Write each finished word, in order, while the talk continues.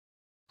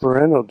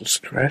Parental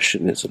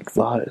discretion is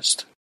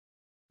advised.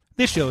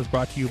 This show is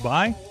brought to you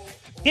by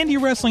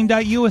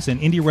IndieWrestling.us and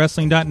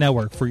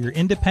IndieWrestling.network for your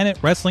independent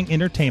wrestling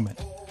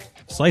entertainment.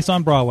 Slice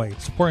on Broadway,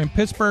 supporting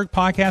Pittsburgh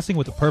podcasting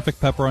with the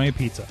perfect pepperoni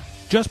pizza.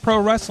 Just Pro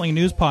Wrestling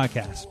News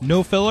Podcast.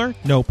 No filler,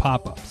 no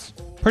pop-ups.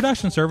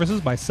 Production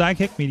services by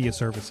Sidekick Media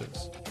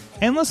Services.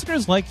 And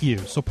listeners like you,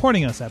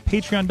 supporting us at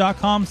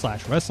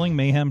patreon.com/Wrestling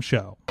Mayhem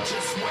Show.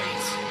 Just wait,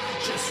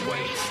 just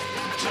wait,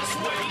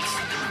 just wait,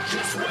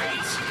 just wait, just wait.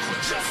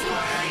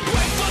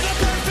 Wait for the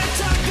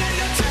perfect time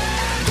then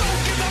attack.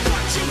 Don't give up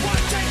what you want,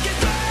 take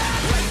it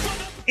back. Wait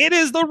for the... It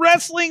is the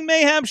Wrestling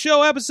Mayhem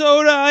Show,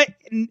 episode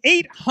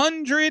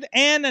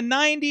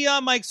 890.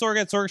 I'm Mike Sorg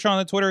at Sorgatron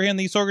on Twitter here in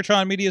the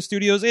Sorgatron Media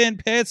Studios in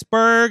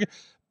Pittsburgh,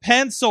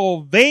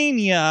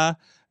 Pennsylvania.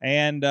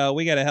 And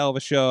we got a hell of a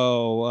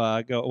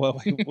show.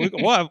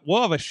 We'll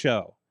have a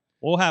show.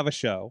 We'll have a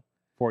show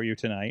for you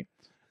tonight.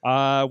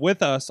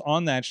 With us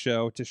on that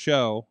show to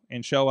show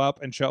and show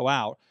up and show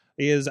out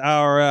is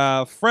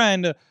our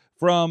friend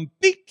from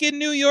Beacon,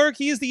 New York.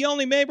 He is the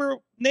only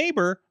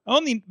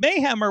only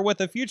Mayhemmer with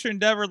a future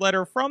endeavor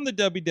letter from the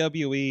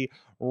WWE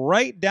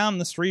right down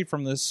the street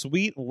from the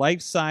sweet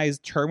life-size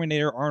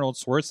Terminator Arnold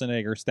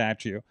Schwarzenegger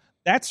statue.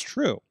 That's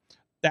true.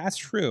 That's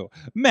true.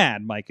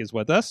 Mad Mike is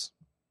with us.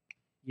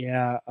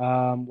 Yeah,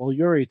 well,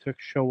 you already took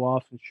show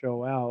off and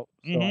show out,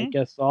 so I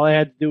guess all I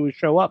had to do was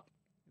show up.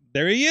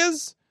 There he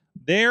is.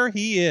 There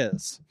he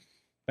is.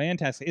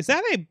 Fantastic. Is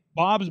that a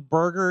Bob's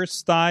Burger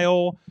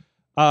style?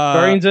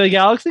 Guardians of the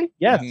Galaxy?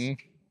 Yes.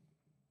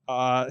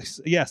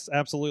 Yes,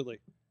 absolutely.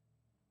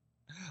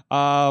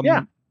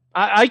 Yeah,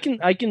 I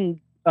can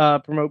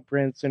promote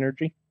brand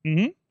synergy.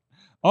 Mm-hmm.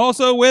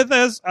 Also with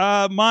us,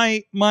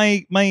 my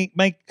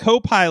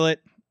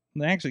co-pilot,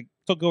 actually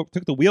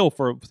took the wheel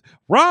for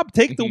Rob.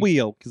 Take the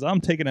wheel because I'm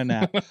taking a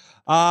nap.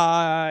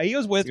 He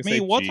was with me.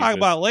 We'll talk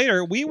about it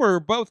later. We were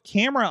both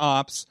camera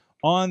ops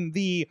on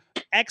the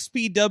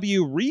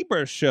XPW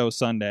Rebirth show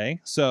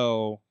Sunday,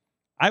 so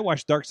I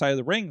watched Dark Side of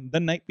the Ring the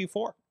night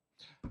before.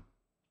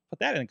 Put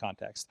that in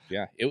context.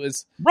 Yeah, it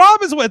was.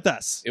 Rob is with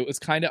us. It was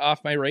kind of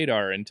off my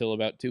radar until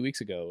about 2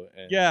 weeks ago.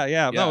 And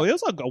yeah. No, it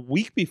was like a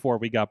week before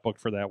we got booked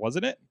for that,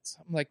 wasn't it?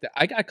 Something like that.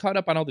 I got caught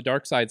up on all the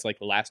Dark Sides like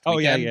last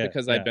weekend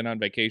because I'd been on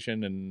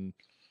vacation and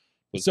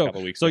was a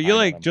couple weeks. So you're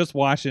like just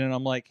watching, and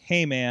I'm like,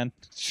 hey man,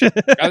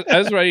 I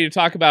was ready to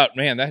talk about.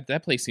 Man,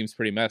 that place seems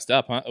pretty messed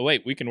up, huh? Oh,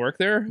 wait, we can work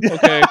there.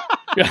 Okay.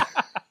 Yeah.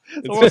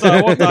 So we'll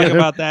talk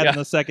about that in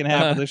the second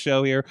half of the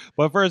show here.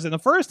 But first, in the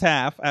first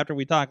half, after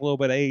we talk a little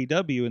bit of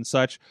AEW and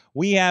such,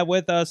 we have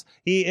with us,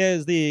 he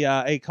is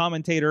a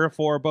commentator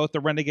for both the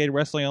Renegade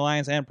Wrestling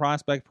Alliance and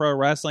Prospect Pro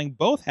Wrestling.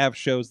 Both have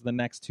shows the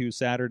next 2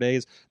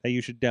 Saturdays that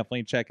you should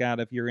definitely check out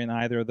if you're in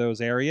either of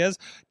those areas.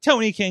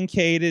 Tony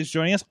Kincaid is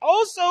joining us.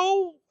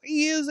 Also,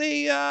 he is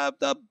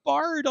the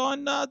bard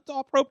on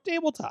Top Rope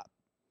Tabletop.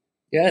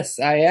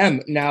 Yes, I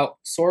am. Now,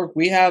 Sorg,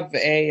 we have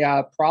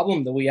a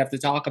problem that we have to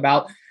talk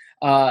about.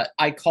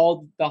 I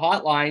called the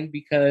hotline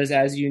because,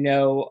 as you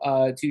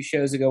know, 2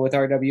 shows ago with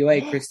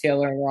RWA, Chris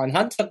Taylor and Ron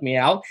Hunt took me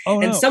out,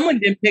 and someone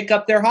didn't pick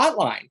up their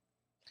hotline,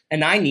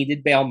 and I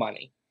needed bail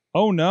money.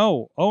 Oh,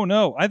 no.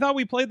 I thought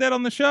we played that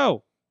on the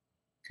show.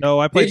 No,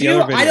 I played the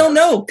other video. I don't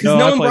know, because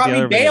no one brought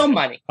me bail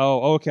money.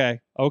 Oh, okay.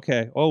 Oh,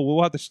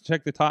 we'll have to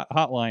check the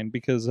hotline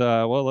because,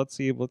 let's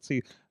see.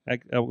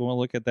 We'll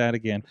look at that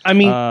again. I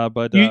mean,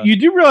 but you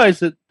do realize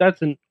that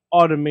that's an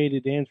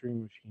automated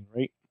answering machine,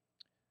 right?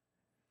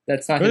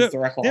 That's not his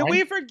direct line. Did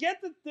we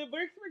forget to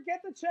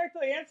check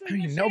the answer? I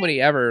mean, nobody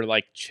ever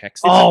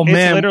checks. Oh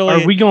man,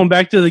 are we going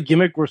back to the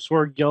gimmick where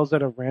Sorg yells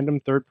at a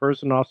random third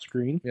person off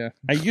screen? Yeah,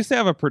 I used to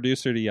have a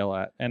producer to yell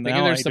at, and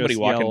now there's somebody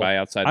walking by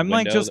outside. I'm the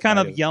window just kind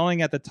of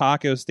yelling at the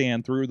taco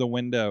stand through the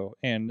window,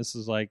 and this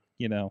is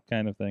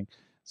kind of thing.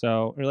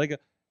 So we're like,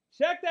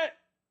 check that.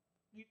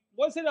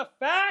 Was it a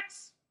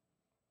fax?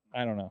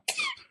 I don't know.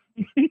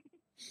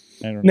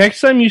 Next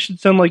time you should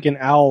send an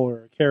owl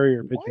or a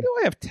carrier pigeon. Why do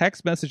I have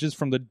text messages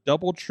from the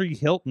Doubletree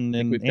Hilton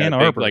in we've Ann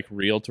got Arbor? Big,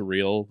 reel to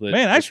reel.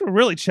 Man, I should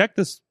really check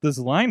this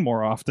line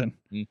more often.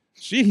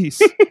 Jeez.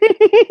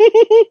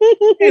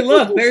 Hey,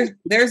 look,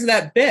 there's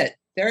that bit.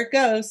 There it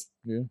goes.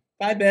 Yeah.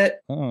 Bye,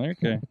 bit. Oh,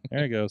 okay.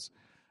 There it goes.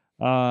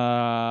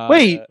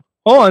 Wait,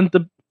 hold on.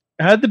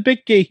 How'd the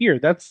bit get here?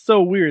 That's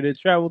so weird. It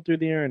traveled through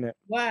the internet.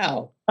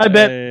 Wow. I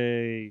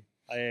bet.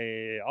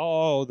 Hey,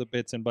 all the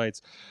bits and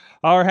bytes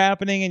are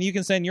happening, and you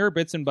can send your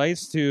bits and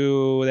bytes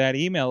to that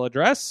email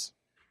address.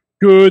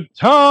 Good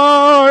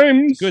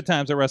times. Good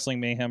times at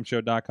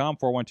WrestlingMayhemShow.com,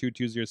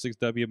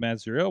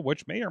 412-206-WMAD0,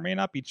 which may or may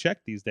not be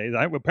checked these days.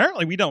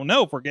 Apparently, we don't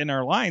know if we're getting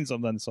our lines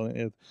on them.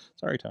 So,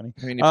 sorry, Tony.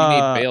 I mean, if you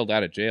need bailed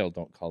out of jail,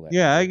 don't call that.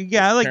 Yeah.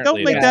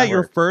 Don't make that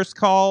your first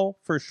call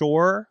for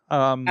sure.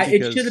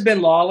 It should have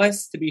been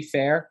Lawless, to be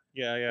fair.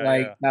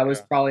 Yeah. That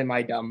was probably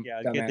my dumb.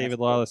 Yeah, dumb get ass. David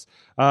Lawless.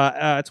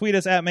 Tweet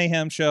us at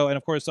Mayhem Show, and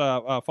of course,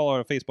 follow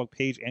our Facebook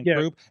page and Yeah.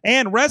 group.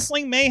 And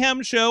Wrestling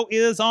Mayhem Show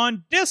is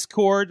on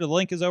Discord. The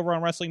link is over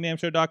on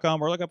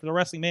WrestlingMayhemShow.com, or look up the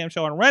Wrestling Mayhem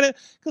Show on Reddit,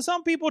 because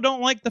some people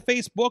don't like the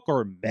Facebook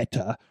or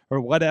Meta or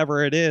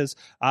whatever it is.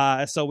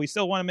 So we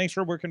still want to make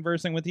sure we're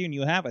conversing with you, and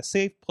you have a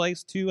safe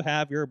place to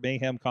have your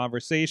Mayhem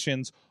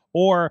conversations,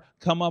 or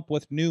come up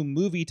with new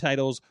movie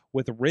titles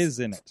with Riz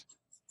in it,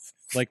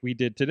 like we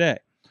did today.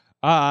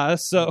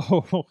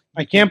 So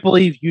I can't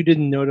believe you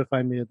didn't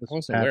notify me of this. I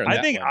wasn't aware of I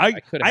that think one.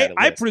 could have had a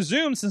I list.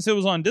 presume, since it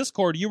was on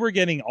Discord, you were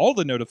getting all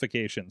the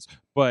notifications,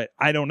 but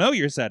I don't know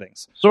your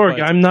settings. Sorg,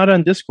 But- I'm not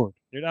on Discord.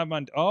 You're not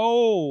on.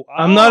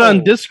 I'm not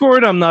on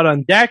Discord. I'm not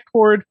on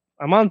Discord.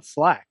 I'm on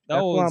Slack.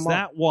 That's Oh, what is I'm on.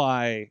 that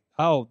why?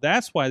 Oh,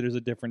 that's why there's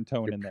a different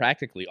tone You're in there.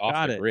 practically off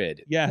Got the it.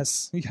 grid.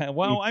 Yes. Yeah.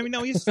 Well, I mean,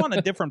 no, he's on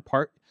a different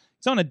part.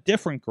 He's on a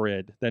different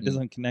grid that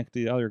doesn't connect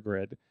to the other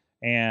grid,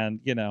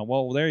 and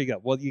well, there you go.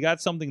 Well, you got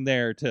something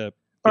there to.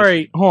 All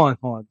right, hold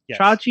on. Yes.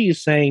 Chachi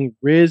is saying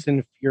Riz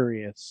and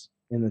Furious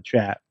in the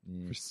chat.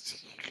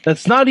 Mm.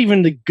 That's not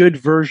even the good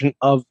version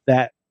of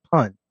that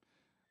pun.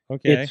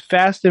 Okay. It's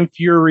Fast and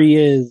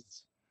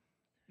Furious.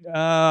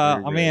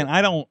 I mean,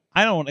 I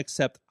don't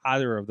accept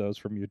either of those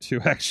from you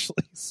two,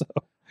 actually. So.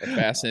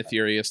 Fast and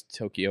Furious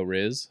Tokyo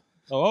Riz,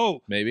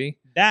 Oh, maybe.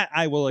 that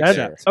I will That's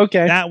accept.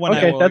 okay. That one I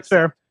Okay, will that's accept.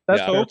 fair.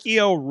 That's Yeah. fair.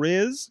 Tokyo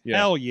Riz? Yeah.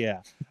 Hell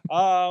yeah.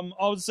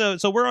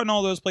 So we're on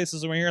all those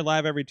places, and we're here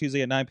live every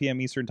Tuesday at 9 p.m.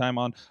 Eastern time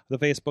on the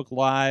Facebook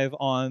Live,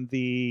 on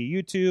the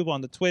YouTube, on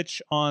the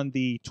Twitch, on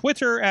the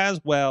Twitter as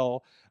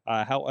well.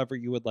 However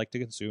you would like to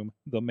consume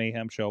the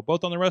Mayhem Show,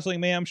 both on the Wrestling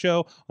Mayhem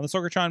Show, on the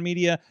Sorgatron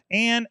Media,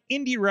 and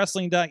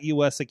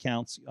IndieWrestling.us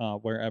accounts,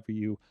 wherever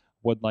you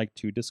would like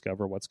to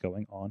discover what's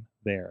going on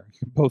there. You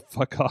can both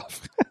fuck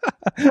off.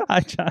 Hi,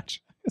 Josh.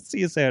 See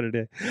you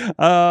Saturday.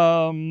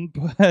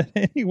 But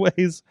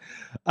anyways,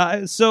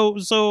 so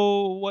what's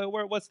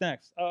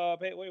next?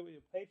 Patreon? Do we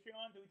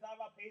talk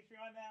about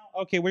Patreon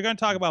now? Okay, we're going to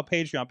talk about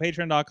Patreon.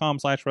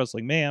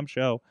 Patreon.com/Wrestling Mayhem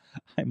Show.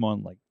 I'm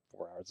on like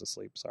 4 hours of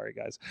sleep. Sorry,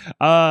 guys.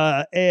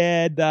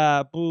 And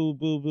boo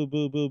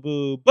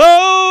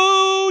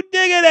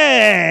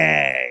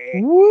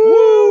diggity!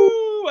 Woo!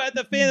 At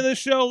the fan of the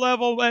show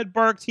level, at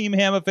Bark Team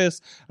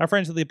Hammerfist, our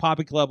friends at the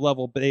Poppy Club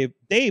level, Dave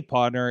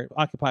Podner,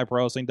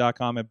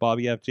 OccupyProWrestling.com, at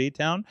Bobby F. J.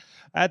 Town.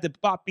 At the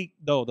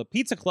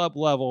Pizza Club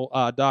level,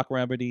 Doc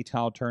Remedy,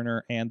 Tal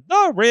Turner, and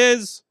The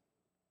Riz.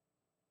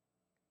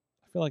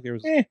 I feel like there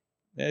was...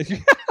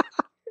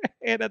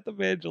 And at the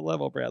manager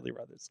level, Bradley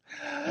Brothers.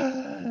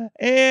 And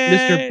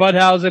Mr.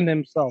 Budhausen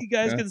himself. you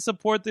guys can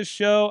support the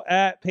show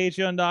at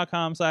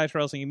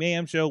patreon.com/Wrestling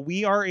Mayhem Show.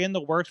 We are in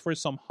the works for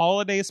some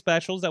holiday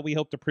specials that we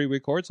hope to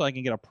pre-record so I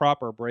can get a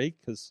proper break,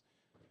 because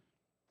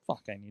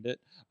fuck, I need it.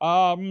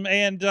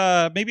 And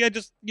maybe I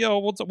just,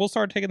 we'll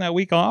start taking that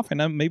week off, and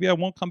then maybe I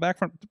won't come back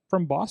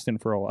from Boston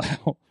for a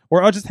while.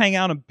 Or I'll just hang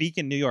out in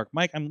Beacon, New York.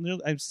 Mike,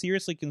 I'm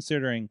seriously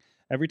considering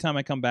every time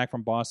I come back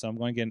from Boston, I'm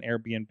going to get an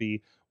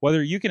Airbnb,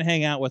 whether you can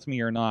hang out with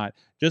me or not,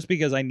 just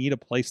because I need a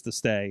place to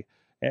stay,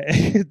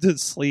 to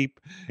sleep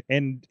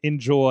and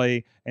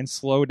enjoy and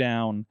slow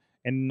down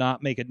and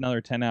not make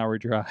another 10-hour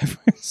drive.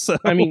 So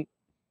I mean,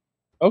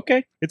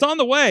 okay. it's on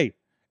the way.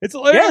 It's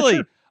literally,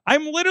 sure.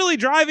 I'm literally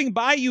driving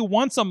by you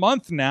once a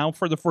month now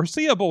for the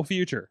foreseeable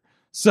future.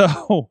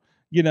 So,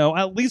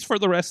 at least for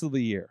the rest of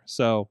the year.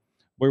 So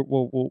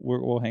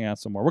we'll hang out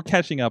some more. We're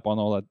catching up on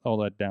all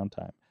that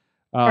downtime.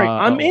 All right,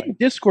 I'm anyway. in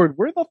Discord.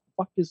 Where the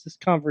fuck is this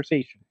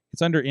conversation?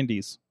 It's under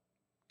indies,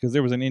 because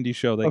there was an indie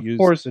show that Of used.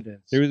 course it is.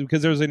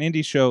 There was an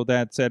indie show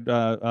that said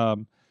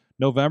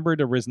November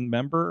to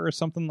Remember or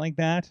something like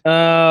that.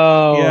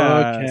 Oh,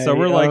 yeah. okay. So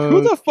we're like,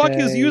 who the fuck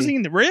is okay.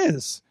 using the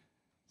Riz?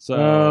 So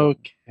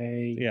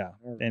Okay. yeah.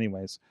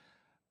 Anyways,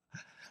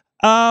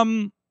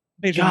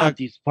 God,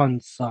 these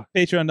puns suck.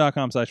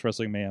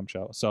 Patreon.com/Wrestling Mayhem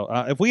Show. So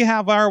if we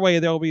have our way,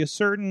 there will be a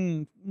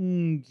certain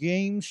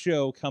game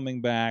show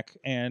coming back.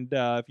 And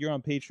if you're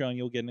on Patreon,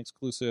 you'll get an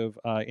exclusive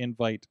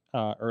invite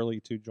early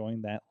to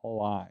join that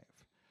live.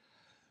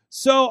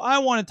 So I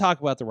want to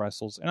talk about the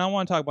wrestles, and I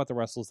want to talk about the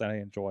wrestles that I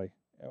enjoy.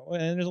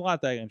 And there's a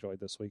lot that I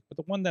enjoyed this week, but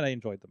the one that I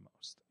enjoyed the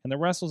most, and the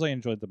wrestles I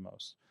enjoyed the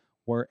most,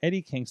 were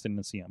Eddie Kingston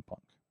and CM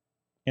Punk.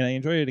 And I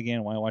enjoyed it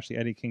again when I watched the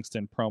Eddie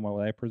Kingston promo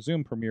that I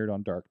presume premiered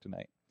on Dark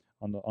tonight.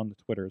 On the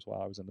Twitters while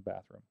I was in the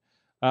bathroom.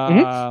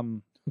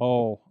 I'm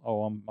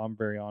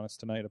very honest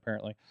tonight,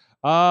 apparently.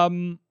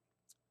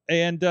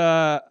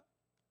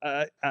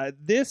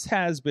 This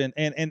has been,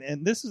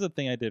 and this is the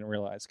thing I didn't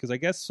realize, because I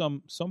guess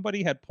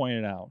somebody had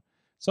pointed out,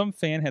 some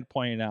fan had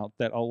pointed out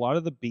that a lot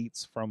of the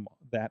beats from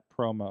that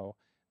promo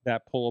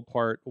that pull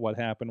apart what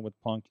happened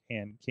with Punk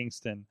and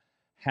Kingston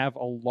have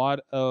a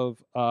lot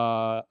of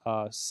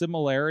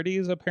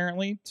similarities,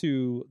 apparently,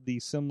 to the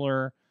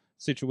similar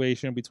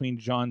situation between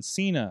John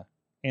Cena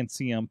and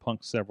CM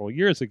Punk several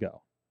years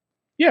ago.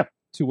 Yeah.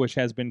 To which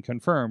has been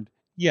confirmed,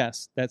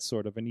 yes, that's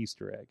sort of an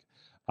Easter egg.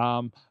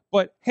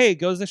 But hey,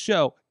 goes to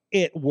show,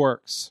 it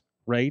works,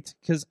 right?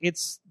 Because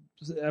it's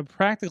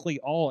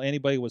practically all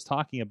anybody was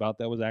talking about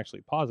that was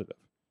actually positive.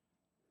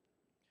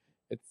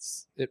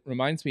 it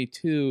reminds me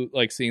too,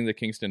 like seeing the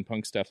Kingston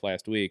Punk stuff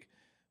last week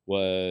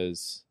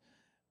was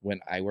when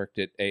I worked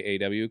at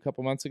AAW a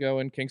couple months ago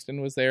and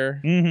Kingston was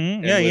there.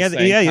 Mm-hmm. And was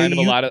saying kind of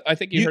a lot of, I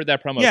think you heard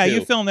that promo Yeah, too.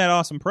 you filmed that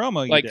awesome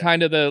promo. Like did.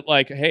 kind of the,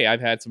 like, hey,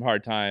 I've had some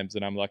hard times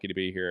and I'm lucky to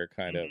be here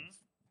kind of Mm-hmm.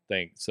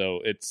 thing.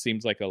 So it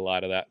seems like a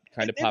lot of that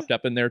kind of popped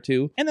up in there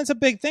too. And that's a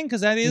big thing because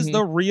that is Mhm.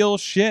 the real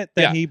shit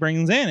that Yeah. he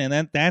brings in,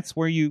 and that's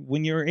where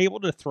when you're able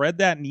to thread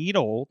that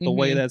needle the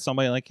way Mhm. that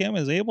somebody like him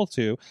is able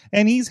to,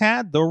 and he's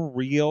had the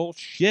real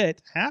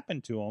shit happen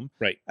to him.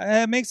 Right.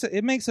 It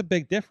makes a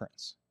big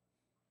difference.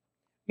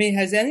 I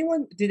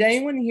mean, did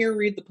anyone here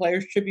read the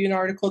Players Tribune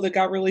article that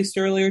got released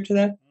earlier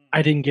today?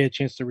 I didn't get a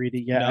chance to read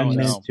it yet. I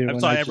meant to. I and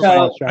saw just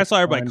everybody. got I saw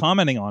everybody distracted.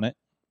 commenting on it.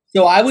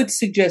 So I would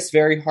suggest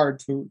very hard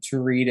to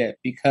read it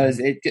because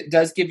it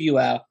does give you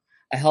a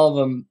hell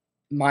of a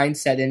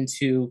mindset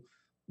into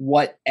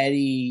what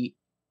Eddie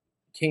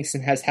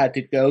Kingston has had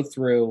to go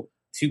through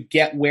to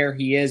get where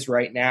he is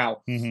right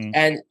now. Mm-hmm.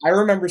 And I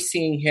remember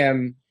seeing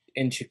him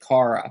in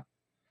Chikara,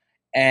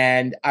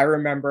 and I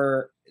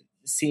remember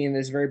seeing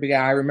this very big.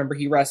 I remember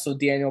he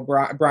wrestled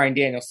Brian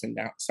Danielson.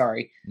 Now,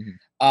 sorry,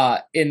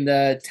 in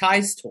the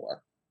Ties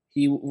tour.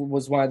 He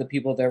was one of the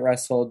people that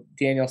wrestled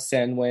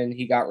Danielson when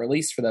he got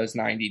released for those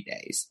 90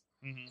 days.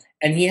 Mm-hmm.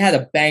 And he had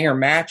a banger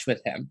match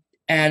with him.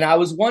 And I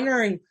was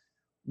wondering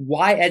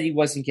why Eddie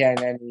wasn't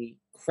getting any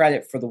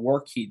credit for the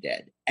work he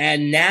did.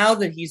 And now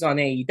that he's on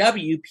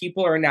AEW,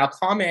 people are now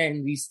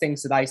commenting these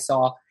things that I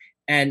saw,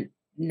 and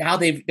now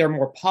they're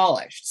more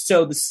polished.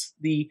 So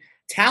the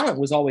talent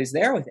was always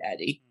there with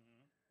Eddie.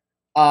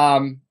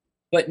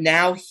 But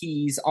now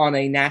he's on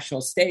a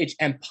national stage,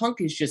 and Punk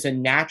is just a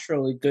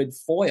naturally good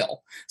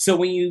foil. So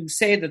when you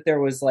say that there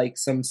was like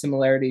some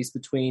similarities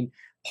between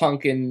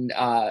Punk and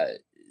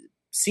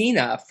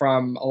Cena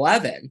from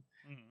 11,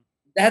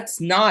 that's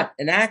not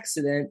an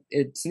accident.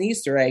 It's an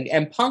Easter egg.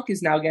 And Punk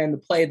is now getting to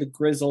play the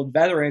grizzled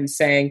veteran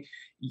saying,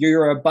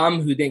 you're a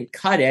bum who didn't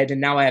cut it, and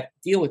now I have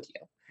to deal with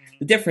you.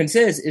 The difference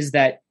is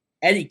that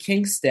Eddie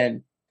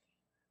Kingston,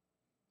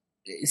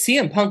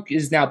 CM Punk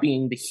is now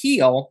being the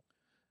heel,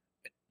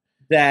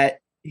 that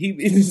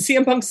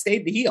CM Punk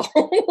stayed the heel.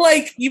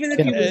 Like, even if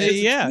he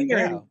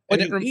was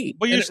just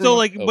But you're still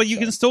like, but you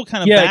can still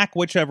kind of back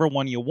whichever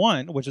one you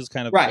want, which is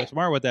kind of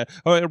smart with that.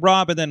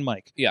 Rob and then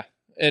Mike. Yeah.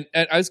 And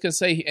I was going to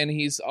say, and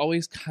he's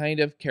always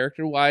kind of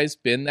character-wise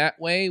been that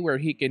way, where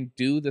he can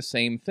do the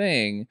same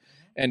thing,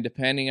 and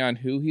depending on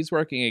who he's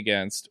working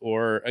against,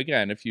 or,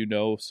 again, if you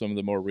know some of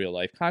the more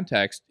real-life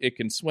context, it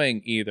can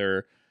swing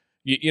either,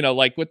 you know,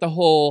 like with the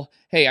whole,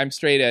 hey, I'm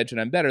straight edge and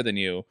I'm better than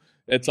you.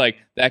 It's like,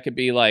 that could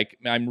be like,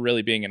 I'm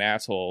really being an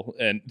asshole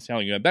and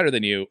telling you I'm better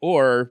than you,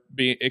 or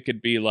it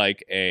could be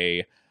like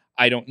I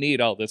don't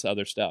need all this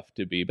other stuff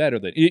to be better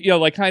than you know,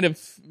 like kind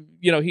of,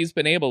 you know, he's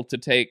been able to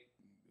take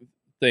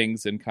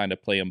things and kind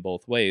of play them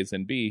both ways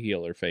and be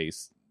heel or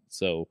face.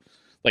 So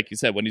like you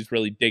said, when he's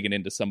really digging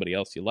into somebody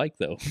else you like,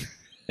 though,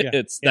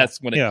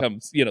 that's when it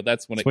comes, you know,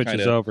 that's when switches it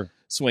kind of over,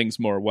 swings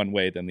more one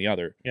way than the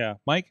other. Yeah.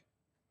 Mike?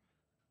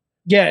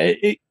 Yeah,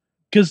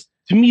 because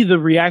to me, the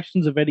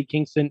reactions of Eddie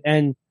Kingston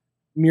and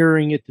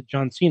mirroring it to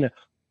John Cena,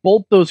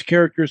 both those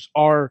characters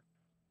are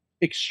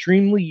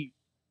extremely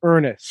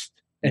earnest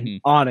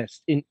and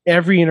honest in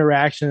every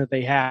interaction that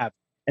they have.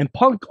 And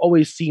Punk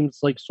always seems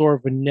like sort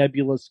of a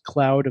nebulous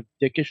cloud of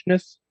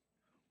dickishness,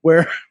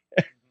 where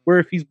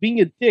if he's being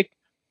a dick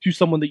to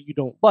someone that you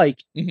don't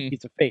like,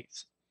 he's a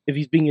face. If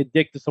he's being a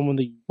dick to someone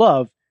that you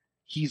love,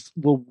 he's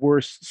the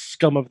worst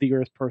scum of the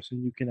earth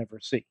person you can ever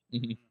see.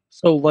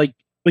 So like,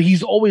 but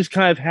he's always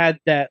kind of had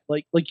that,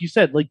 like you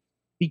said, like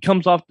he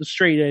comes off the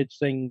straight edge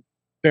saying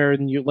better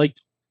than you, like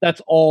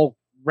that's all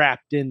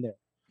wrapped in there.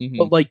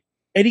 But like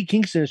Eddie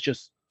Kingston is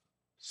just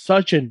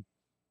such an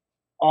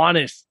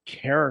honest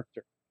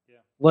character.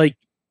 Like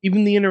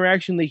even the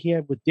interaction that he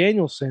had with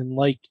Danielson,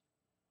 like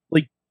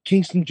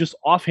Kingston just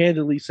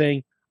offhandedly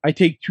saying, I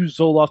take 2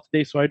 Zoloft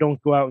today so I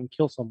don't go out and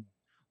kill someone.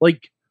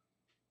 Like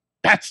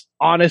that's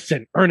honest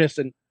and earnest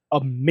and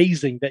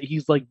amazing that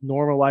he's like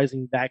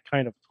normalizing that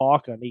kind of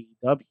talk on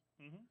AEW.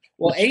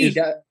 Well,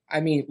 AEW, I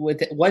mean,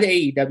 with what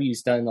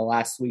AEW's done in the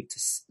last week to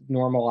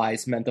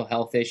normalize mental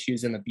health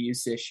issues and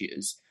abuse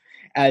issues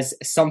as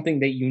something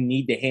that you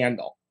need to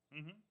handle,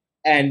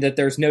 and that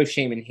there's no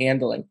shame in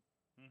handling.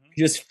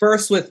 Just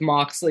first with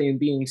Moxley and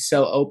being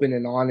so open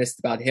and honest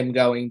about him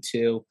going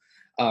to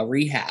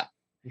rehab,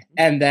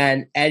 and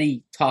then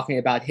Eddie talking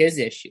about his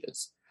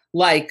issues.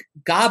 Like,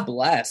 God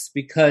bless,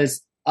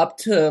 because up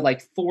to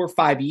like 4 or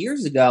 5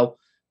 years ago,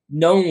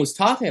 no one was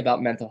talking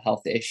about mental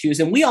health issues,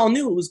 and we all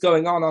knew it was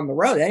going on the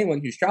road. Anyone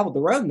who's traveled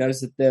the road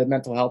knows that the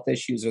mental health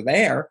issues are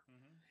there,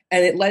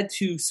 and it led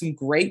to some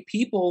great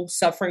people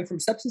suffering from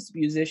substance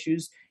abuse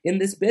issues in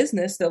this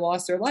business that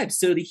lost their lives.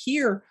 So to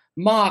hear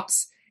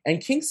Mox and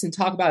Kingston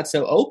talk about it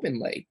so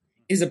openly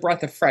is a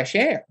breath of fresh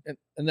air.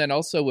 And then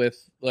also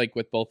with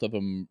both of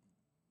them,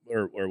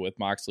 or with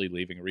Moxley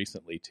leaving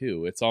recently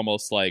too, it's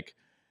almost like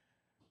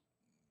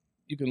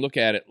you can look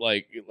at it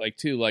like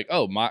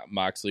oh,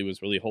 Moxley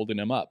was really holding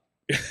him up,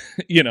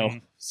 you know.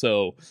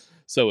 So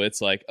So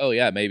it's like, oh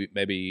yeah, maybe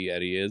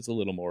Eddie is a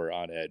little more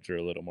on edge or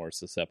a little more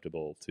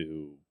susceptible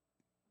to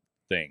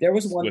things There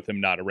was one- with him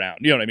not around.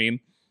 You know what I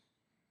mean?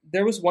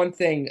 There was one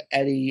thing,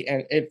 Eddie,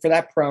 and for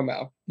that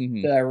promo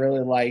Mhm. that I really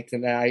liked,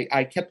 and that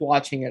I kept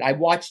watching it. I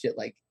watched it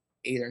like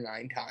 8 or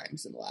 9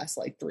 times in the last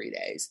like 3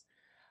 days.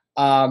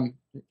 And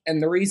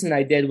the reason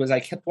I did was I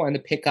kept wanting to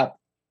pick up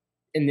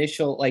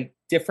initial like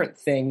different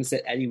things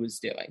that Eddie was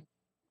doing,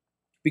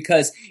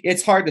 because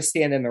it's hard to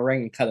stand in the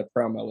ring and cut a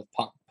promo with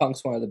Punk.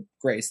 Punk's one of the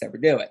greatest to ever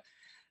do it.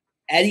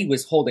 Eddie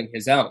was holding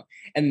his own,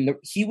 and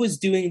he was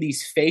doing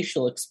these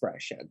facial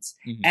expressions.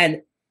 Mhm.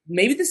 And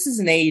maybe this is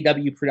an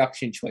AEW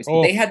production choice, but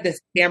Oh. they had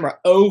this camera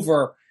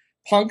over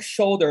Punk's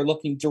shoulder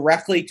looking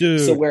directly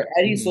Dude. so where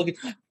Eddie's looking.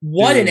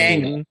 What an Dude.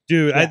 angle.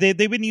 Dude, Yeah. they've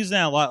been using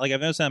that a lot. Like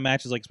I've noticed that in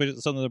matches, like especially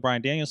some of the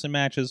Bryan Danielson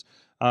matches,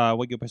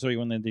 especially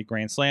when they did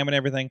Grand Slam and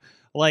everything.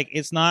 Like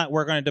it's not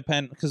we're going to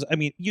depend because I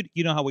mean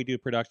you know how we do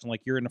production. Like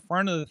you're in the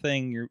front of the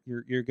thing,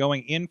 you're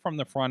going in from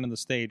the front of the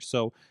stage.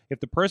 So if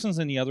the person's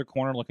in the other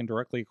corner looking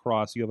directly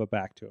across, you have a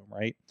back to them,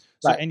 right?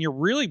 So Right. and you're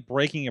really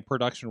breaking a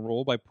production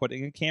rule by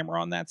putting a camera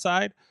on that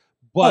side.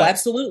 Oh, But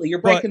absolutely. You're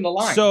breaking the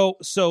line. So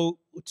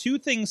two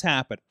things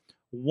happen.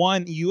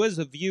 One, you as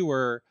a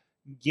viewer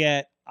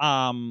get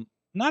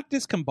not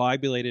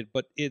discombobulated,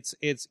 but it's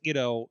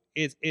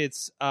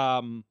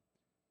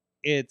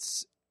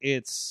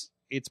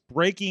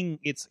breaking.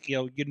 It's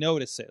you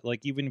notice it. Like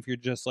even if you're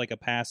just like a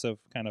passive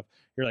kind of,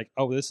 you're like,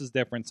 oh, this is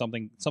different.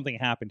 Something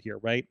happened here,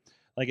 right?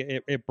 Like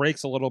it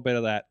breaks a little bit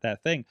of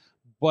that thing.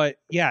 But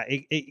yeah,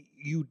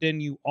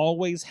 you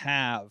always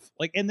have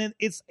like, and then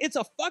it's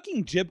a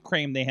fucking jib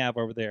crane they have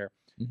over there,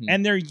 Mhm.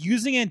 and they're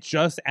using it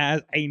just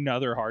as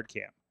another hard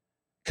cam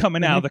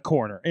coming out of the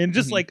corner, and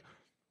just Mhm. like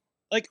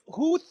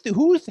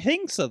who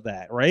thinks of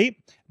that, right?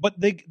 But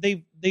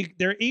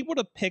they're able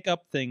to pick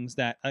up things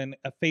that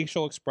a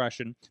facial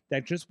expression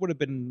that just would have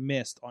been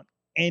missed on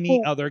any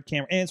Well- other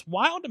camera, and it's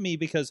wild to me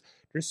because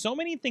there's so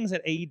many things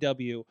at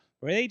AEW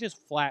where they just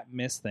flat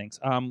miss things.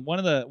 One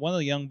of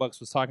the Young Bucks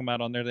was talking about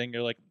on their thing.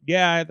 They're like,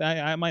 yeah,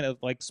 I might have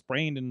like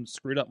sprained and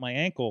screwed up my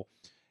ankle,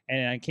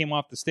 and I came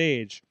off the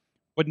stage,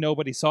 but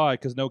nobody saw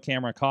it because no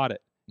camera caught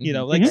it. You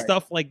know, like Mhm.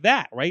 stuff like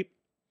that, right?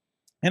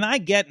 And I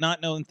get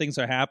not knowing things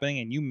are happening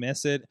and you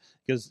miss it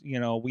because,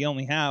 we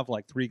only have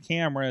like 3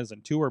 cameras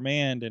and 2 are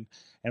manned. And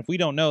if we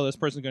don't know this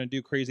person's going to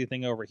do crazy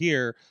thing over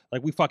here,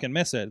 like we fucking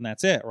miss it and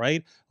that's it,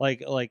 right?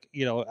 Like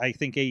I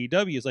think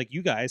AEW is like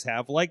you guys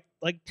have like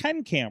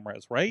 10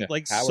 cameras, right? Yeah,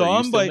 Like how are you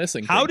still somebody,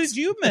 missing how things? did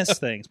you miss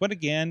things? But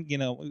again,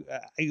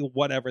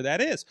 whatever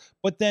that is.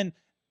 But then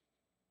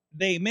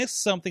they miss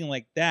something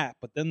like that,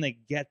 but then they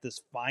get this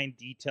fine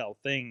detail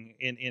thing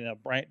in a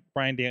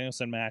Bryan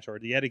Danielson match or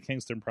the Eddie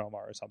Kingston promo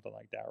or something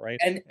like that, right?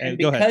 And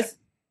go ahead. because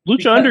Lucha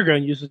Because-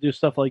 Underground used to do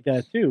stuff like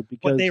that too.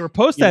 Because But they were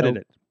post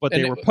edited. But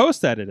And they it- were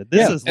post edited.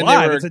 This Yeah. is And they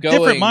live. were It's a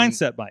different going-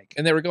 mindset, Mike.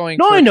 And they were going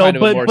no, for I know, kind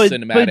of a but more but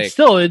cinematic.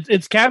 still,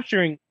 it's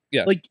capturing.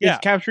 Yeah. Like Yeah.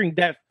 it's capturing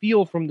that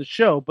feel from the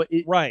show, but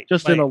Right.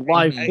 just in a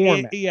live Mhm.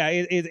 format.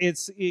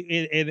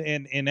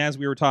 And as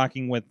we were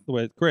talking with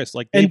Chris,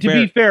 like And to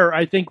Dave be fair,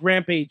 I think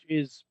Rampage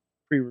is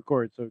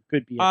pre-recorded, so it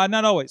could be.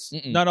 not always.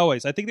 Mm-mm. Not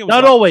always. I think it was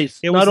not li- always,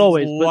 it was not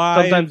always, live,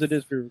 but sometimes it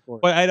is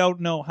pre-recorded. But I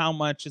don't know how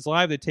much is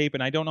live to tape,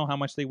 and I don't know how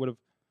much they would have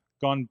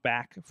gone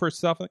back for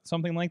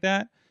something like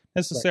that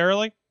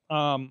necessarily.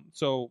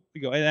 So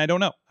you go, and I don't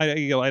know.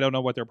 I don't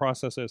know what their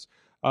process is.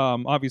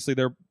 Obviously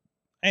they're,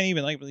 and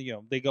even like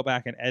they go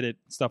back and edit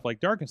stuff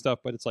like Dark and stuff,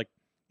 but it's like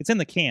it's in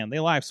the can. They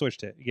live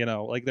switched it.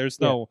 Like there's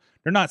no,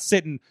 they're not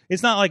sitting.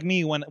 It's not like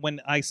me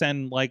when I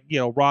send like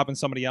Rob and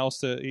somebody else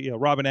to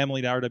Rob and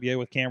Emily to RWA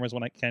with cameras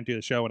when I can't do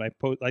the show, and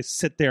I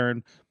sit there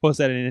and post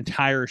that an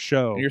entire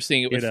show. And you're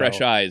seeing it with you fresh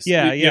know. eyes.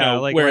 Yeah, You know,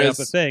 like right whereas off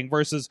the thing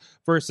versus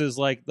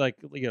like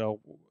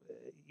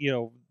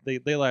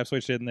they live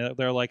switched it and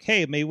they're like,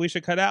 hey, maybe we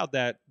should cut out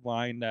that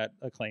line that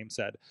Acclaim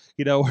said,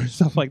 or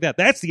stuff like that.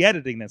 That's the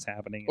editing that's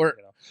happening.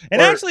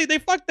 And actually they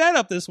fucked that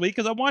up this week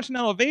because I'm watching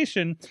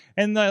Elevation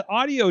and the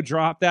audio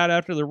dropped out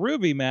after the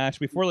Ruby match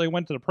before they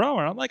went to the promo.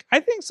 And I'm like, I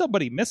think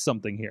somebody missed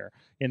something here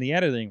in the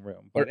editing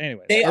room. But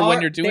anyway, or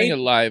when you're doing a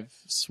live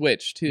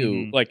switch too,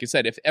 Mhm. like you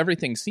said, if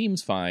everything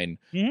seems fine,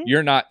 Mhm.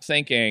 you're not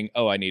thinking,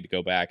 "Oh, I need to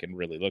go back and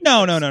really look."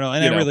 No. at this. And You I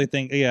know? really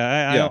think,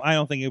 Yeah. I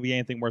don't think it would be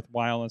anything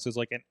worthwhile unless it's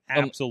like an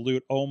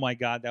absolute, oh my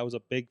God, that was a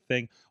big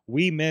thing.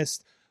 We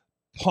missed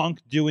Punk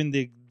doing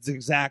the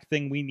exact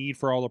thing we need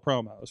for all the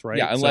promos, right?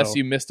 Yeah, unless So,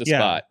 you missed a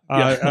yeah.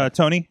 spot.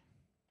 Tony?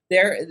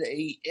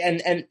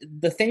 and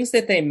the things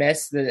that they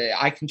miss, that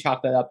I can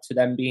chalk that up to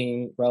them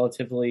being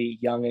relatively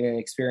young and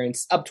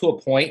inexperienced up to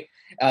a point.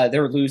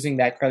 They're losing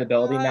that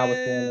credibility now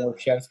with doing more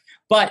shows.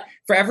 But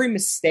for every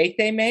mistake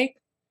they make,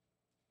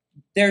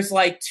 there's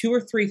like 2 or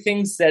 3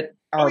 things that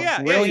are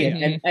yeah, brilliant.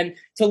 yeah. And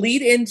to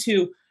lead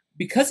into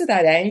because of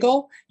that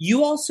angle,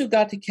 you also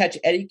got to catch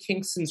Eddie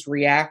Kingston's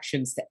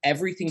reactions to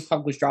everything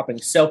Punk was dropping.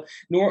 So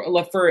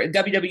for a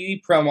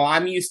WWE promo,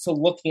 I'm used to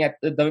looking at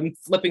them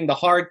flipping the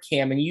hard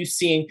cam and you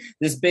seeing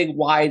this big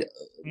wide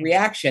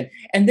reaction.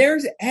 And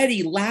there's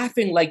Eddie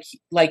laughing like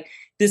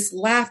this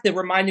laugh that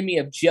reminded me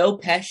of Joe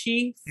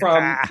Pesci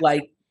from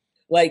like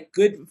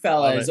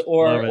Goodfellas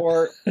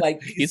or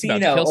like He's about to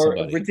Casino kill or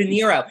somebody. De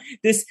Niro.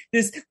 This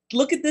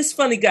look at this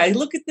funny guy.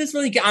 Look at this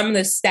funny guy. I'm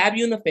gonna stab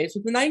you in the face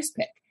with an ice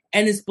pick.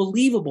 And it's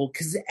believable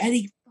because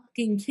Eddie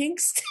fucking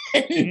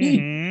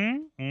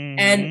Kingston.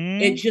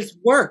 And it just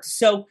worked.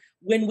 So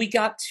when we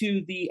got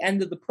to the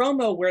end of the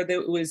promo where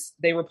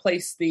they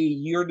replaced the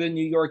 "You're the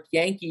New York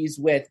Yankees"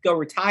 with "Go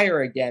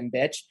retire again,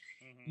 bitch,"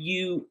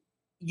 you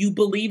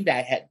believe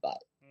that headbutt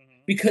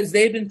because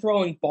they've been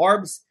throwing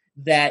barbs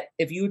that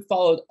if you had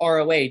followed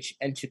ROH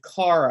and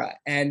Chikara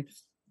and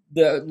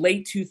the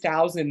late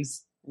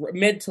 2000s,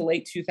 mid to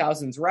late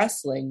 2000s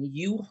wrestling,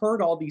 you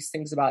heard all these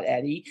things about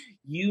Eddie.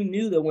 You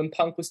knew that when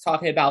Punk was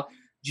talking about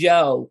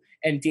Joe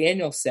and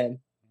Danielson,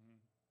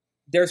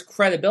 there's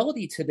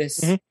credibility to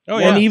this. Oh,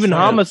 and yeah. even So,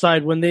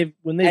 Homicide when they've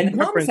And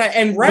referenced Homicide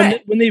and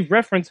Red when they've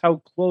referenced how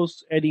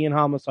close Eddie and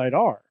Homicide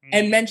are.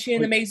 and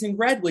mention Amazing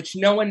Red, which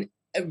no one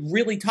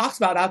really talks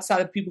about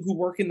outside of people who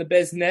work in the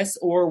business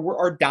or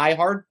are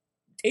diehard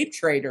tape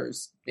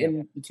traders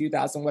in the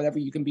 2000, whatever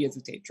you can be as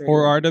a tape trader.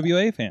 or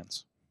RWA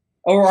fans.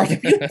 Or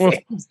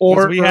fans.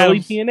 Or we had early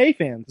him- TNA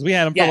fans. We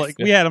had him Yes.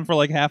 for we had him for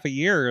like half a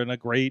year and a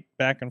great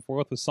back and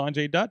forth with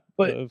Sanjay Dutt,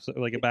 But-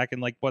 like back in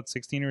like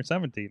 16 or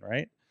 17,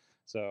 right?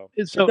 So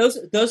So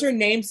Those are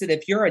names that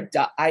if you're a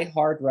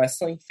diehard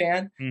wrestling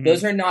fan, Mhm.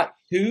 those are not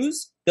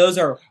who's, those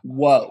are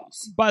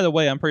woes. by the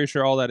way, I'm pretty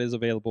sure all that is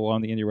available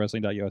on the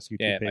IndieWrestling.us YouTube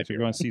Yeah, it might page. be You're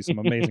going to see some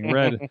amazing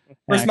red First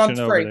action month's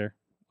over free. there.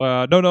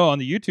 No, on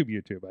the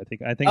YouTube. I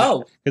think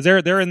Oh, because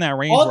they're in that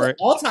range where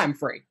all time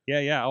free.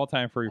 yeah, all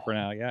time free for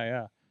now.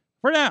 Yeah.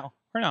 For now.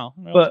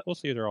 But- We'll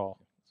see if they're all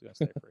gonna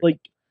stay free. like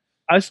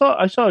I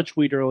saw a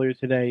tweet earlier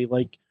today,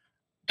 like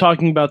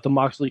talking about the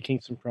Moxley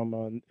Kingston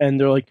promo, and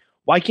they're like,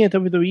 why can't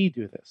WWE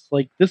do this?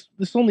 Like this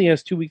only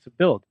has 2 weeks of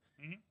build,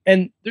 Mhm.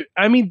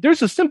 and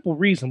there's a simple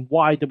reason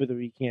why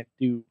WWE can't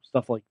do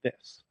stuff like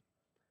this.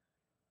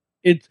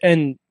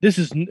 This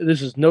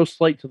is no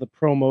slight to the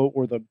promo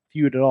or the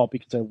feud at all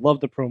because I love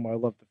the promo, I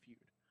love the feud,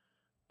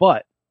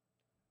 but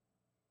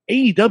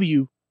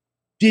AEW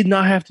did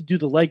not have to do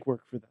the legwork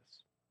for this.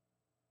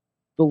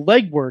 The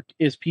legwork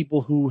is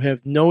people who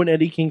have known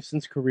Eddie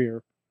Kingston's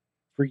career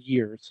for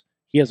years.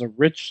 He has a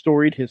rich,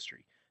 storied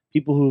history.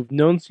 People who have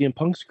known CM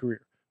Punk's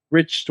career,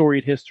 rich,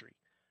 storied history.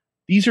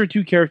 These are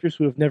two characters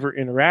who have never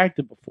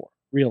interacted before,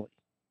 really.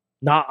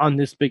 Not on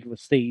this big of a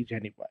stage,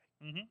 anyway.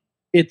 Mhm.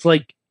 It's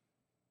like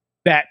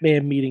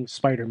Batman meeting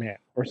Spider-Man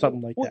or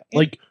something like Well, that.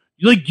 Like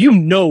you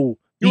know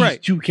You're these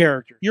right. two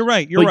characters. You're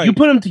right. You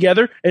put them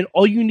together, and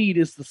all you need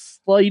is the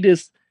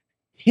slightest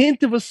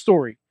hint of a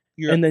story,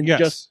 and then yes.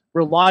 just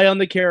rely on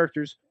the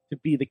characters to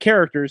be the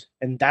characters,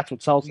 and that's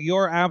what sells it.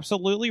 You're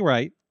absolutely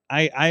right.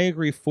 I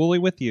agree fully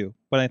with you,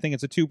 but I think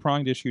it's a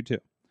two-pronged issue too.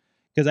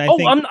 Because I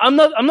think I'm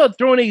not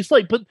throwing any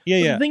slight, but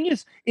Yeah. the thing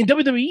is, in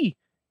WWE,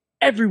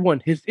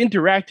 everyone has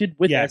interacted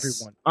with Yes.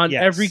 everyone on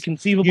Yes. every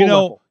conceivable you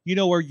know level. you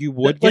know where you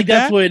would Like get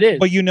that's that, what it is.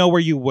 but you know where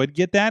you would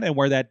get that and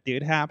where that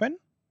did happen?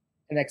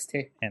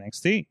 NXT.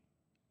 NXT.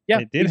 yeah,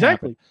 it did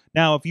exactly.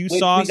 Now, if you Which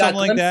saw we got something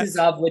like that, glimpses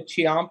of with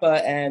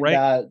Ciampa and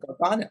Right.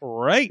 Gargano.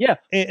 right?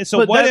 Yeah, So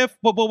but what that- if?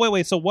 But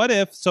wait. So what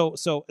if? So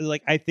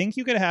like I think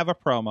you could have a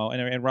promo,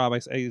 and Rob,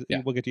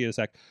 Yeah. we'll get to you in a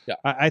sec. Yeah.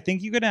 I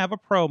think you could have a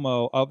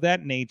promo of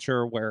that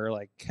nature where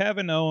like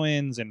Kevin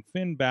Owens and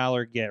Finn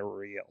Balor get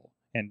real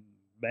and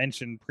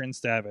mention Prince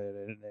Devitt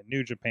and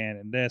New Japan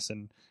and this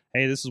and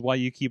hey, this is why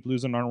you keep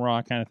losing on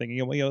Raw kind of thing.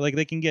 You know, like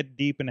they can get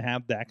deep and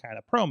have that kind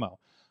of promo.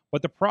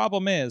 But the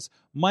problem is,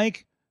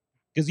 Mike,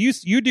 because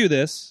you do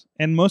this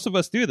and most of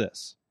us do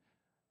this.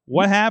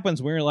 What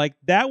happens when you're like,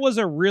 that was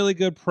a really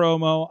good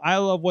promo. I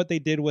love what they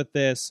did with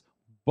this,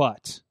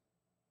 but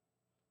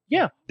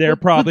Yeah, they're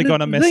But probably the going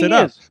to mess thing it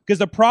up. is- Because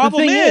the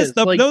problem thing is, is,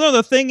 like-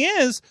 the thing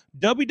is,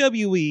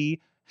 WWE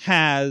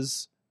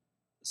has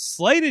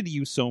slighted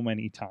you so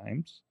many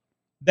times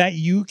that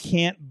you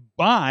can't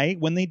buy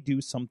when they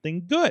do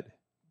something good.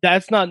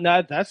 that's not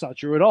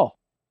true at all.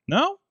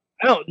 No?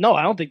 I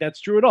don't think that's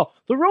true at all.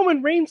 The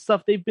Roman Reigns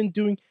stuff they've been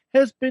doing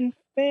has been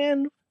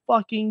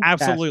fan-fucking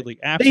Absolutely.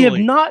 They have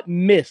Absolutely. not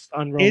missed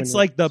on Roman It's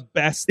like the Reigns.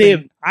 best They thing.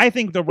 have- I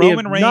think the They have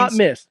Roman not Reigns,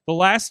 missed. the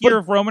last year But-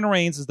 of Roman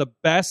Reigns is the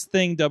best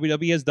thing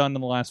WWE has done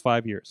in the last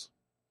 5 years.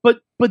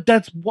 But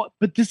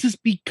this is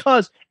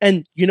because,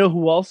 and you know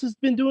who else has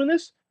been doing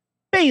this?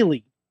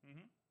 Bailey.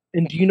 Mhm.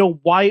 And do you know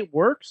why it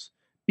works?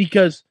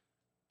 Because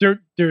they're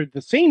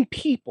the same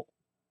people.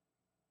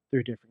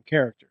 They're different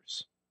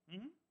characters.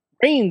 Mhm.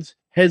 Reigns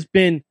has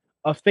been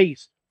a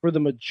face for the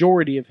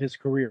majority of his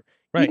career.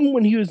 Right. Even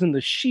when he was in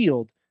the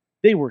Shield,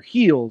 they were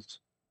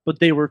heels, but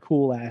they were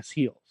cool ass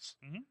heels.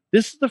 Mhm.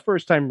 This is the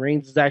first time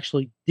Reigns is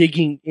actually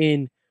digging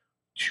in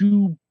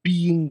to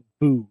being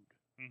booed.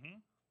 Mm-hmm.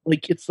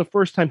 like it's the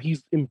first time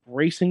he's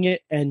embracing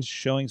it and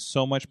Showing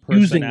so much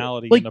using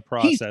personality it. Like in the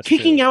process. he's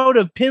kicking out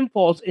of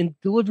pinfalls and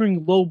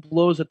delivering low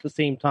blows at the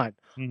same time.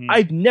 Mm-hmm.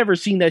 I've never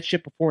seen that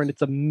shit before, and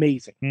it's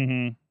amazing.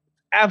 Mm-hmm.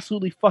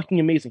 Absolutely fucking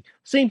amazing.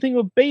 Same thing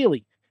with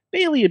Bailey.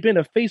 Bailey had been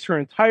a face her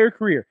entire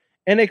career,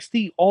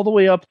 NXT all the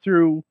way up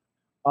through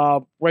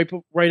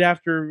right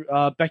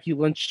after Becky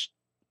Lynch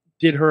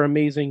did her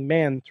amazing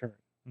man turn.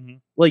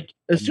 Mhm. Like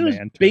as The soon as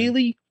man turn.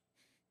 Bailey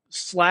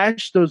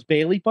slashed those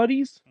Bailey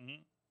buddies, Mhm.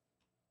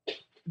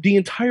 the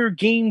entire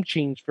game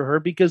changed for her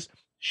because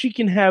she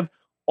can have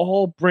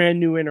all brand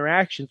new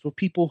interactions with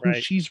people who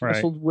Right, she's right.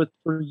 wrestled with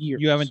for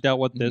years. You haven't dealt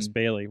with this,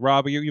 Bailey.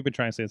 Rob, you've been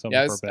trying to say something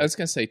Yeah, for a bit. I was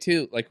gonna say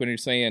too, like when you're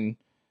saying,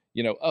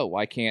 oh,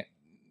 why can't,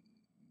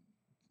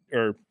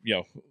 or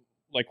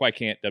like why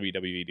can't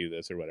WWE do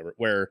this or whatever?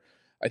 Where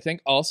I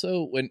think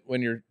also when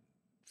you're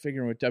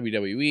figuring with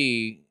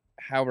WWE,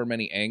 however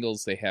many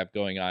angles they have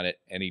going on at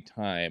any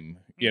time,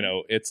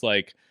 it's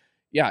like,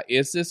 yeah,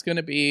 is this going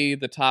to be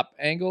the top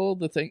angle,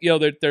 the thing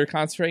they're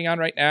concentrating on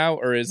right now,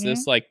 or is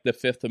this like the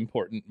fifth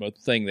important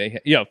thing they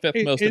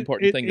most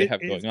important thing they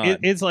have going on?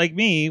 It's like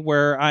me,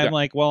 where I'm Yeah.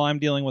 like, well, I'm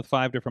dealing with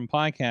 5 different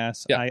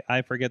podcasts. Yeah.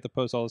 I forget to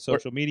post all the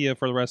social media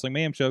for the Wrestling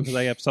Mayhem show because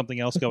I have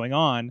something else going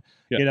on.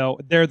 Yeah.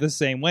 They're the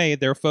same way.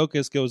 Their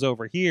focus goes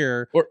over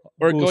here. Or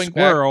Woo going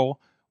squirrel,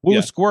 woo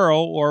Yeah.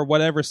 squirrel, or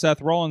whatever Seth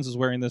Rollins is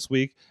wearing this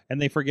week,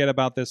 and they forget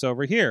about this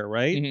over here,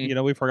 right?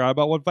 Mhm. We forgot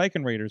about what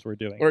Viking Raiders were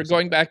doing. or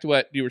going back to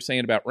what you were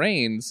saying about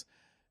Reigns,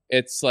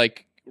 it's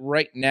like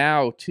right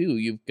now too,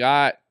 you've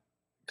got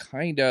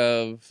kind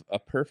of a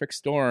perfect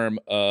storm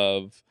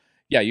of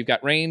you've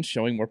got Reigns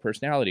showing more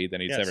personality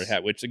than he's Yes. ever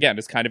had, which again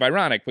is kind of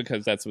ironic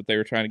because that's what they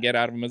were trying to get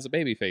out of him as a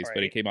babyface, but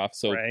he Right. came off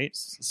so Right.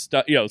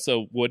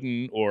 so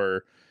wooden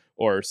or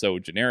so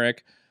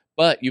generic.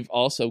 But you've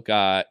also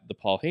got the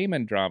Paul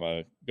Heyman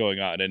drama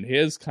going on, and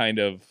his kind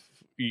of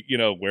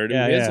where do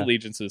his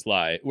allegiances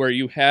lie? Where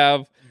you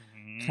have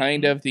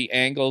kind of the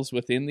angles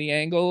within the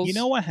angles. You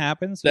know what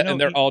happens?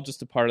 And they're all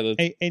just a part of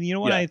the. And you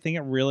know what Yeah. I think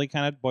it really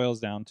kind of boils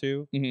down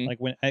to? Mhm. Like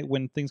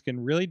when things can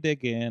really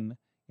dig in,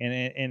 and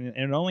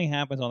it only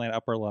happens on that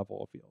upper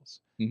level, it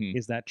feels, Mhm.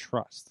 is that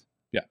trust.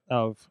 Yeah.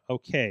 Of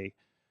okay,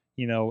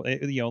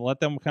 let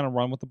them kind of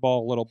run with the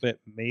ball a little bit,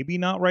 maybe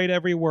not write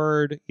every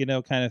word,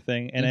 kind of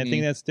thing. And I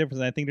think that's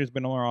different. I think there's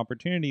been more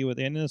opportunity with,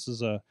 and this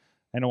is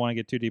I don't want to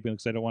get too deep in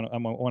because I want to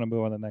move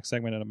on to the next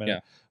segment in a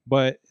minute. Yeah.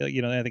 But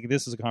I think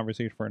this is a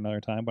conversation for another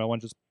time. But I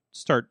want to just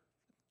start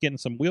getting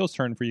some wheels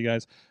turned for you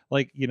guys.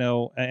 Like,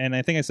 and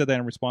I think I said that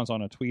in response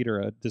on a tweet or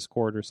a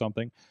Discord or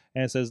something.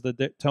 And it says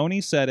that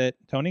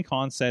Tony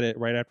Khan said it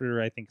right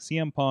after, I think,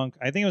 CM Punk.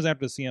 I think it was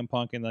after the CM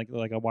Punk, and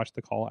like I watched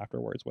the call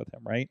afterwards with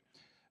him, right?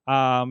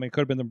 It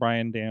could have been the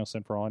Bryan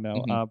Danielson for all I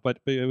know. But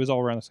it was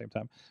all around the same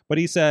time. But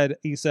he said,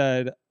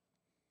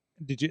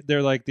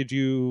 did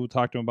you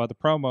talk to him about the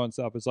promo and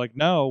stuff? It's like,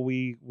 no,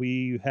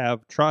 we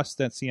have trust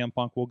that CM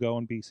Punk will go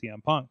and be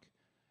CM Punk.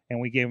 And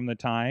we gave him the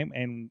time,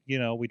 and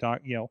we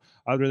talked,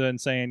 other than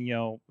saying,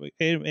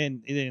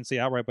 and he didn't say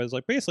outright, but it's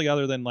like basically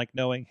other than like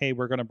knowing, hey,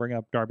 we're going to bring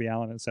up Darby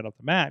Allin and set up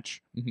the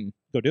match,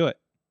 go do it,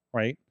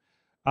 right?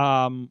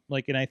 And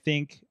I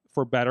think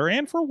for better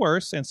and for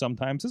worse, and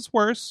sometimes it's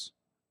worse.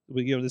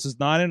 This is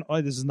not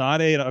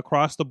a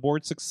across the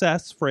board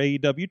success for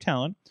AEW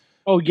talent.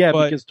 Oh yeah,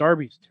 But- because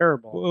Darby's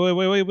terrible.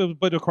 Wait,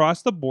 but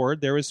across the board,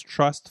 there is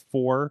trust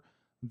for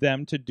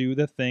them to do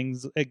the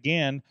things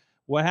again.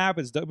 What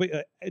happens?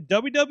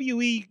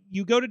 WWE,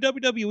 you go to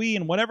WWE,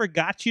 and whatever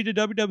got you to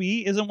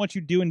WWE isn't what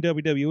you do in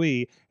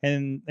WWE,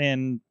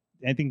 and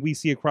I think we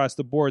see across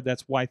the board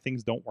that's why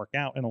things don't work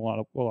out in a lot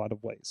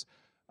of ways.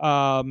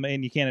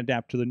 And you can't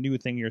adapt to the new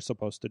thing you're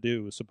supposed to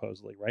do,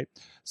 supposedly, right?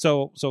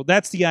 So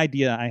that's the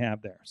idea I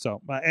have there.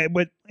 So,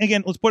 but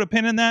again, let's put a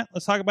pin in that.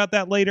 Let's talk about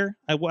that later.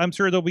 I'm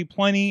sure there'll be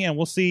plenty, and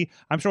we'll see.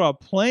 I'm sure I'll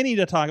have plenty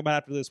to talk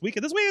about after this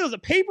weekend. This weekend was a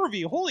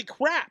pay-per-view. Holy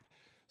crap!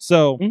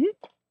 So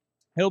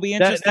it'll be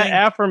interesting.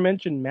 That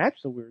aforementioned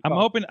match that we were I'm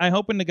talking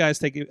hoping the guys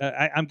take it.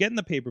 I'm getting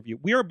the pay-per-view.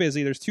 We are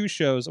busy. There's 2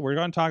 shows. We're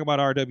going to talk about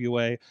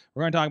RWA.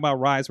 We're going to talk about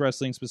Rise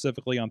Wrestling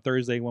specifically on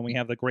Thursday when we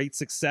have the Great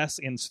Success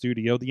in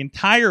studio. The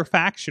entire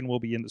faction will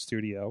be in the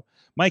studio.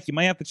 Mike, you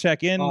might have to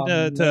check in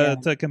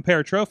to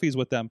compare trophies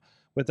with them.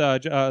 With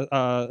Jordan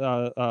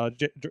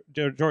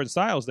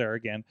Styles there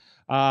again.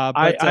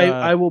 But,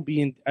 I will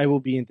be in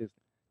Disney.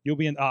 you will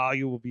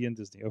be in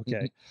Disney.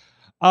 Okay.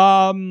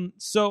 But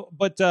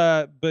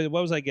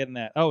what was I getting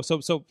at? Oh,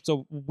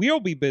 so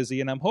we'll be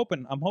busy, and I'm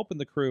hoping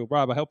the crew,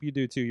 Rob, I hope you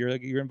do too.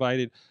 You're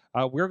invited.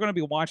 We're going to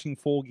be watching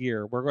Full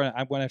Gear.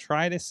 I'm going to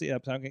try to see,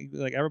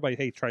 like everybody,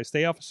 hey, try to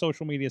stay off of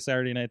social media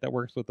Saturday night that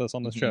works with us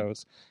on the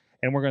shows,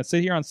 and we're going to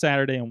sit here on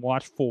Saturday and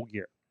watch Full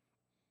Gear.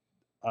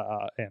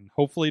 And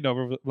hopefully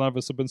none of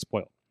us have been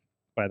spoiled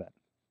by that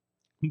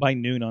by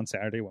noon on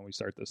Saturday when we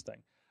start this thing.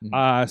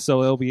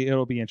 So it'll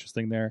be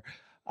interesting there.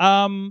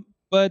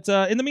 But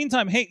in the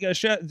meantime, hey,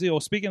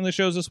 speaking of the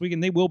shows this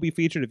weekend, they will be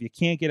featured. If you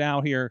can't get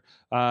out here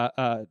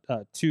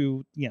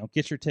to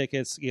get your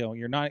tickets,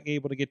 you're not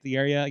able to get to the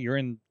area, you're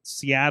in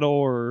Seattle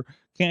or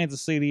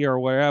Kansas City or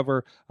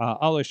wherever.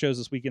 All those shows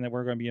this weekend that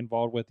we're going to be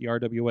involved with, the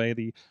RWA,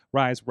 the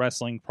Rise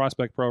Wrestling,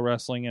 Prospect Pro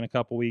Wrestling in a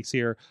couple weeks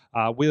here,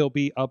 will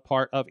be a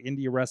part of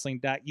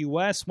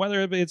IndieWrestling.us,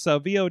 whether it's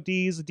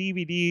VODs,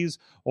 DVDs,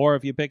 or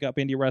if you pick up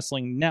Indie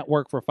Wrestling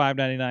Network for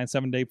 $5.99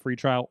 7-day free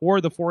trial,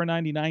 or the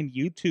 $4.99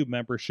 YouTube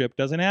membership.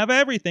 Doesn't have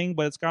everything,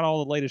 but it's got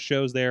all the latest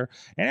shows there.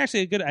 And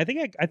actually, I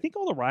think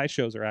all the Rise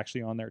shows are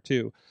actually on there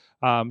too.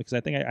 Because I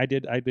think I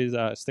did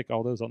stick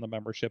all those on the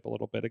membership a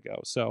little bit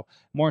ago. So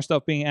more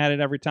stuff being added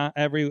every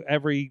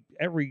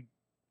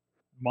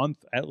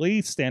month at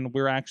least, and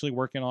we're actually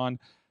working on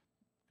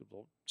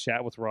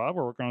chat with Rob.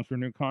 We're working on some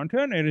new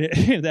content,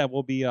 and that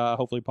will be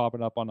hopefully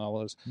popping up on all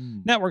those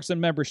networks and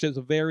memberships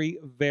very,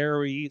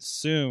 very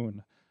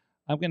soon.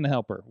 I'm going to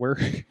help her. We're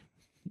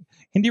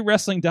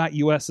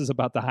IndieWrestling.us is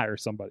about to hire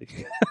somebody.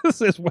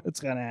 This is what's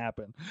going to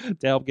happen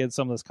to help get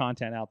some of this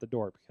content out the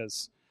door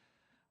because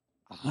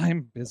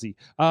I'm busy.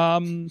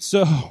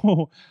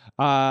 So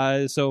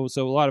a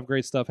lot of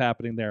great stuff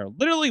happening there.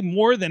 Literally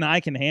more than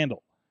I can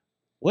handle.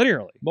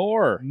 Literally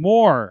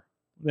more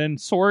than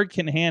Sword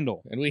can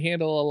handle. And we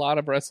handle a lot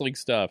of wrestling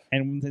stuff.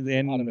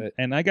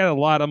 And I got a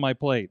lot on my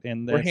plate.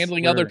 And we're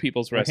handling other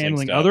people's wrestling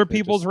handling stuff. other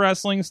people's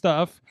wrestling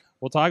stuff.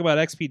 We'll talk about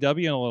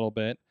XPW in a little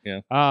bit. Yeah.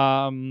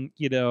 And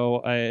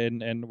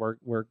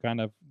we're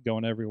kind of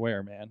going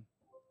everywhere, man.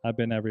 I've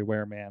been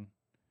everywhere, man.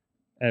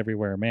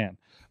 Everywhere, man.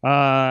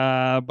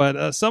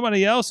 But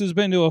somebody else who's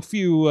been to a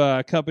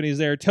few companies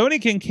there, Tony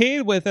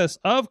Kincaid with us,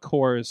 of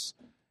course,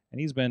 and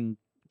he's been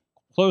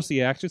close to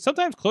the action,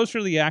 sometimes closer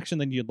to the action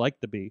than you'd like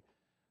to be.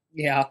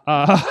 Yeah.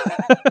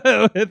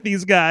 With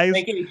these guys.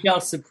 Making it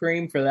count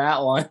supreme for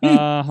that one.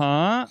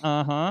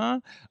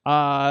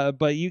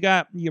 But you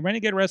got your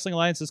Renegade Wrestling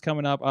Alliance is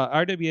coming up.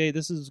 RWA,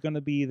 this is going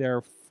to be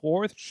their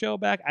 4th show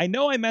back. I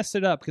know I messed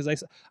it up because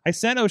I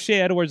sent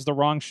O'Shea Edwards the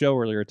wrong show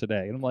earlier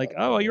today. And I'm like,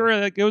 oh, you were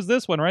like, it was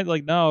this one, right?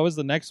 Like, no, it was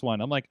the next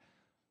one. I'm like,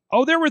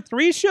 oh, there were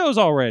 3 shows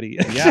already.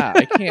 Yeah,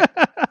 I can't.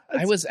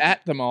 I was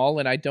at them all,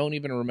 and I don't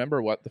even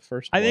remember what the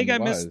first one was.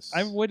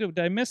 Did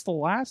I miss the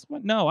last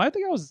one? No, I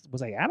think I was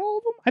I at all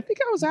of them? I think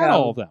I was at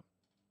all of them.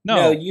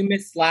 No, you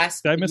missed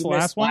last. Did I miss the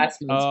last one?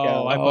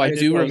 I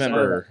do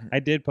remember. I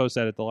did post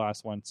that at the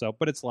last one. So,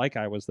 but it's like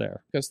I was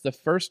there because the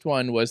first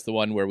one was the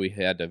one where we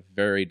had a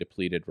very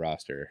depleted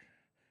roster.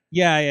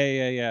 Yeah.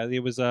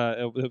 It was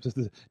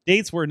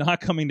dates were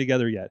not coming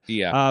together yet.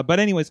 Yeah. But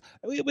anyways,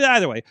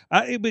 either way,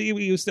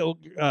 it was still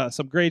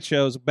some great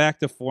shows, back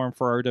to form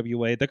for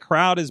RWA. The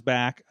crowd is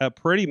back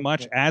pretty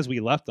much as we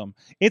left them.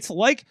 It's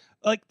like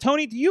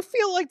Tony, do you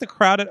feel like the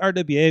crowd at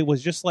RWA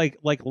was just like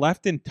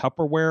left in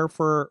Tupperware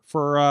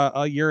for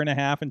a year and a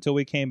half until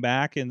we came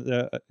back,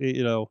 and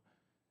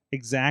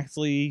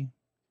exactly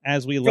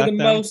as we left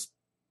them?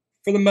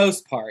 For the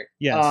most part,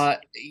 yes.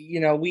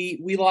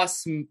 We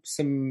lost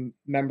some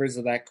members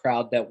of that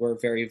crowd that were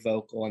very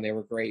vocal, and they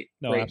were great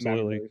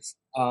absolutely. members.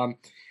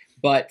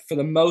 But for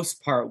the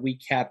most part, we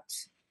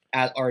kept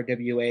at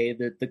RWA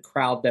the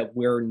crowd that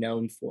we're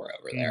known for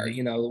over there.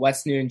 Mm-hmm. The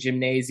West Newton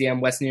Gymnasium,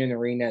 West Newton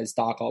Arena, as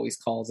Doc always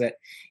calls it,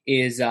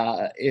 is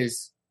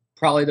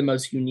probably the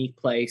most unique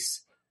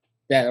place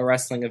that a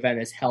wrestling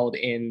event is held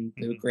in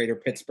the greater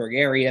Pittsburgh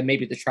area,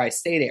 maybe the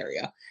tri-state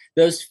area.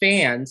 Those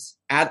fans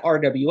at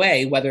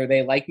RWA, whether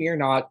they like me or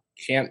not,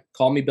 can't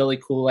call me Billy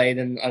Kool-Aid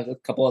and a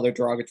couple other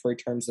derogatory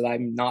terms that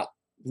I'm not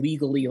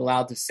legally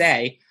allowed to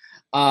say.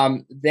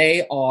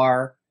 They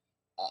are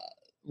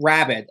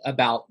rabid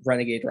about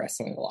Renegade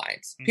Wrestling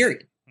Alliance,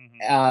 period.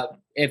 Mm-hmm.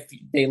 If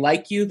they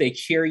like you, they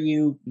cheer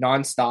you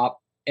nonstop.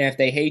 And if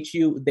they hate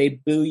you, they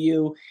boo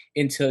you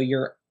until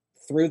you're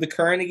through the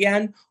current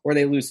again, or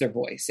they lose their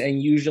voice.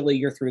 And usually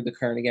you're through the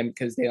current again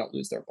because they don't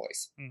lose their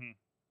voice. Mm-hmm.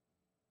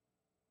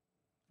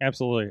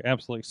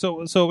 Absolutely.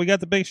 So we got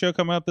the big show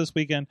coming up this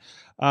weekend.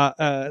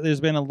 There's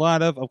been a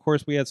lot of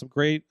course, we had some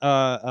great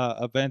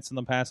events in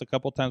the past, a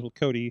couple times with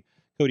Cody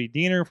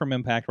Deaner from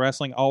Impact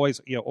Wrestling.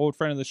 Always, old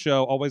friend of the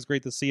show. Always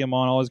great to see him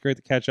on. Always great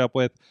to catch up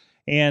with.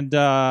 And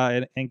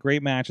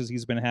great matches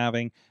he's been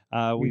having.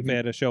 We've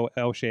had a show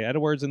O'Shea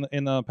Edwards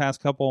in the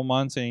past couple of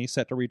months, and he's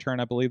set to return,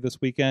 I believe, this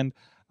weekend.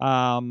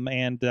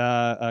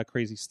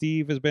 Crazy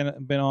Steve has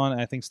been on.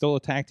 I think still a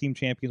tag team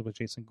champions with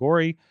Jason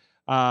Gorey.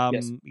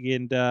 Yes.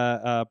 And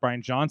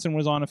Brian Johnson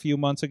was on a few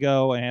months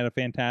ago and had a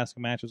fantastic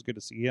match. It was good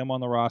to see him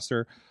on the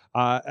roster.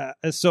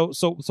 So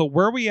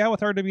where are we at with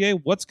RWA?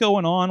 What's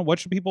going on? What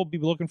should people be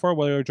looking for,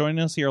 whether they're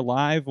joining us here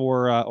live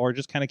or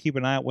just kind of keep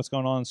an eye on what's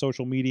going on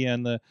social media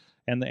and the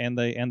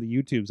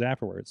YouTubes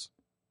afterwards?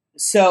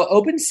 So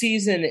open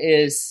season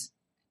is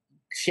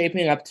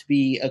shaping up to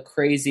be a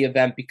crazy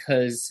event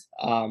because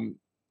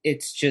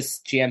it's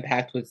just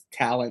jam-packed with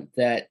talent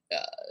that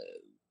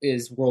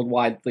is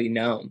worldwide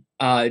known.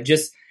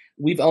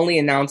 We've only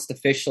announced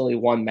officially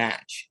one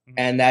match,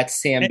 and that's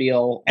Sam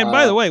Beal. And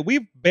by the way,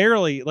 we've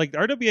barely,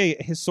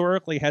 RWA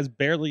historically has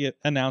barely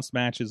announced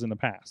matches in the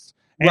past,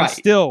 and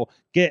still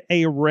get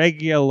a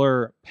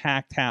regular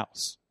packed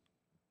house.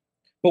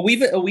 But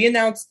we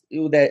announced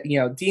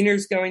that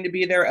Diener's going to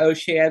be there.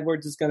 O'Shea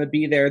Edwards is going to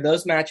be there.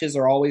 Those matches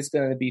are always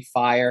going to be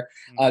fire.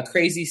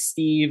 Crazy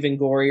Steve and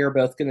Gory are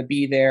both going to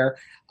be there.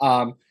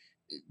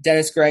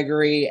 Dennis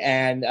Gregory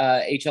and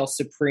HL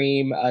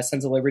Supreme,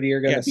 Sons of Liberty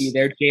are going to be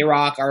there.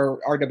 J-Rock, our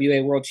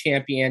RWA World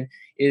Champion,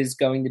 is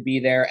going to be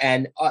there.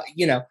 And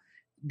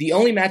the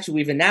only match that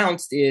we've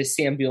announced is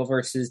Sam Beal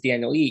versus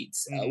Daniel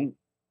Eads.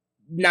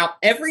 Now,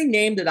 every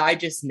name that I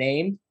just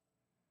named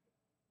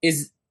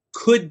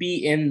could be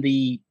in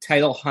the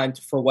title hunt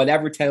for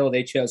whatever title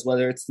they chose,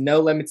 whether it's No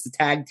Limits, the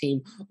tag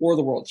team, or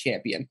the world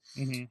champion.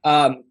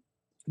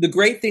 The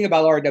great thing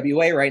about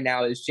RWA right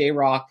now is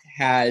J-Rock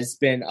has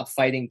been a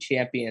fighting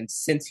champion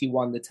since he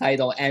won the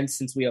title and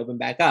since we opened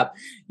back up.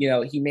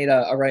 He made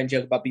a running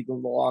joke about being the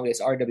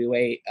longest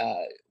RWA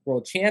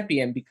world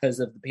champion because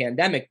of the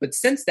pandemic, but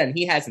since then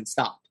he hasn't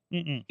stopped.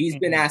 He's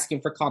been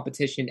asking for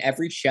competition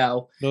every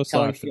show,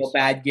 telling Feel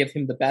Bad, give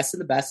him the best of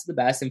the best of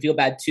the best, and Feel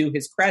Bad, to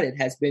his credit,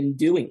 has been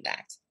doing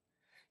that.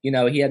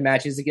 He had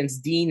matches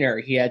against Diener.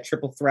 He had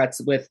triple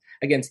threats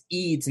against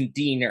Eads and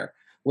Diener,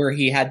 where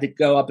he had to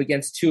go up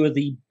against two of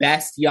the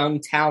best young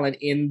talent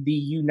in the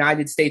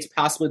United States,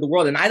 possibly the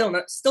world. And I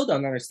still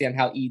don't understand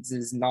how Eads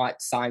is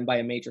not signed by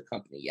a major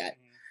company yet,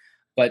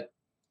 but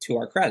to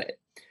our credit.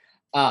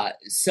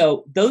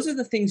 So those are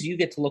the things you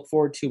get to look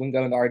forward to when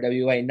going to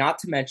RWA, not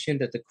to mention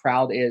that the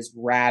crowd is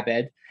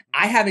rabid.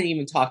 I haven't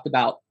even talked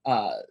about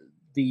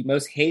the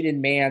most hated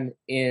man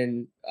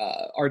in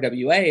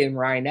RWA, and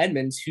Ryan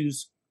Edmonds,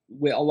 who's,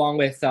 along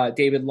with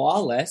David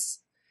Lawless,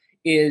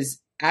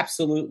 is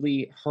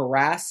absolutely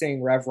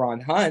harassing Rev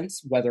Ron Hunt.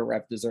 Whether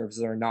Rev deserves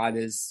it or not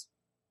is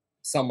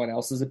someone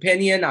else's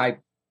opinion. I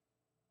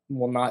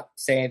will not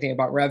say anything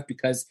about Rev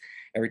because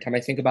every time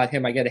I think about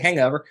him, I get a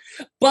hangover.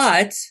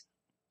 But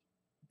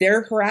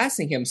they're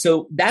harassing him.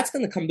 So that's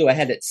going to come to a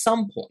head at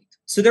some point.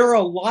 So there are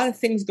a lot of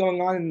things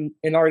going on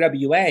in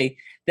RWA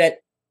that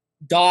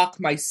Doc,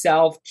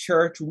 myself,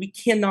 Church, we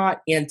cannot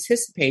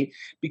anticipate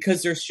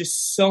because there's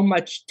just so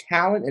much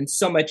talent and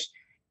so much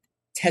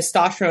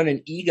testosterone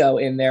and ego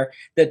in there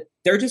that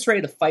they're just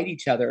ready to fight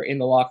each other in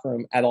the locker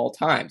room at all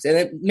times. And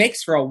it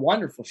makes for a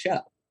wonderful show.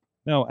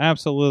 No,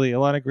 absolutely. A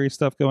lot of great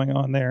stuff going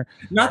on there.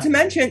 Not to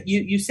mention,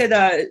 you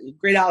said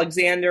Great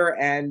Alexander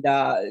and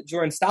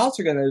Jordan Styles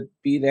are going to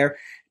be there.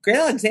 Great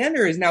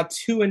Alexander is now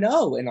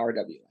 2-0 in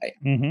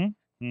RWA.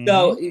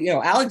 So,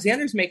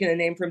 Alexander's making a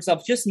name for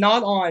himself, just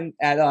not on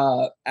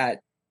at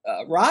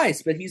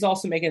Rise, but he's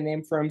also making a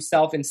name for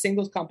himself in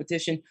singles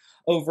competition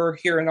over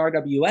here in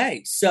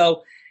RWA.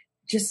 So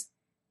just,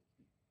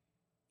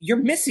 you're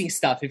missing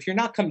stuff if you're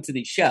not coming to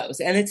these shows.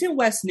 And it's in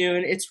West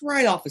Noon. It's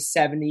right off of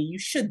 70. You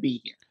should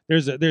be here.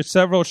 There's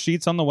several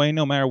sheets on the way,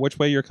 no matter which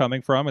way you're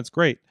coming from. It's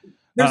great.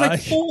 There's like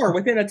 4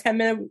 within a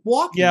 10-minute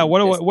walk. Yeah, what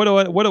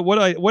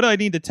do I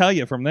need to tell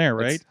you from there,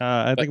 right?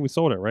 I think we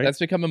sold it, right? That's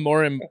become a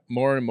more and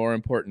more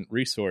important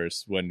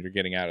resource when you're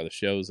getting out of the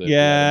shows. At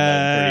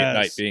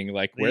night, being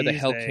like, where the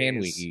hell can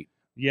we eat?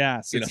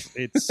 Yes,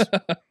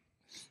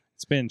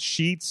 it's been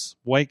Sheets,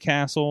 White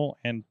Castle,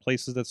 and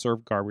places that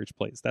serve garbage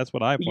plates. That's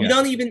what I've. You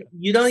don't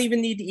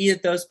even need to eat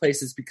at those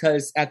places,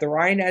 because at the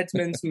Ryan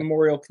Edmonds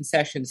Memorial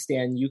Concession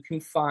Stand, you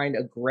can find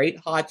a great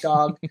hot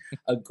dog,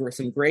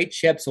 some great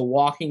chips, a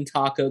walking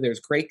taco. There's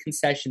great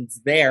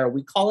concessions there.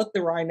 We call it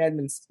the Ryan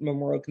Edmonds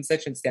Memorial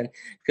Concession Stand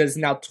because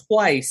now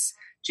twice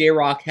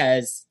J-Rock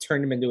has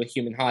turned him into a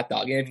human hot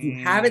dog. And if you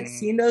haven't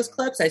seen those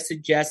clips, I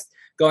suggest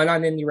going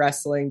on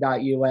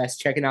IndieWrestling.us,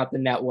 checking out the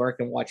network,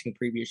 and watching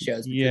previous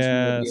shows.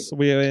 Yes,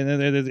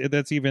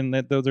 that's even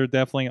that. Those are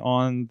definitely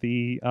on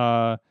the.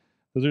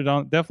 Those are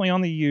definitely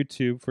on the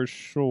YouTube for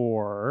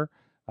sure.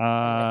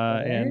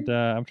 And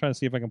I'm trying to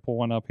see if I can pull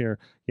one up here.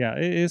 Yeah,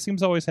 it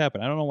seems to always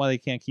happen. I don't know why they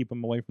can't keep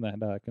them away from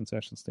that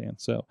concession stand.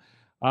 So,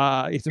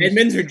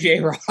 Edmonds or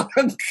J-Rock?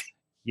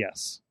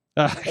 Yes.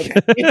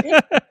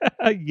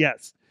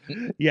 Yes.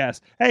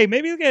 Yes. Hey,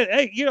 maybe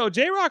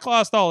J-Rock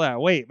lost all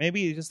that weight.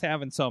 Maybe he's just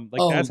having some,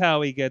 that's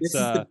how he gets.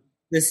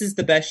 This is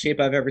the best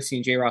shape I've ever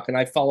seen J-Rock, and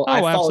I followed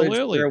his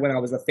career when I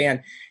was a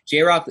fan.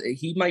 J-Rock,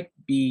 he might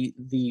be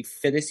the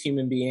fittest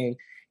human being.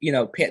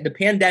 The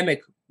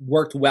pandemic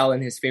worked well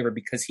in his favor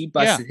because he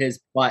busted his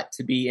butt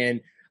to be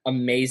in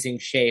amazing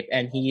shape,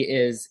 and he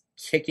is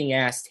kicking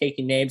ass,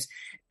 taking names,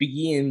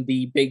 being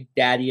the big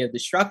daddy of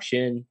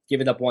destruction. Give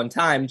it up one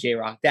time,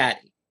 J-Rock daddy.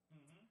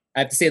 I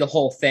have to say the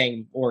whole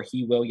thing, or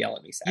he will yell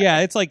at me. Saturday.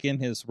 Yeah, it's like in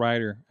his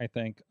rider, I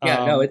think.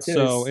 Yeah, no, it's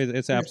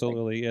it's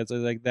absolutely it's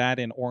like that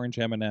in orange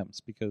M&Ms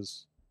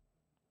because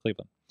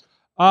Cleveland.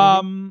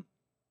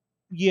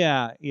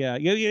 Yeah, and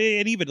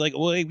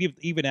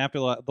even after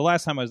the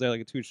last time I was there,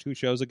 like two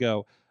shows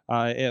ago,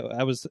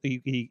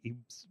 he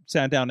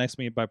sat down next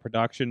to me by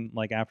production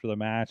like after the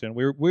match, and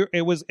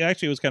it was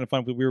kind of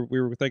fun. We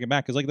were thinking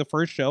back because like the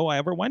first show I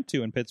ever went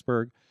to in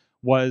Pittsburgh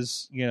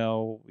was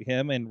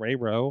him and Ray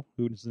Rowe,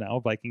 who's now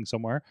a Viking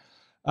somewhere,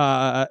 in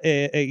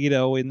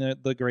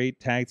the great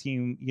tag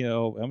team.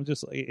 I'm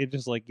just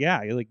like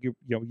you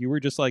were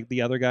just like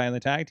the other guy in the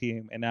tag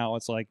team, and now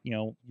it's like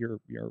you're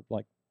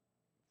like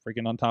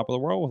freaking on top of the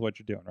world with what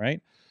you're doing,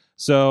 right?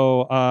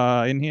 So,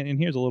 and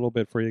here's a little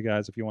bit for you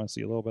guys if you want to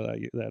see a little bit of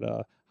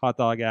that hot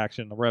dog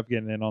action, the Rev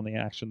getting in on the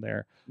action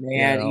there.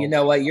 Man, you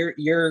know what?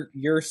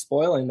 You're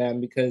spoiling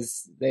them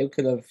because they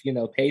could have,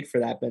 paid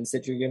for that, but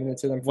instead you're giving it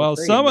to them for Well,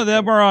 free. some of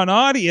them are on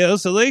audio,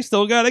 so they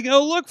still got to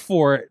go look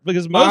for it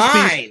because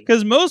Fine.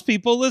 most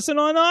people listen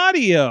on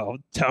audio.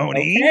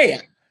 Tony,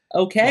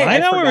 Okay. I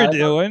know what we're forgot.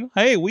 doing.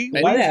 Hey,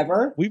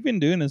 Whatever. we've been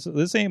doing this.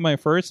 This ain't my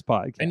first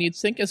podcast. And you'd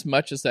think as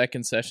much as that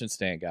concession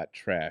stand got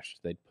trashed,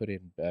 they'd put in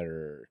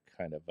better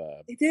kind of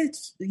It did.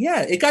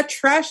 Yeah, it got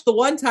trashed the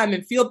one time,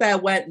 and Feel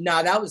Bad went,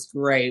 "Nah, that was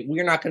great.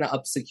 We're not going to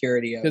up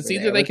security over because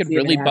either there. they Let's could see if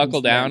really it happens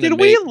buckle down. again." Did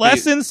and we make-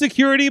 lessen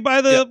security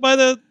by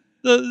the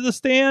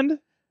stand?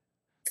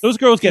 Those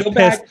girls get Feel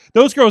pissed. bad.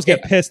 Those girls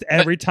get pissed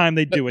every time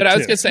they do it. But I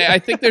was too. going to say, I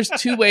think there's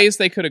two ways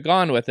they could have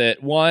gone with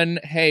it. One,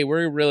 hey,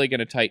 we're really going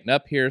to tighten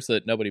up here so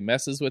that nobody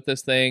messes with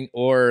this thing.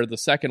 Or the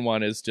second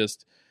one is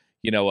just,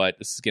 you know what,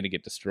 this is going to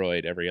get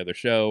destroyed every other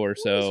show or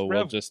so.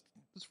 We'll just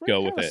Does Rick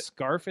go have with a it.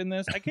 scarf in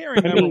this? I can't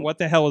remember mean- what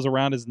the hell is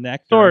around his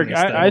neck. during Sorg, this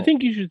I thing.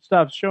 think you should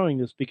stop showing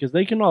this because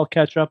they can all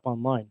catch up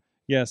online.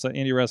 Yes,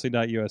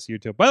 IndieWrestling.us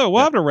YouTube. By the way,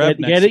 we'll have to Rev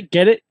next.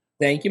 Get it?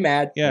 Thank you,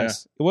 Matt.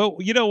 Yes. Well,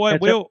 you know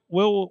what? Catch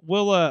We'll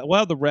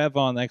have the Rev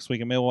on next week,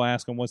 and maybe we'll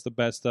ask him what's the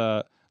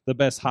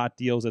best hot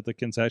deals at the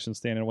concession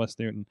stand in West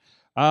Newton.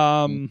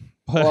 But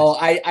Well,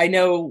 I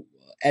know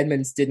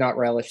Edmonds did not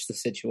relish the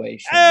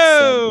situation. so-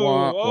 oh,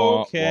 Wah,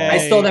 wah, okay. I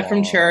stole that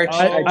from church. Oh,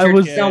 Church I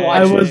was don't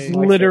I watch was it.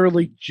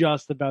 literally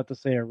just about to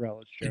say a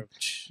relish joke.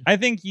 I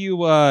think you.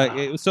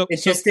 So It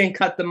just didn't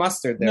cut the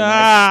mustard there. Mike.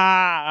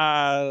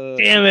 nah.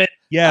 Damn it!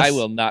 Yes. I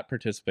will not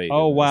participate.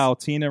 Oh in this.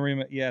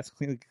 wow, yes,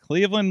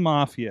 Cleveland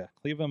Mafia,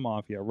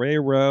 Ray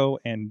Rowe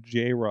and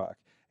J Rock,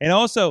 and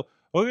also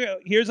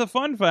here's a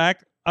fun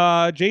fact: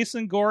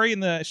 Jason Gorey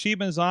and the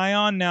Sheba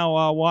Zion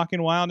now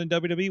walking wild in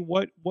WWE.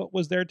 What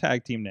was their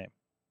tag team name?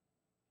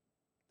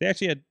 They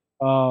actually had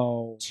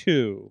Oh,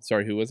 two: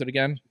 Sorry, who was it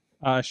again?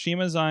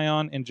 Shima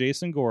Zion and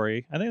Jason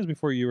Gorey. I think it was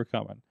before you were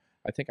coming.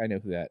 I think I know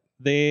who that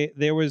They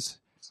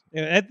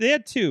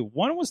had two.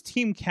 One was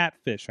Team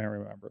Catfish. I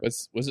remember.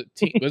 was. Was it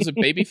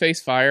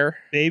Babyface Fire?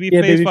 Babyface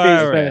Babyface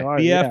Fire, Fire,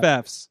 yeah.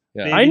 BFFs.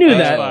 Yeah. I knew Babyface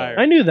that. Fire.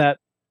 I knew that.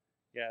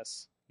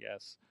 Yes.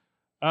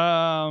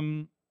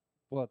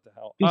 What the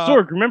hell?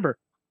 Sorg, remember,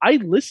 I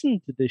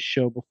listened to this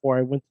show before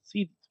I went to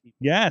see these people.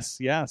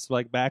 Yes.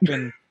 Like back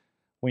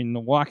when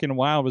Walking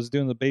Wild was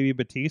doing the Baby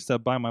Batista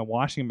by my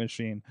washing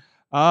machine.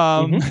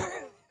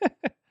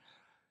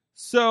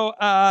 So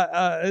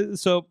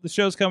the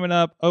show's coming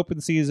up. Open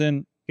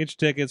season. Get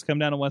your tickets. Come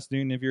down to West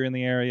Newton if you're in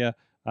the area.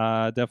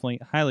 Definitely,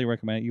 highly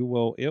recommend it.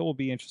 It will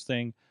be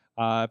interesting.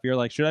 If you're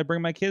like, should I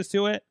bring my kids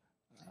to it?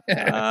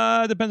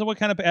 Depends on what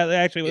kind of.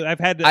 Actually, I've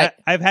had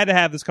to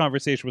have this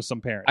conversation with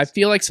some parents. I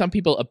feel like some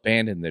people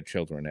abandon their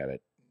children at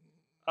it.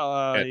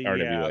 at yeah,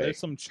 RWA. there's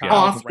some child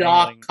Cough,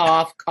 doc, wrangling.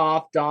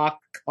 cough, doc,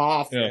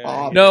 cough, Yeah.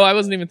 cough. No, I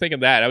wasn't even thinking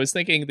that. I was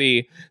thinking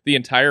the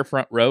entire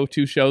front row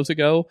 2 shows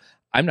ago.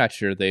 I'm not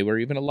sure they were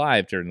even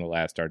alive during the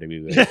last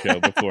RWA show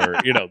before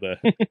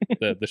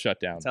the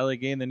shutdown. That's how they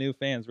gain the new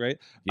fans, right?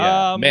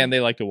 Yeah, man, they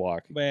like to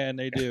walk. Man,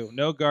 they do.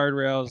 No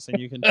guardrails, and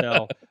you can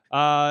tell.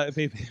 Man,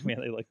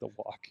 they like to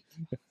walk.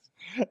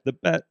 The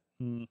bet.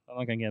 I'm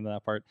not gonna get into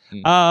that part.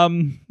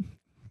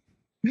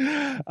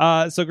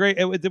 So great.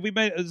 Did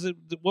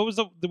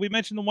we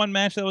mention the one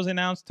match that was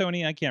announced,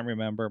 Tony? I can't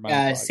remember. My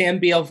apologies. Sam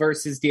Beal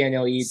versus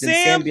Daniel Eads. And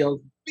Sam Sam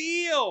Beal.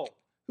 Beal,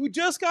 who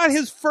just got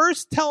his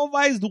first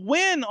televised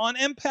win on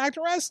Impact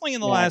Wrestling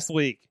in the last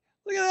week.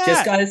 Look at that.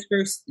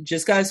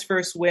 Just got his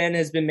first win,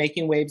 has been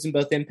making waves in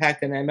both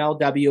Impact and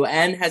MLW,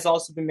 and has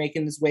also been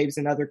making his waves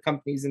in other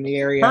companies in the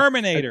area.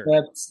 Terminator.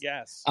 Eclipse.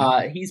 Yes.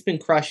 He's been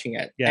crushing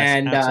it, Yes,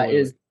 and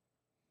absolutely.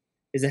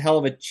 is a hell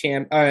of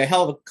a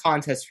hell of a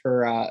contest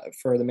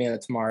for the man of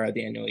tomorrow,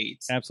 Daniel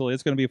Eads. Absolutely.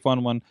 It's going to be a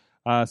fun one.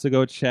 So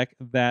go check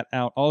that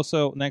out.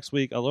 Also, next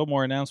week, a little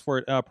more announced for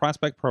it.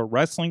 Prospect Pro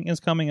Wrestling is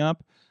coming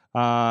up.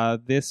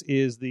 This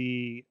is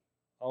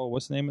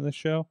what's the name of the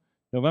show?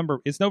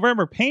 It's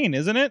November Pain,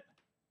 isn't it?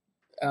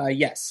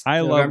 Yes. By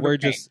November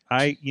the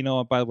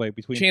 10th. way,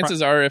 between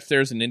Chances are, if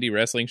there's an indie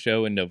wrestling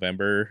show in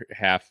November,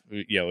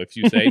 if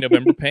you say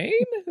November Pain,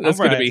 that's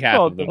going to be half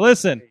of them.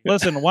 Listen,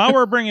 while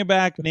we're bringing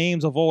back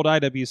names of old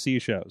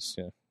IWC shows,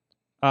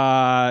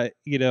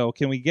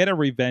 can we get a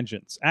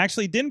Revengeance?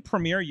 Actually, didn't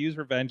Premiere use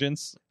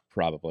Revengeance?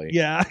 Probably.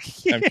 Yeah.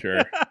 I'm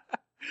sure.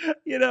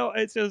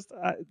 It's just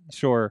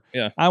sure.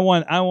 Yeah. I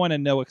want to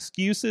know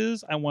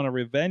excuses. I want a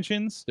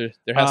Revengeance. There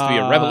has to be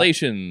a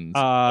Revelations,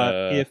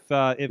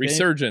 If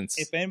Resurgence.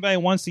 if anybody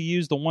wants to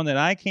use the one that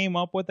I came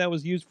up with that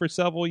was used for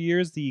several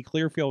years, the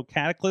Clearfield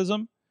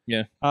Cataclysm.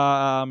 Yeah.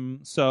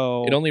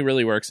 So It only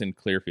really works in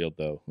Clearfield,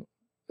 though.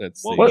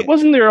 That's Well, the-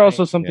 Wasn't there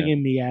also something Yeah.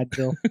 in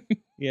Meadville?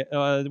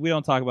 yeah, we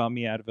don't talk about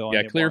Meadville yeah,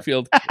 anymore.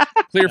 Clearfield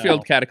No.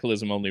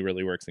 Cataclysm only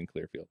really works in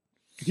Clearfield.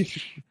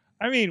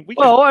 I mean,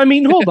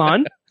 Hold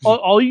on.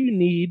 All you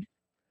need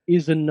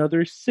is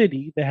another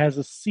city that has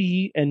a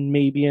C and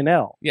maybe an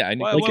L. Yeah, I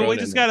need well, to throw we it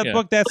just in got to there.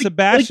 book that Like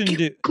Sebastian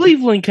dude.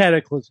 Cleveland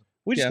Cataclysm.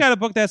 We just Yeah. got to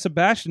book that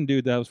Sebastian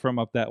dude that was from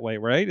up that way,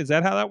 right? Is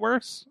that how that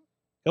works?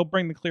 He'll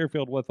bring the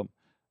Clearfield with him.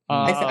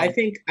 I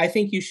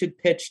think you should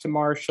pitch to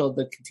Marshall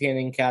the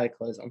Catanian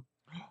Cataclysm.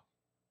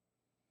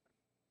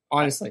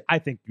 Honestly, I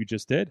think you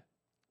just did.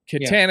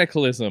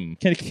 Catanicalism.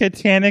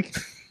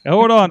 Catanic.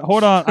 Hold on.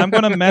 I'm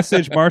going to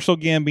message Marshall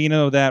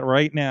Gambino that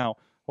right now.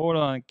 Hold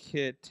on.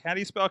 How do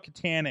you spell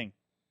Catanning?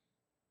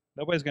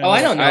 Nobody's going to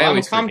I don't know. I I'm a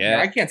always commentator.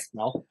 forget. I can't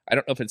spell. I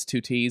don't know if it's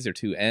 2 T's or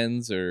 2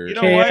 N's or. You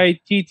know what?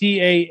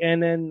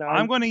 Kittann.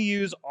 I'm going to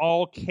use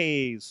all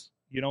K's.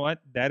 You know what?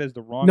 That is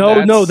the wrong.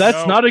 No,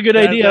 that's not a good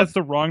idea. That's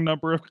the wrong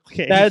number of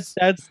K's.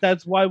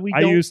 That's why we I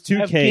don't use 2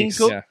 have K's.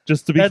 King Yeah.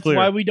 Just to be That's clear.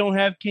 why we don't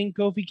have King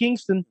Kofi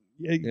Kingston.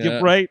 Yeah,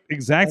 right.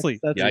 Exactly.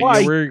 That's Yeah,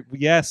 why.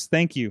 Yes.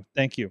 Thank you for.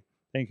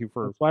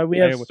 That's why we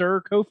have Yeah,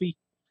 Sir Kofi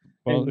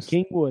well, and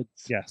King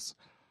Woods. Yes.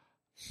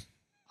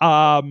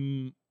 Well,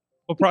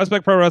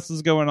 Prospect Pro Wrestling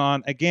is going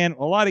on again.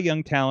 A lot of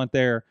young talent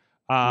there.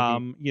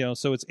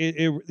 So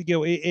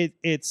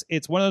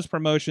it's one of those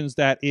promotions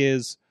that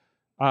is,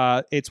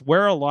 it's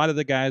where a lot of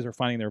the guys are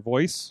finding their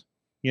voice.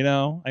 You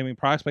know, I mean,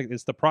 Prospect.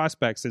 It's the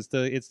prospects. It's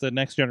the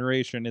next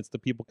generation. It's the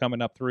people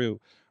coming up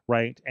through,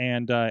 right?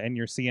 And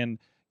you're seeing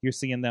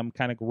them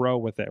kind of grow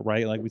with it,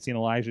 right? Like we've seen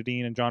Elijah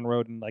Dean and John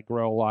Roden like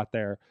grow a lot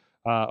there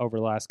over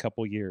the last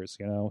couple years.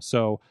 You know,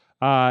 so.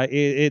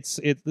 It's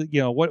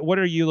what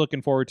are you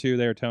looking forward to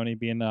there, Tony,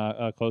 being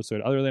close to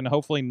it, other than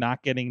hopefully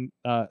not getting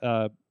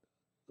hit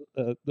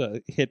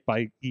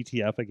by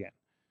ETF again?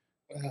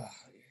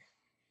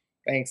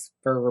 Thanks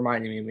for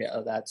reminding me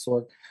of that,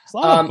 Sorg. There's a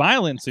lot of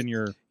violence in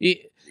your.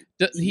 He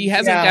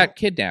hasn't got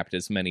kidnapped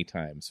as many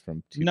times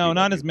from. No,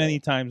 not as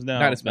many times. No,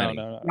 Not as many.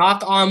 No.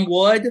 Knock on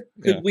wood.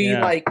 Could Yeah. we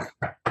Yeah.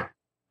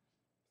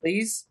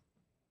 please?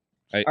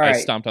 I All right.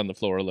 stomped on the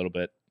floor a little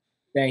bit.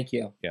 Thank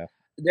you. Yeah.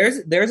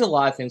 There's a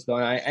lot of things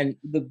going on, and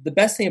the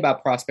best thing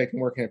about Prospect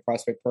and working at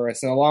Prospect Pro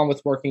Wrestling, along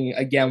with working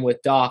again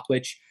with Doc,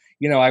 which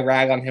I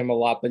rag on him a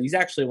lot, but he's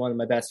actually one of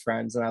my best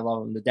friends, and I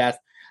love him to death.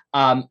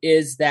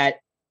 Is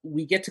that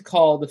we get to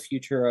call the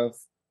future of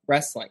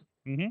wrestling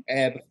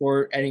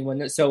before anyone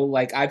knows. So,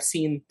 like, I've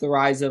seen the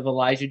rise of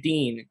Elijah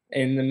Dean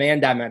in the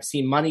Man Diamond. I've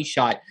seen Money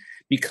Shot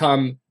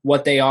become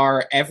what they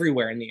are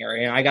everywhere in the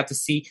area, and I got to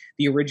see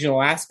the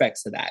original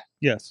aspects of that.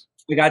 Yes.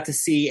 We got to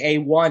see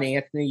A1,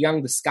 Anthony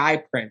Young, the Sky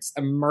Prince,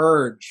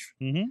 emerge.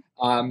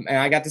 Mm-hmm. And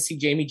I got to see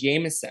Jamie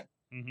Jameson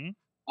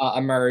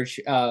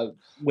emerge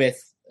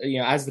with,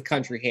 as the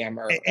country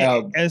hammer.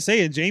 And I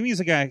say,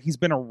 Jamie's a guy, he's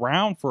been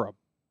around for a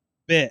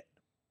bit,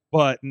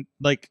 but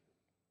like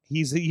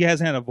he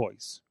hasn't had a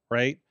voice,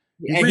 right?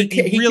 And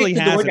he really kicked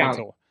the door hasn't down.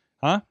 until,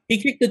 huh?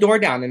 He kicked the door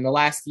down in the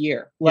last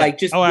year. Like,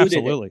 just booted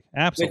it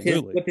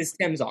absolutely. with his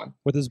Timbs on.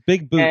 With his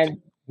big boot.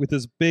 And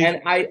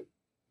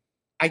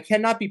I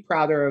cannot be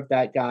prouder of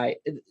that guy.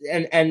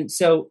 And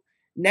so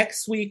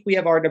next week we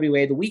have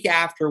RWA. The week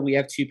after we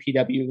have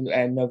 2PW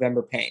and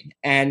November Pain.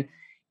 And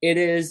it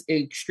is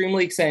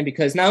extremely exciting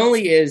because not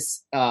only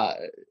is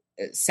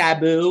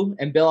Sabu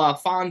and Bill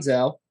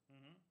Alfonso,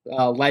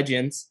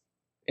 legends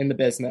in the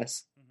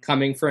business,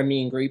 coming for a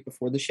meet and greet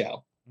before the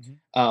show,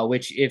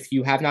 which if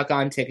you have not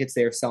gotten tickets,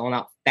 they're selling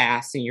out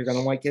fast and you're going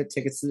to want to get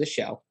tickets to the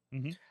show.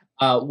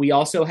 We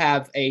also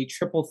have a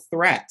triple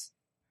threat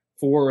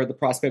for the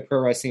Prospect Pro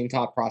Wrestling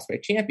Top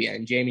Prospect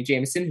Champion. Jamie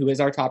Jameson, who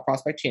is our Top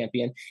Prospect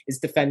Champion, is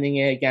defending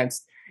it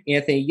against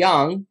Anthony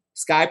Young,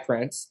 Sky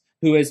Prince,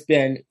 who has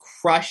been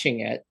crushing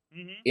it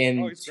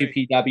in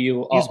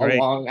 2PW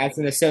along as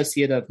an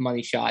associate of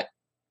Money Shot.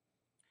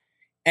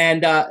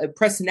 And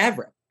Preston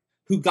Everett,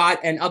 who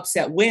got an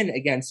upset win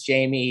against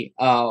Jamie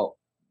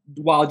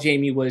while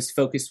Jamie was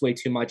focused way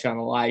too much on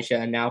Elijah,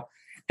 and now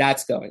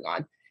that's going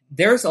on.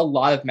 There's a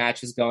lot of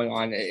matches going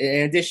on.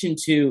 In addition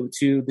to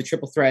the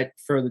triple threat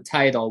for the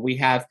title, we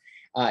have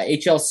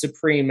HL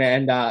Supreme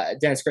and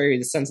Dennis Gregory,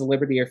 the Sons of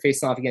Liberty, are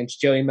facing off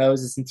against Joey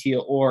Moses and Tia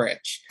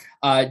Orich.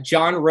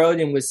 John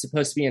Roden was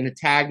supposed to be in a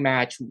tag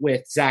match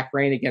with Zach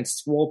Rain against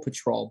Swole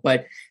Patrol,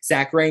 but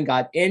Zach Rain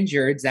got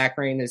injured. Zach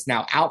Rain is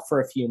now out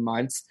for a few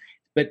months.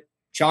 But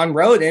John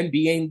Roden,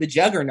 being the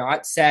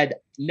juggernaut, said,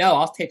 no,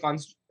 I'll take on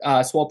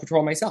Swole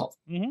Patrol myself.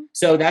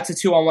 So that's a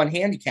 2-on-1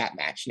 handicap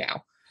match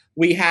now.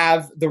 We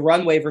have the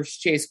Runway versus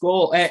Chase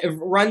Gold,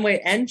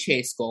 Runway and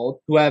Chase Gold,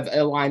 who have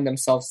aligned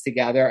themselves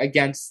together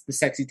against the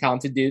Sexy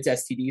Talented Dudes,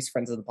 STDs,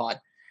 friends of the pod.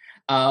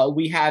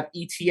 We have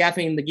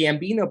ETFing the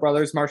Gambino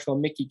brothers, Marshall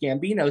and Mickey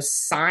Gambino,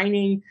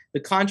 signing the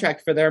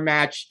contract for their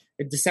match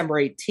December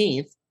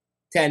 18th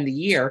to end the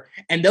year.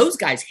 And those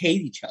guys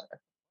hate each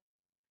other.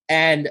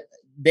 And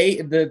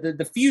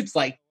the feud's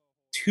like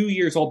 2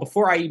 years old.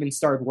 Before I even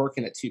started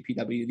working at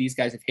 2PW, these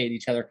guys have hated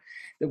each other.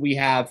 That we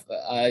have,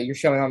 you're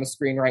showing on the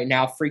screen right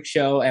now, Freak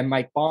Show and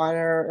Mike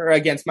Bonner, or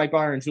against Mike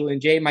Bonner and Julian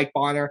J. Mike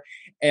Bonner,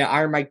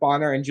 Iron Mike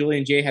Bonner and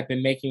Julian J. have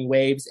been making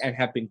waves and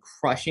have been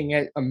crushing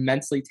it,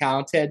 immensely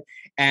talented.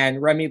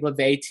 And Remy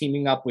LeVay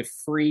teaming up with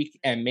Freak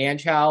and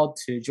Manchild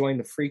to join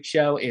the Freak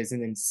Show is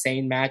an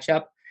insane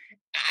matchup.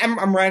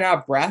 I'm running out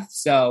of breath,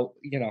 so,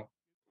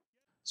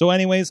 So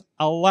anyways,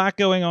 a lot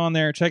going on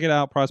there. Check it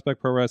out,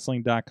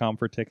 prospectprowrestling.com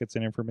for tickets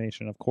and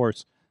information. Of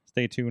course,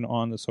 stay tuned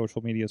on the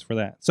social medias for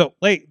that. So,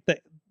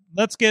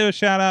 let's give a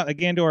shout out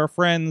again to our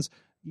friends.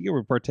 You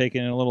were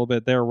partaking in a little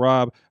bit there,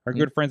 Rob. Our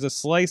good friends at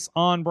Slice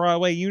on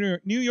Broadway,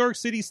 New York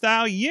City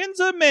style,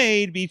 Yinza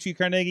made, Beachy,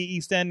 Carnegie,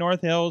 East End,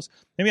 North Hills.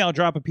 Maybe I'll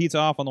drop a pizza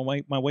off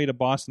on my way to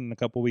Boston in a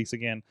couple weeks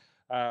again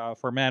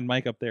for Mad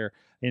Mike up there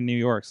in New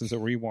York, since it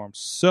rewarms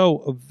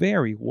so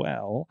very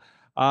well.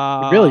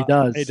 It really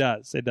does. It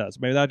does.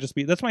 Maybe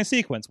that's my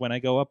sequence when I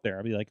go up there.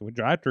 I'll be like, we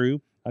drive through,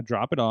 I'll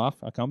drop it off,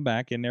 I'll come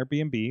back in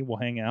Airbnb, we'll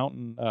hang out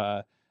and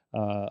I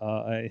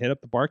hit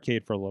up the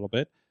barcade for a little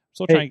bit.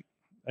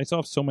 I still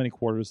have so many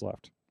quarters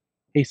left.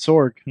 Hey,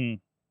 Sorg.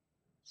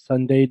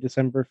 Sunday,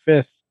 December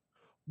 5th.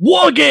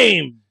 War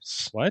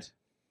Games! What?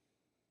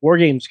 War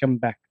Games coming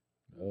back.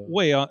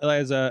 Wait,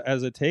 as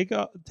a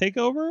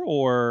takeover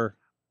or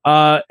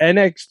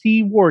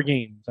NXT War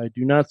Games. I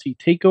do not see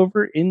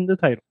takeover in the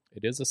title.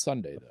 It is a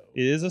Sunday, though.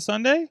 it is a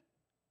Sunday?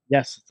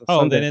 Yes, it's a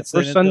Sunday. Then it's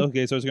First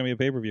okay. So it's going to be a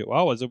pay-per-view.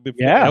 Oh,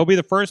 Yeah. It'll be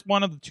the first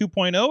one of the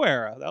 2.0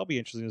 era. That'll be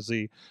interesting to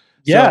see.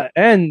 Yeah,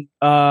 and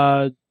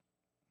the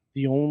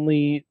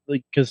only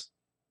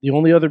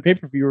other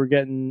pay-per-view we're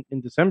getting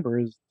in December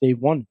is Day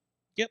 1.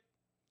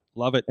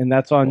 Love it. And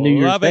that's on New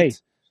Year's Love Day.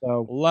 it.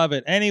 So Love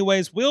it.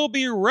 Anyways, we'll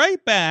be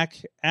right back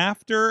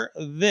after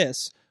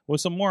this with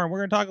some more. And we're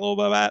going to talk a little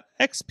bit about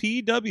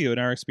XPW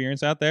and our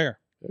experience out there.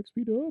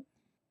 XP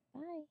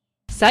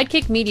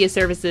Sidekick Media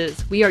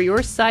Services. We are your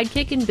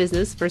sidekick in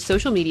business for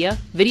social media,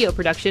 video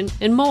production,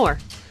 and more.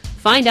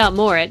 Find out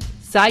more at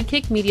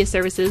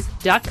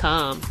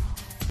sidekickmediaservices.com.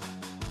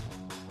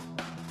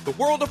 The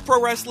world of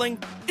pro wrestling,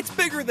 it's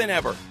bigger than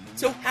ever.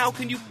 So how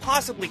can you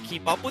possibly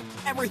keep up with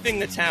everything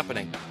that's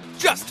happening?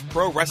 Just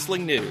pro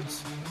wrestling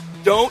news.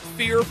 Don't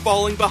fear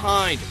falling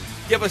behind.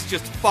 Give us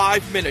just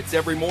 5 minutes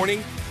every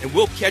morning, and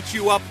we'll catch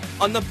you up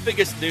on the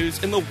biggest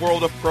news in the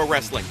world of pro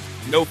wrestling.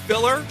 No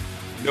filler,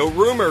 no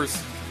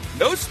rumors,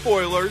 no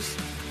spoilers,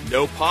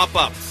 no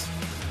pop-ups.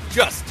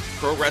 Just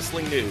pro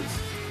wrestling news.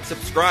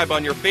 Subscribe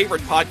on your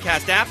favorite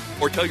podcast app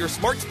or tell your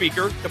smart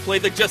speaker to play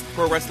the Just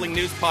Pro Wrestling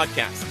News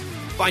podcast.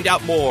 Find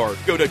out more.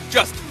 Go to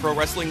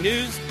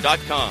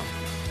justprowrestlingnews.com.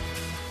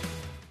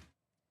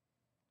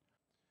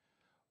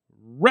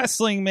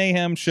 Wrestling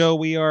Mayhem Show.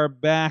 We are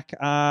back.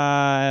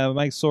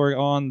 Mike Sorg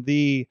on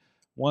the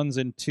ones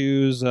and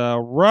twos.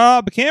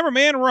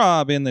 Cameraman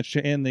Rob in the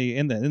studio. In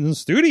the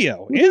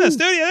studio.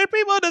 There are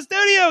people in the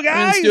studio,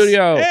 guys. In the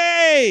studio.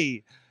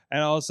 Hey,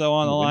 and also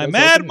on the line,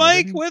 Mad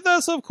Mike with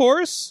us, of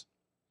course.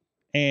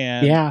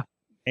 And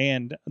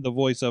the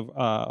voice of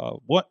a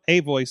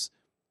voice.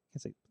 I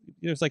can't say.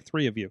 There's like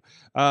three of you.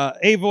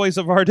 A voice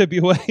of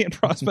RWA and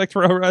Prospect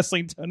Pro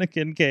Wrestling, Tony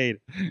Kincaid.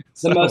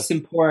 The most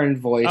important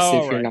voice.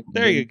 If you're not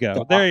there you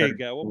go. There you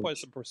go. We'll put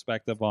some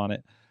perspective on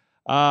it.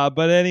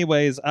 But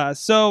anyways,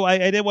 so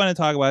I did want to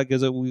talk about it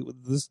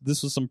because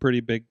this was some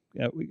pretty big.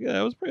 It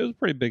was a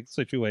pretty big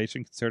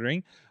situation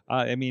considering.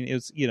 I mean,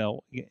 it's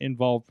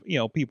involved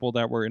people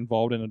that were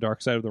involved in the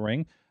dark side of the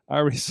ring.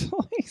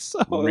 Recently, we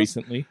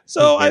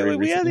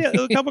had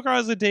a couple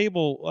across the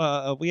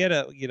table. We had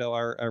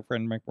our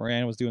friend Mike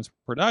Moran was doing some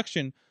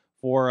production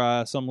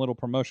for some little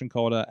promotion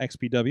called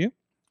XPW,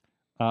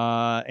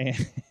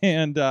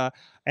 and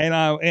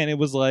it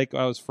was like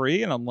I was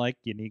free, and I'm like,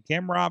 you need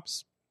camera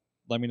ops,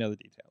 let me know the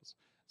details.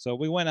 So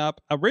we went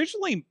up.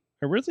 Originally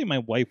my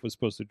wife was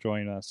supposed to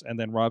join us, and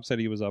then Rob said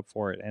he was up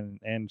for it,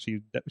 and she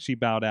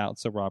bowed out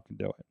so Rob can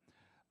do it.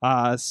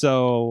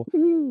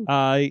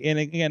 And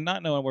again,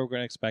 not knowing what we're going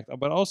to expect,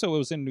 but also it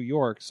was in New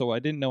York, so I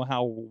didn't know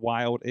how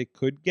wild it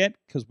could get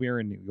because we were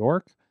in New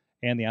York,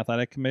 and the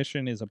Athletic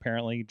Commission is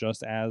apparently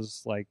just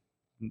as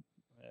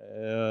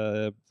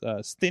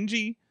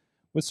stingy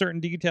with certain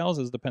details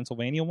as the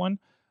Pennsylvania one,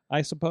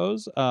 I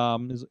suppose,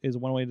 is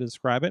one way to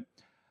describe it.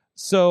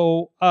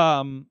 So,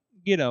 I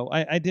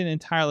didn't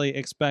entirely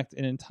expect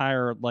an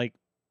entire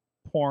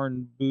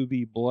porn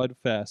booby blood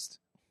fest.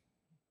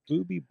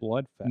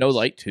 No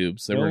light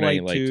tubes. There weren't any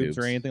light tubes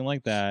or anything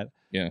like that.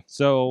 Yeah.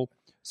 So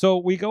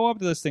we go up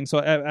to this thing. So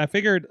I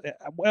figured.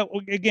 Well,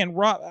 again,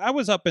 Rob, I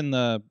was up in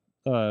the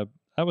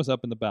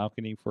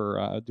balcony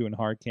for doing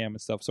hard cam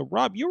and stuff. So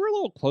Rob, you were a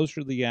little closer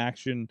to the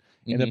action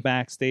in the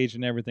backstage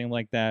and everything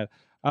like that.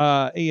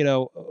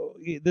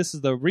 This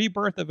is the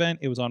Rebirth event.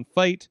 It was on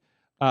Fight.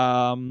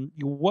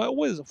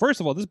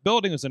 First of all, this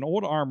building was an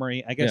old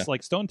armory. I guess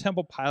Stone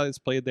Temple Pilots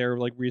played there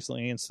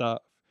recently and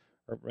stuff.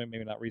 Or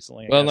maybe not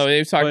recently. No, they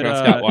were talking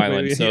about Scott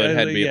Weiland, so it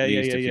had to be at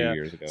least a few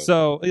years ago.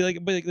 So,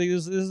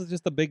 this is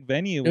just a big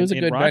venue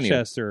in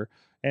Rochester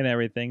and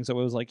everything. So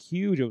it was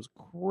huge. It was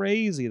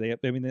crazy.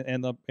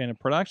 And the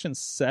production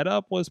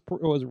setup was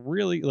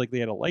really they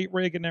had a light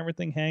rig and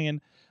everything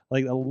hanging. A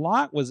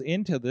lot was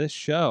into this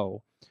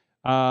show.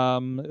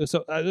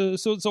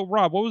 So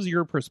Rob, what was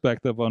your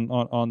perspective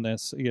on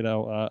this?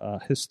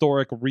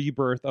 Historic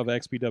rebirth of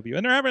XPW,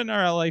 and they're having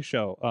our LA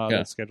show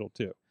that's scheduled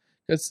too.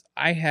 Because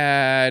I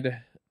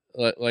had,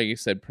 like you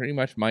said, pretty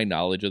much my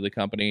knowledge of the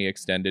company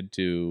extended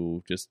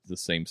to just the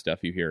same stuff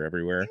you hear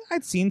everywhere.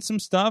 I'd seen some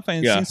stuff. I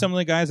had seen some of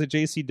the guys at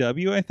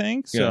JCW, I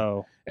think.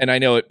 So, and I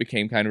know it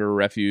became kind of a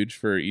refuge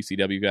for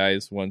ECW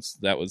guys once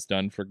that was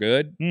done for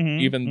good.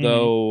 Even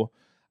though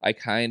I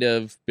kind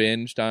of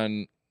binged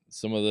on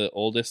some of the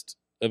oldest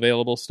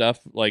available stuff,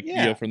 like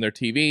from their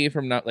TV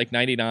from not like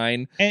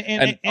 99,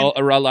 and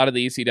a lot of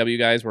the ECW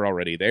guys were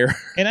already there.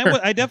 And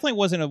I definitely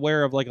wasn't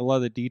aware of like a lot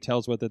of the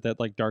details with it that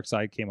like Dark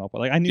Side came up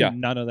with. Like I knew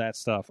none of that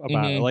stuff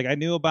about it. Like I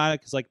knew about it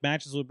because like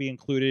matches would be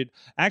included.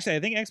 Actually, I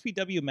think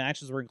XPW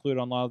matches were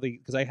included on a lot of the,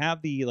 because I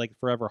have the like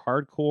Forever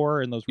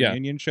Hardcore and those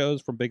reunion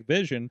shows from Big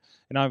Vision,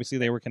 and obviously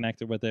they were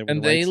connected with it.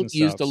 And they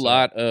used a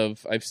lot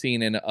of, I've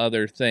seen in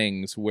other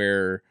things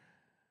where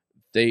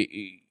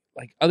they,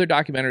 like other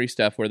documentary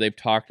stuff where they've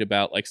talked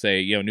about, like,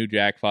 say, New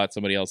Jack fought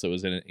somebody else that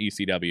was in an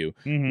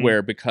ECW,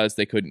 where because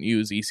they couldn't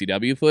use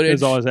ECW footage,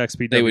 it's always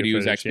XPW. They would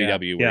use footage,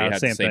 XPW where you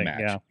had the same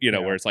match,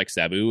 where it's like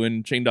Sabu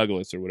and Shane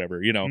Douglas or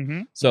whatever,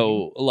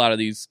 So a lot of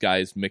these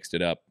guys mixed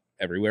it up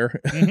everywhere.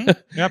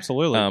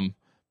 Absolutely.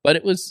 But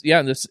it was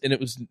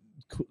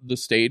the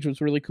stage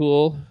was really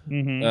cool.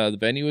 The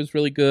venue was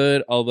really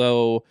good,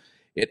 although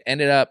it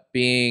ended up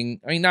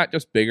being, not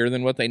just bigger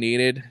than what they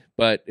needed,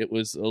 but it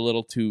was a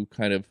little too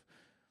kind of.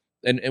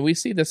 And we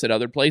see this at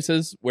other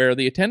places where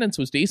the attendance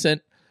was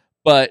decent,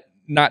 but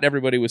not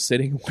everybody was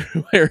sitting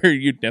where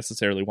you'd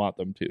necessarily want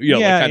them to.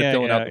 Kind of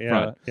filling out the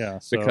front.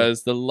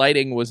 Because the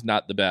lighting was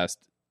not the best.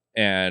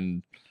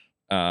 And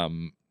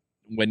when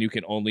you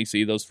can only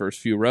see those first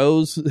few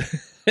rows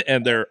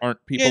and there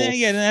aren't people.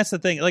 Yeah, and that's the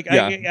thing. Like,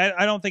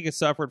 I don't think it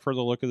suffered for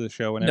the look of the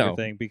show and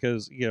everything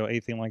because,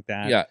 anything like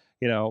that. Yeah.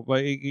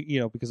 But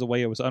because the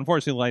way it was,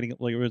 unfortunately, lighting,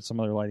 like, there was some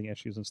other lighting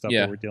issues and stuff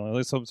that we're dealing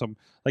with. Some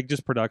like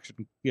just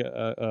production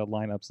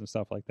lineups and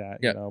stuff like that.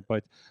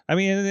 But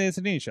it's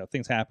an indie show.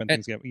 Things happen.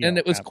 Things get. And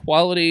it was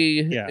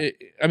quality. Yeah.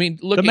 Looking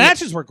the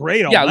matches were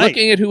great. All night.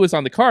 Looking at who was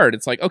on the card,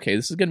 it's like, okay,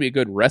 this is going to be a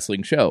good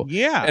wrestling show.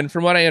 Yeah. And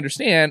from what I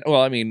understand,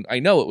 I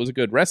know it was a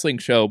good wrestling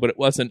show, but it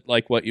wasn't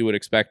like what you would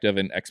expect of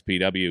an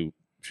XPW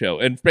show.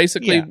 And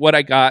basically, what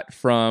I got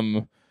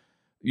from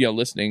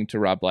listening to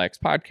Rob Black's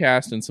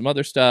podcast and some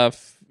other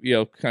stuff,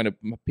 kind of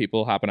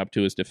people hopping up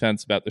to his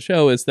defense about the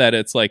show, is that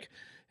it's like,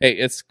 hey,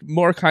 it's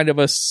more kind of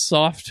a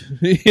soft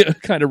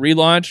kind of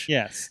relaunch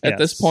at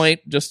this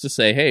point, just to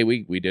say, hey,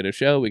 we did a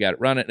show, we got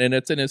it running, and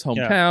it's in his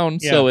hometown,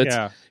 so it's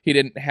he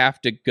didn't have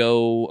to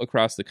go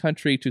across the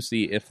country to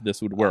see if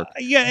this would work.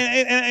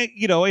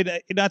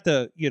 Not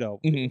the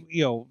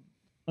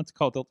let's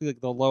call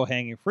it the low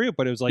hanging fruit,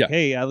 but it was like,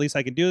 hey, at least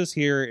I can do this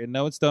here and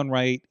know it's done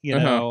right,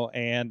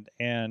 and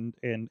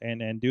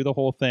do the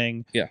whole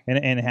thing,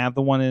 and have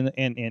the one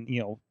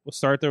and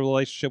start the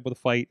relationship with a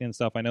fight and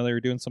stuff. I know they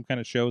were doing some kind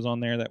of shows on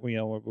there that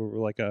were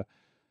like a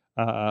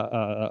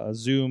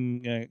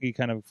Zoom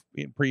kind of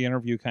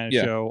pre-interview kind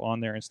of show on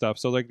there and stuff.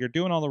 So like they're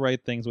doing all the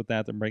right things with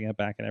that. They're bringing it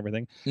back and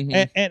everything.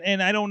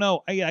 And I don't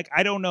know.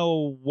 I don't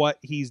know what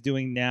he's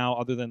doing now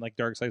other than like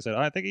Darkseid said.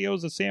 I think he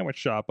owns a sandwich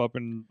shop up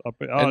in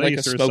like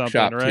East a or smoke something,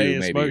 shop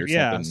right? too,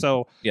 maybe.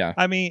 So yeah.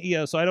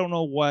 So I don't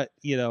know what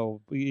he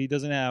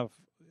doesn't have.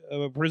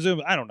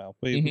 I don't know.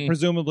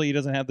 Presumably, he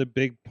doesn't have the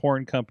big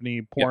porn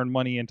company pouring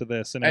money into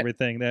this and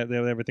everything. That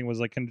everything was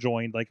like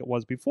conjoined like it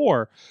was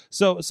before.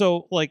 So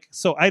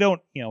I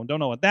don't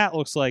know what that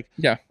looks like.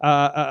 Yeah.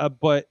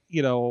 But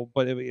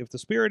if the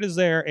spirit is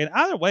there, and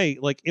either way,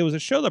 like it was a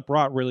show that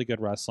brought really good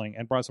wrestling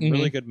and brought some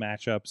really good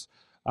matchups.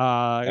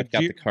 I've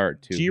got the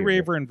card too. G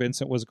Raver and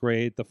Vincent was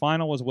great. The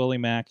final was Willie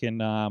Mack and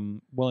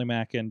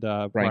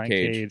Brian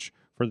Cage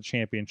for the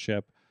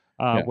championship.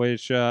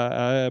 Which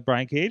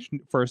Brian Cage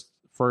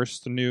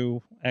first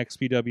new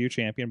XPW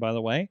champion, by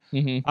the way.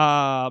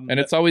 And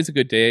it's always a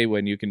good day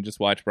when you can just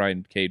watch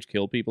Brian Cage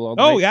kill people all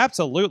night. Oh, yeah,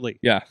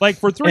 yeah, like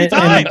for three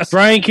times. And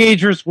Brian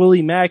Cage versus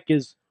Willie Mack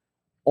is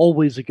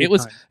always a good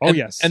time. And,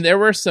 yes, and there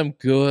were some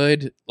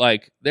good,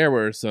 there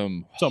were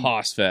some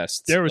Hoss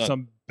fests. There were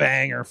some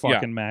banger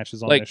fucking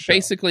matches on like this show.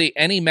 Basically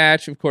any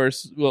match, of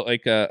course. Well,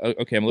 okay,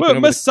 I'm looking. Well,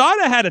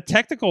 Masada had a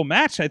technical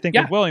match, I think,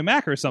 with Willie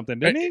Mack or something,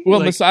 didn't he? Well,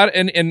 Masada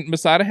and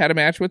Masada had a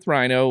match with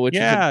Rhino, which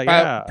is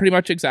about pretty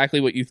much exactly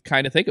what you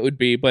kind of think it would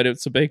be, but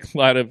it's a big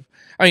lot of.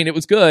 It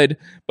was good,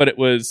 but it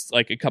was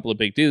like a couple of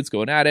big dudes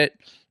going at it.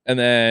 And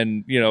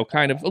then,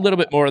 kind of a little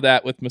bit more of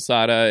that with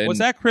Masada. And was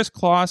that Chris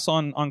Kloss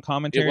on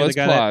commentary? It was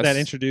the guy that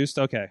introduced?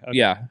 Okay.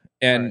 Yeah.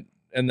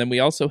 And then we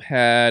also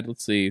had,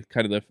 let's see,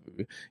 kind of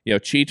the,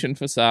 Cheech and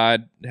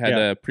Facade had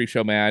a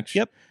pre-show match.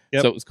 Yep.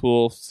 So it was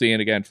cool seeing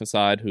again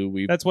Facade, who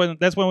we. That's when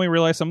we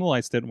realized some of the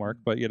lights didn't work,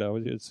 but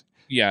it's.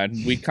 Yeah,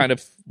 and we kind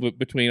of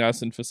between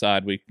us and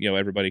Facade, we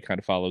everybody kind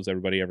of follows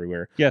everybody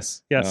everywhere.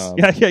 Yes. We're on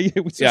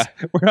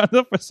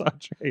the Facade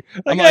train.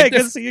 Good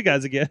to see you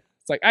guys again.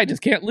 It's like I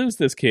just can't lose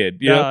this kid.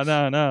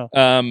 No.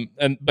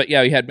 But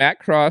we had Matt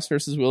Cross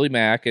versus Willie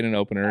Mack in an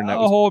opener, and that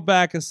was. Hold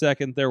back a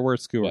second. There were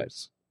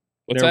skewers.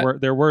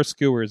 There were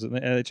skewers in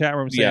the chat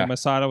room saying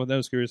Masada with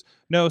no skewers.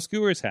 No,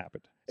 skewers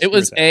happened. It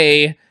was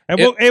and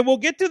we'll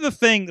get to the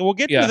thing. We'll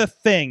get to the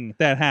thing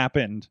that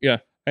happened. Yeah.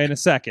 In a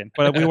second,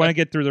 but we want to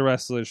get through the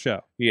rest of the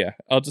show. Yeah,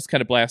 I'll just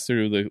kind of blast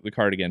through the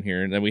card again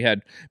here, and then we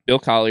had Bill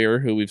Collier,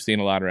 who we've seen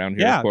a lot around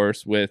here, of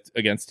course,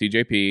 against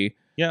TJP.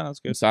 Yeah, that's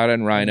good. Masada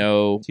and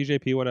Rhino.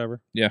 TJP,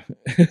 whatever. Yeah.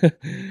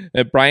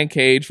 Brian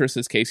Cage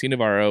versus Casey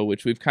Navarro,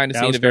 which we've kind of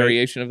That seen was a great.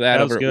 variation of that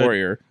That was over at good.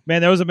 Warrior.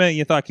 Man, there was a minute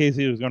you thought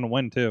Casey was going to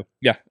win too.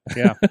 Yeah.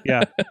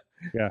 Yeah.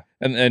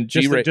 And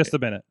Just a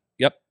minute.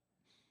 Yep.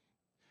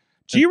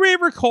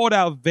 G-Raver called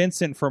out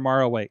Vincent from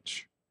ROH.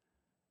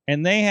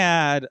 And they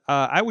had,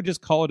 I would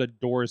just call it a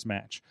doors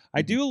match.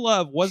 I do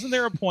love, wasn't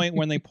there a point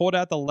when they pulled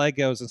out the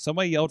Legos and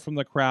somebody yelled from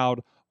the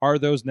crowd, "Are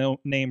those no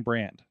name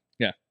brand?"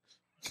 Yeah.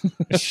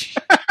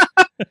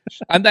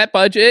 On that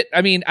budget,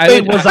 I mean,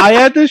 Wait, was I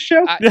at this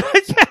show?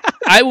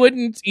 I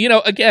wouldn't,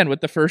 again,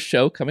 with the first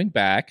show coming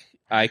back,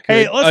 I could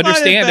Hey, let's not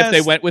understand if they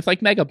invest- went with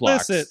like Mega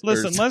Blocks.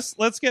 Listen,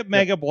 let's get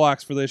mega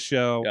blocks for this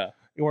show. Yeah.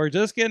 We're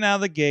just getting out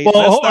of the gate. Well,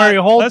 let's all right,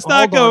 let's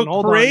not hold go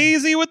on.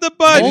 crazy with the Hold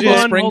budget.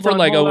 on. Spring for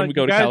Lego when we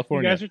go to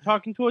California. You guys are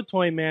talking to a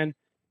toy man.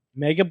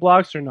 Mega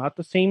Blocks are not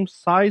the same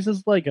size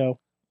as Lego.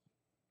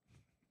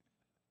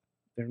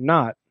 They're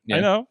not. Yeah. I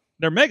know.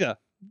 They're mega.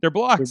 They're They're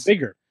blocks.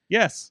 bigger.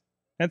 Yes.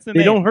 That's the They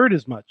name. don't hurt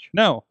as much.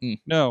 No. Mm.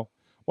 No.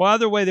 Well,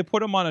 either way, they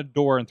put him on a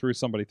door and threw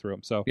somebody through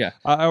him. So Yeah.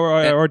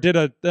 or did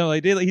a no,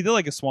 he did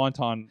like a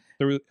swanton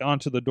through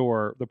onto the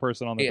door, the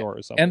person on the door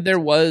or something. And there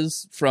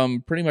was,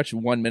 from pretty much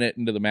 1 minute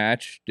into the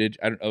match, I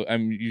don't know,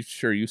 I'm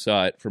sure you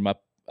saw it from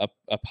up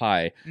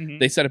high. Mhm.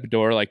 They set up a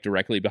door like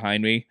directly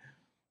behind me.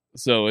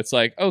 So it's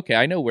like, okay,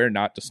 I know where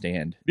not to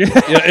stand. Yeah.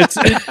 It's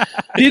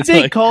Did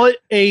they like- call it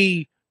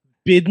a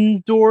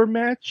bidden door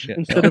match Yeah.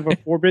 instead of a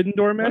forbidden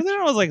door match? Wasn't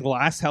it was like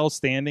Last Hell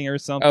Standing or Oh,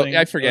 something?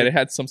 I forget. Like- It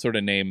had some sort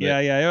of name.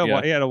 Yeah,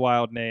 that- He had a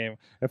wild name.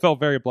 It felt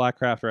very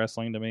Blackcraft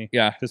Wrestling to me.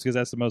 Yeah. Just because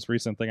that's the most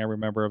recent thing I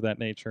remember of that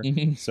nature.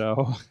 Mhm.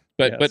 So,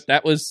 But yes. but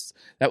that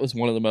was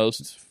one of the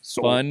most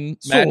fun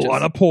so matches.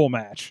 on a pole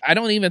match. I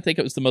don't even think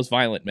it was the most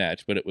violent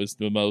match, but it was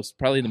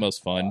probably the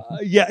most fun.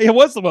 Yeah, it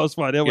was the most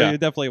fun. It Yeah.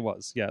 definitely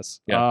was. Yes.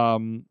 Yeah.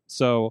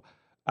 So,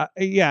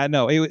 yeah,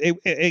 no. It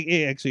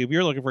actually, if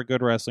you're looking for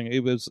good wrestling, it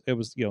was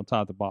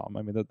top to bottom.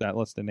 I mean, that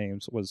list of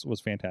names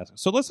was fantastic.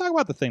 So let's talk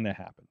about the thing that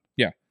happened.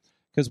 Yeah.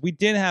 Because we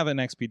did have an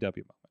XPW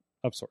moment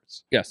of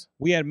sorts. Yes,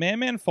 We had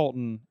Man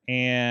Fulton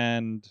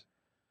and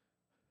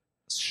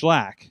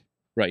Schlack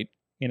right.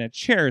 in a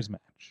chairs match.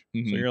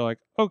 Mhm. So you're like,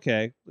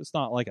 okay, it's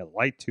not like a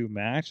light 2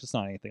 match. It's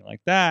not anything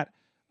like that.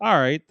 All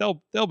right,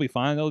 they'll be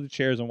fine. They'll do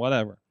chairs and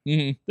whatever.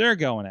 hmm They're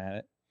going at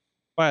it.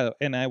 By the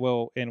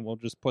we'll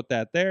just put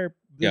that there.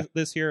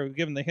 This here,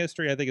 given the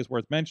history, I think is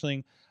worth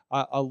mentioning.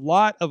 A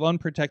lot of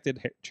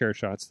unprotected chair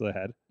shots to the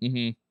head.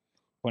 hmm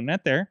Putting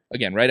that there,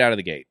 Again, right out of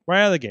the gate.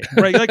 right out of the gate,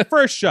 right, like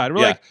first shot.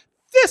 We're Yeah. like,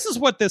 this is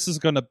what this is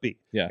going to be.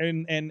 Yeah.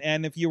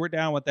 And if you were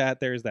down with that,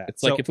 there's that.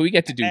 It's like, if we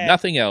get to do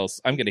nothing else,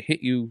 I'm going to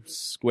hit you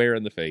square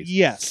in the face.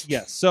 Yes.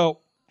 So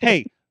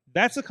hey,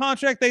 that's a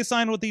contract they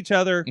signed with each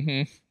other.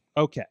 hmm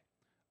Okay,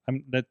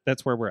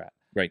 that's where we're at.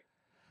 Right.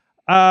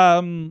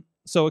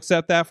 So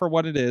accept that for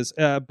what it is.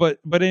 But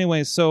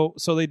anyway, so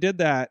they did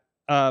that.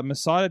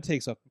 Masada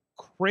takes a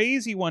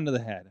crazy one to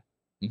the head,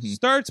 Mhm.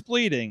 starts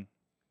bleeding.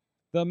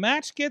 The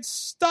match gets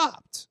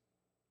stopped.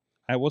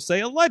 I will say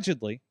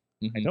allegedly.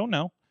 I Mhm. don't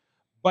know,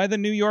 by the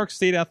New York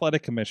State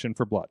Athletic Commission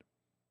for blood.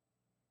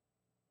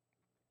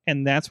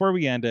 And that's where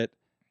we end it.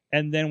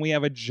 And then we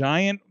have a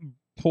giant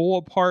pull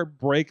apart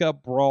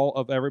breakup brawl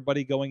of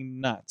everybody going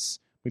nuts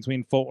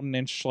between Fulton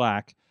and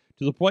Schlack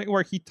to the point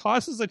where he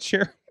tosses a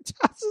chair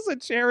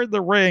in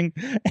the ring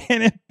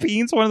and it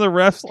beans one of the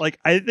refs, like,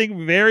 I think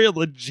very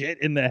legit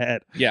in the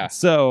head. Yeah.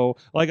 So,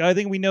 like, I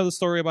think we know the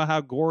story about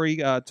how Gory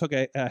took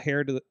a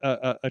chair to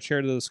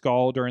the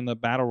skull during the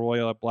Battle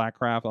Royal at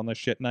Blackcraft on the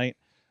shit night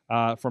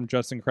from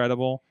Just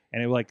Incredible,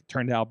 and it like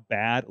turned out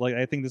bad. Like,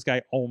 I think this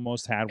guy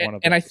almost had one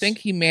of those. And I think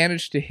he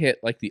managed to hit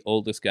like the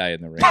oldest guy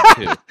in the ring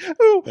too.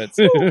 who That's-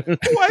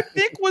 who I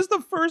think was the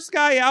first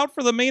guy out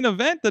for the main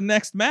event the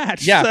next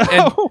match. Yeah, So,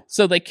 and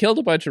so they killed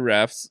a bunch of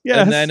refs, Yes.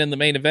 and then in the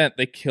main event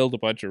they killed a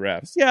bunch of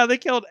refs. yeah, they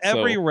killed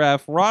every So-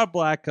 ref. Rod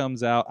Black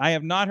comes out. I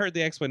have not heard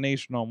the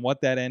explanation on what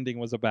that ending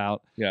was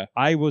about. Yeah.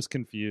 I was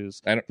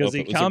confused. I don't know 'Cause if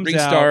he it was a comes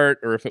restart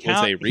or if it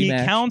was a He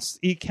rematch.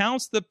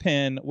 counts the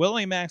pin.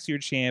 Willie Mack's your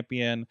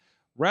champion.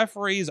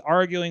 Referees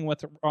arguing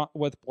with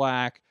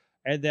Black,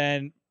 and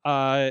then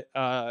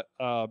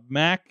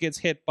Mack gets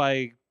hit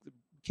by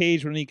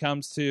Cage when he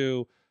comes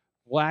to.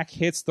 Black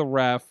hits the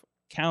ref,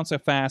 counts a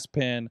fast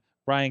pin.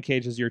 Brian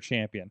Cage is your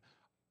champion.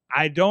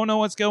 I don't know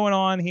what's going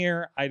on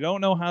here. I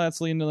don't know how that's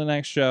leading to the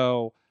next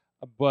show,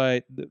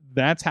 but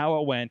that's how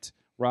it went.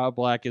 Rob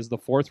Black is the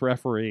fourth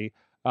referee.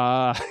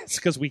 It's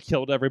because we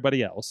killed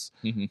everybody else,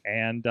 Mhm.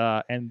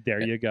 and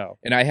there you go.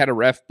 And I had a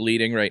ref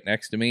bleeding right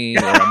next to me.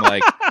 Where I'm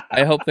like,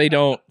 I hope they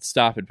don't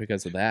stop it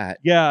because of that.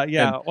 Yeah.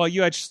 And- Well,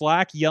 you had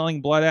Schlack yelling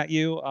blood at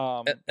you.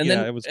 And yeah,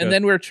 then it was. and good.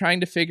 then we were trying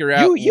to figure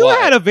out you why-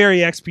 had a very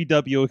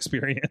XPW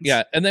experience.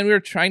 Yeah, and then we were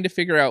trying to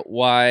figure out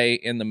why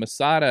in the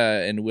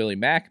Masada and Willie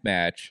Mack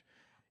match,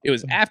 it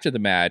was after the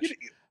match.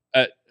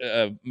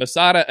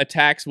 Masada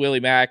attacks Willie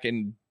Mack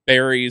and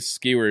buries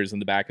skewers in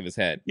the back of his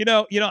head. You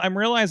know, I'm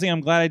realizing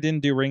I'm glad I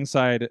didn't do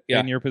ringside Yeah.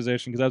 in your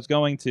position, because I was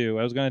going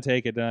to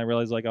take it, and I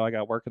realized like, oh, I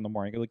got work in the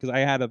morning, because I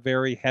had a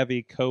very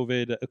heavy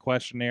COVID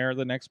questionnaire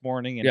the next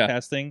morning and Yeah.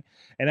 testing,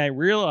 and I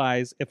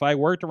realized if I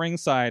worked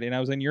ringside and I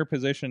was in your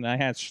position and I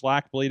had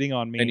schlack bleeding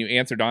on me, And you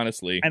answered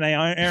honestly. and I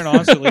answered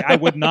honestly, I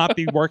would not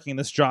be working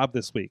this job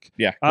this week.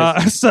 Yeah.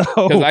 So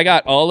Because I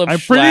got all of I'm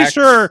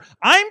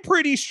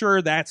pretty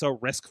sure that's a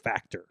risk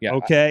factor. Yeah.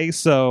 Okay.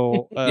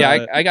 So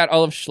I got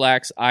all of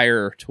Schlack's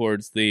ire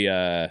towards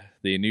the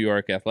New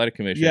York Athletic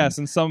Commission. yes,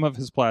 and some of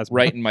his plasma.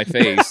 Right in my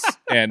face,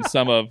 and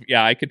some of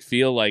I could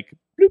feel like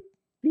bloop,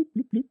 bloop,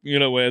 bloop, bloop, you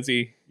know, as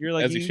he You're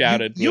like, as he you-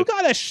 shouted. You with-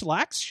 got a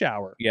schlack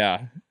shower.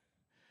 yeah,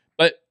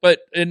 but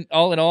in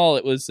all,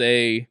 it was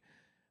again,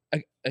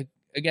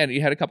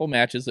 you had a couple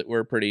matches that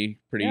were pretty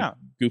Yeah.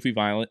 goofy,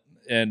 violent,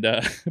 and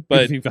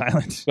but Be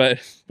violent.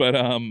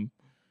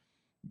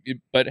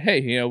 but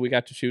hey, you know, we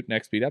got to shoot an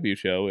XPW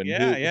show, and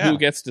Yeah, who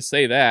gets to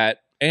say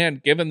that?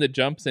 And given the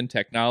jumps in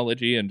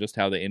technology and just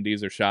how the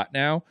indies are shot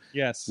now,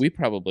 Yes. we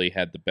probably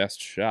had the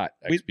best shot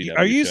XPW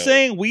Are you show.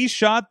 saying we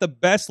shot the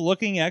best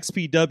looking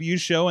XPW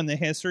show in the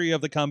history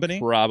of the company?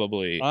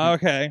 Probably.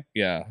 Okay.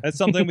 Yeah. That's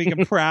something we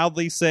can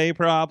proudly say,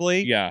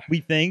 probably. Yeah. We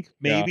think,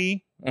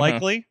 maybe,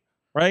 likely,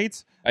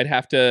 right? I'd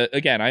have to,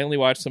 again, I only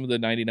watched some of the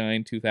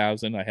 99,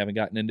 2000. I haven't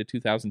gotten into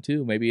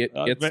 2002. Maybe it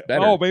gets better.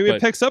 Oh, maybe but-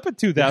 it picks up in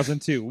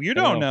 2002. You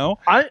don't know.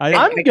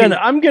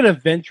 I'm gonna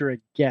venture a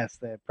guess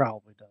that it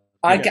probably does.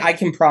 I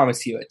can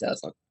promise you it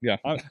doesn't. Yeah.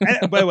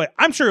 And, by the way,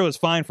 I'm sure it was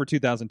fine for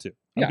 2002.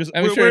 Yeah, Just,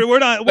 I'm we're, sure. we're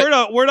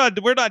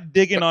not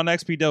digging on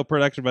XPW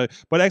production value,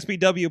 but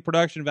XPW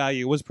production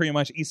value was pretty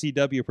much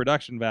ECW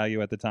production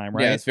value at the time,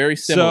 right? Yeah, it's very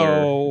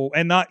similar. So,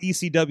 and not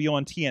ECW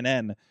on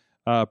TNN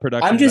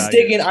production. I'm just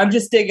value. digging. I'm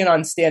just digging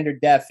on standard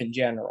def in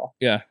general.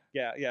 Yeah.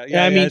 Yeah.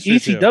 I mean, that's true,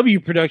 too.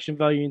 ECW production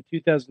value in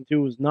 2002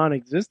 was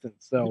non-existent.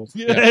 So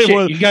Yeah, shit, it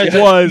was, you guys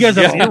was have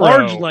a zero.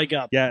 large leg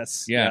up.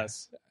 Yes. Yeah.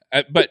 Yes.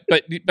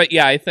 But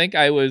yeah, I think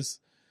I was,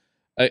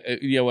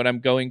 you know, when I'm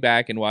going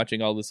back and watching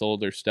all this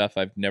older stuff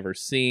I've never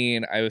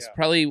seen, I was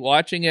probably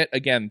watching it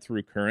again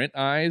through current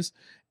eyes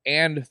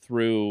and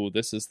through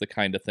this is the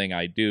kind of thing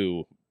I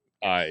do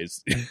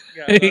eyes. Yeah,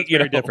 that's You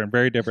very know? different.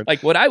 Very different.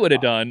 Like what I would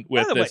have done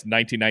with the way- this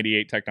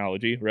 1998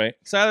 technology, right?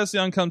 Silas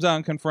Young comes out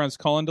and confronts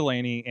Colin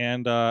Delaney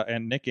and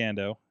Nick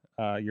Ando,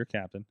 your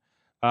captain.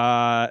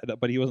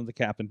 But he wasn't the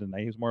captain tonight.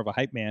 He was more of a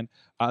hype man.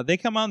 They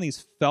come on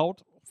these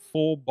felt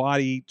full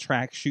body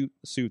track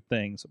suit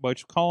things,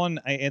 which Colin,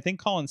 I think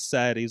Colin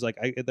said he's like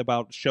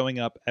about showing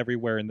up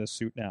everywhere in this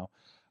suit now.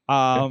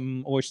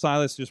 Which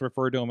Silas just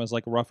referred to him as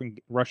like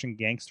Russian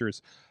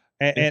gangsters.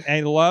 And I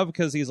love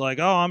because he's like,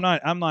 oh, I'm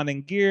not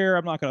in gear.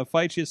 I'm not going to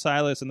fight you,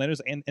 Silas. And then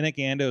there's Nick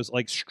Ando's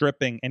like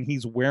stripping, and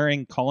he's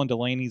wearing Colin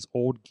Delaney's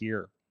old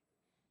gear.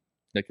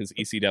 Because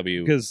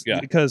ECW.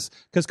 Because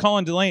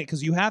Colin Delaney,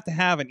 because you have to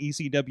have an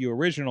ECW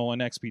original in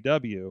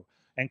XPW,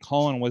 and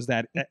Colin was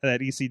that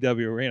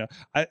ECW arena.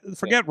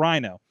 Forget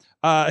Rhino.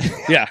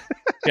 Yeah.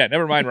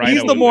 Never mind. Rhino.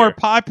 He's the was more there.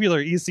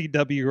 popular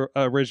ECW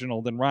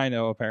original than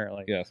Rhino,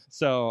 apparently. Yes.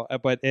 So,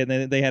 and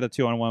then they had a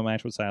 2-on-1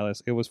 match with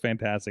Silas. It was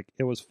fantastic.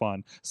 It was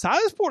fun.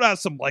 Silas pulled out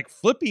some like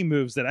flippy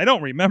moves that I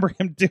don't remember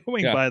him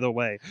doing. Yeah. By the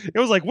way, it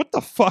was like, what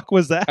the fuck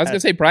was that? I was gonna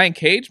say Brian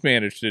Cage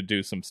managed to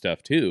do some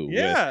stuff too.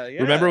 Yeah, with-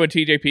 yeah. Remember when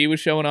TJP was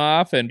showing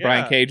off and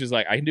Brian Yeah. Cage was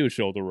like, "I can do a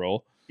shoulder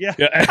roll." Yeah.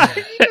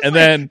 And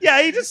then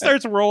he just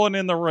starts rolling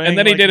in the ring. and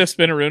then he like- did a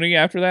spinneroonie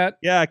after that.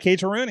 Yeah,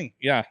 Cage Rooney.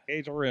 Yeah,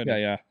 Cage Rooney.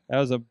 yeah. That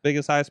was the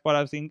biggest high spot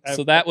I've seen.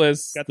 So that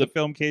was got the the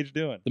film Cage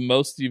doing.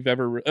 most you've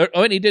ever.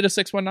 Oh, and he did a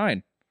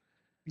 619.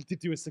 He did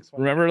do a 6-1.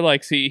 Remember,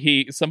 like,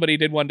 he somebody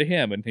did one to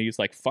him, and he's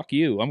like, "Fuck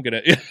you! I'm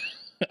gonna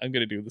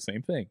do the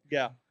same thing."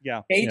 Yeah.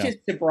 Cage Yeah. is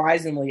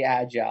surprisingly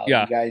agile.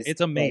 Yeah. You guys,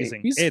 It's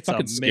amazing. He's It's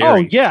fucking amazing.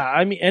 scary. Oh yeah,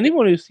 I mean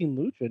anyone who's seen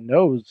Lucha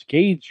knows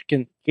Cage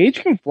can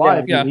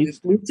fly. Yeah, I mean, he's-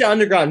 Lucha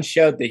Underground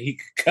showed that he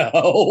could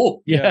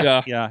go.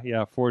 yeah.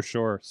 Yeah, for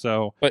sure.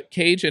 So But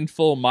Cage in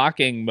full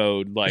mocking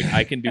mode, like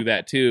I can do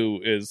that too,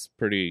 is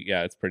pretty.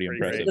 Yeah, it's pretty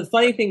impressive. The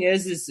funny thing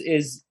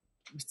is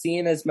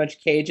seeing as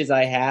much Cage as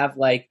I have,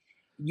 like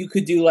you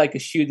could do like a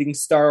shooting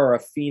star or a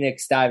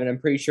Phoenix dive, and I'm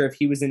pretty sure if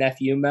he was in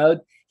FU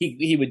mode,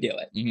 he would do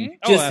it. Mhm.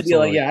 Just to be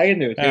like, absolutely. yeah, I can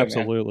do it too, man.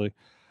 Absolutely.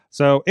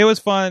 So it was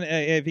fun.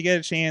 If you get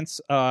a chance,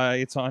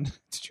 it's on.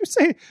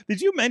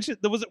 Did you mention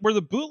were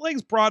the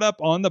bootlegs brought up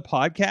on the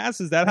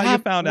podcast? Is that how you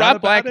found out Rob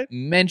about Black it?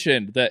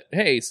 mentioned that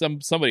hey,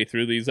 somebody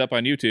threw these up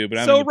on YouTube, and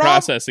I'm So in the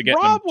process of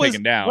getting them was,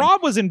 taken down.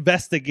 Rob was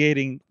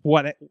investigating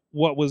what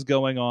was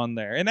going on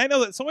there, and I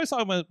know that somebody's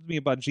talking to me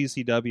about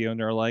GCW, and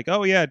they're like,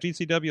 "Oh yeah,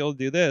 GCW will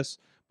do this,"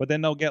 but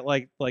then they'll get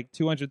like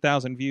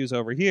 200,000 views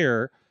over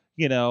here.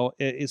 You know,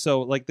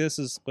 so like this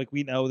is like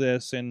we know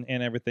this and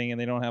everything,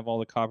 and they don't have all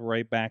the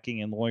copyright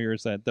backing and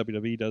lawyers that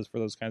WWE does for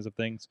those kinds of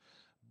things.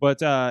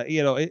 But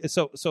you know,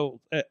 so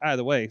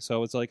either way,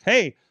 so it's like,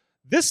 hey,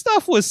 this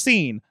stuff was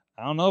seen.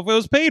 I don't know if it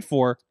was paid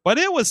for, but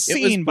it was It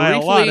seen was by a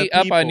lot of briefly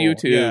people. up on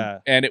YouTube, Yeah.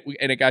 and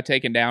it got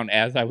taken down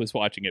as I was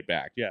watching it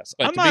back. Yes,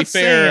 But I'm to not be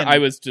fair, saying, I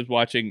was just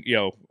watching.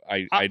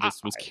 I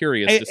just was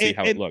curious to see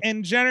how it looked.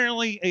 And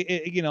generally,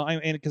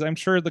 because I'm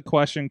sure the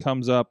question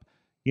comes up.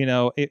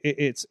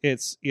 It's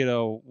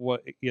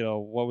what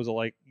was it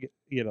like?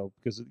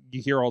 Because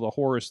you hear all the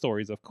horror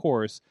stories, of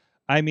course.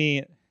 I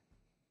mean,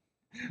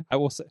 I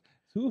will say.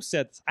 Who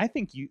said this? I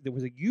think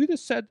was it you that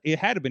said it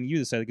had to have been you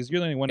that said it because you're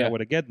the only one that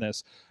would have gotten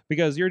this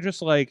because you're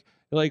just like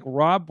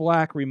Rob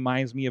Black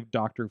reminds me of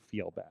Dr.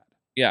 Feelbad.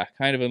 Yeah,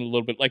 kind of in a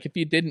little bit like if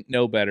you didn't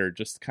know better,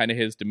 just kind of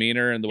his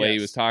demeanor and the way he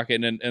was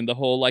talking and the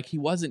whole like he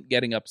wasn't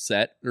getting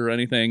upset or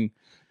anything.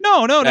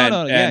 No.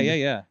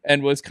 Yeah.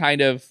 And was kind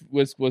of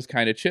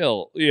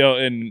chill,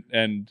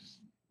 and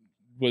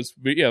was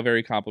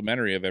very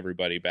complimentary of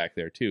everybody back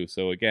there too.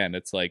 So again,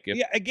 it's like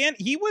again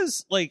he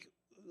was like.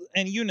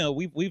 And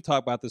we've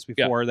talked about this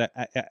before that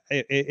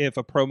if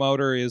a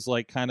promoter is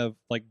like kind of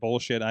like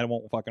bullshit, I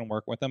won't fucking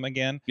work with them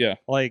again. Yeah.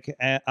 Like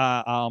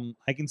I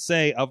can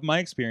say of my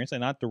experience and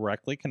not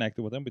directly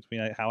connected with him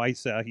between how I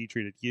saw he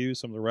treated you,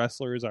 some of the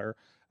wrestlers, our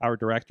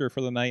director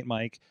for the night,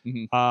 Mike.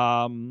 Mm-hmm.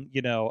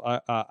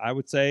 I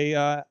would say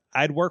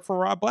I'd work for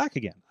Rob Black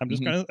again. I'm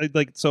just gonna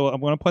so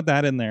I'm gonna put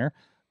that in there.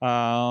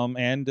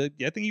 And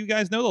I think you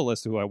guys know the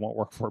list of who I won't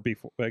work for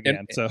before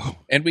again.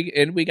 And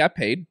we got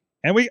paid.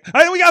 And we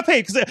got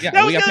paid because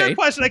that was the other paid.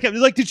 question I kept.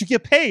 Like, did you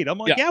get paid? I'm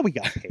like, yeah we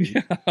got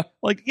paid.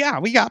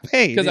 We got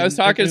paid. Because I was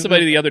talking to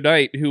somebody the other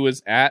night who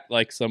was at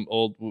like some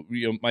old,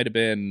 might have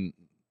been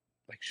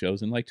like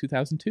shows in like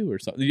 2002 or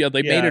something. Yeah,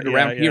 they made it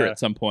around here at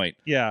some point.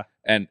 Yeah,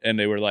 and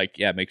they were like,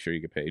 yeah, make sure you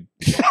get paid.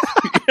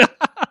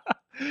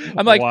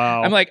 I'm like,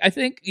 wow. I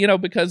think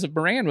because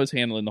Moran was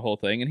handling the whole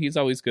thing, and he's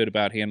always good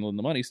about handling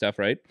the money stuff,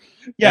 right?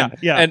 Yeah,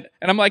 and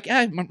I'm like,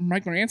 yeah,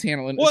 Mike Moran's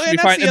handling. Well, it should be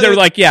and fine. And they're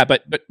like, yeah,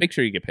 but make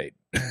sure you get paid.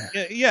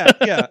 yeah.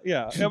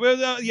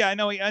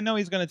 I know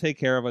he's going to take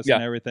care of us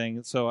and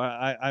everything. So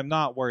I'm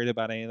not worried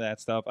about any of that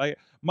stuff.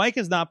 Mike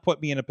has not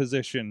put me in a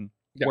position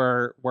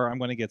where I'm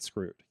going to get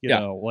screwed. You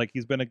know, like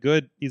he's been a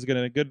good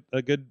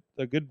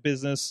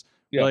business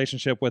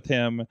relationship with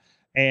him.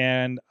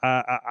 And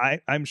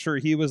I'm sure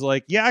he was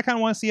like, yeah, I kind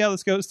of want to see how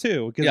this goes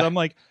too, because I'm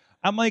like,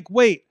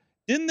 wait,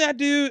 didn't that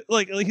dude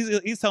like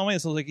he's telling me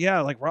this? I was like, yeah,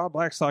 like Rob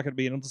Black's talking to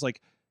me, and I'm just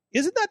like,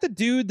 isn't that the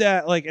dude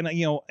that like, and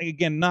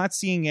again, not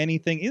seeing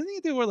anything, isn't he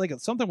doing like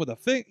something with a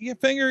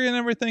finger and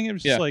everything? It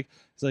was just like,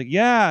 it's like,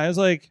 yeah, I was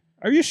like,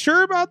 are you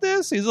sure about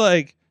this? He's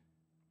like,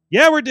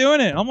 yeah, we're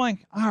doing it. I'm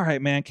like, all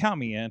right, man, count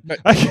me in.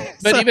 But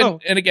even,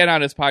 and again, on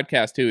his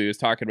podcast, too, he was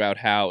talking about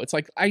how it's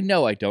like, I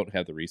know I don't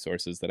have the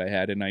resources that I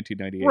had in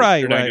 1998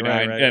 or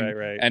 99.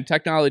 Right. And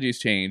technology's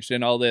changed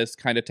and all this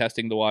kind of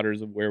testing the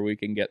waters of where we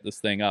can get this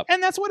thing up.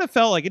 And that's what it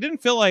felt like. It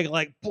didn't feel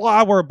like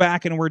blah, we're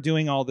back and we're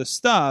doing all this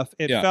stuff.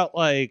 It felt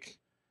like,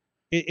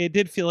 it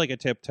did feel like a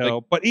tiptoe.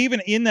 Like, but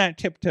even in that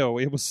tiptoe,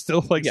 it was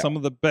still like some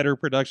of the better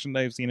production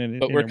I've seen in.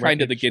 But we're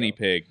kind of the guinea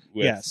pig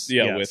with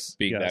with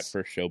being that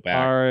first show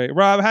back. All right,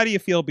 Rob, how do you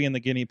feel being the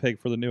guinea pig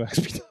for the new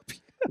XPW?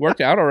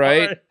 Worked out all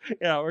right.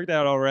 Yeah, it worked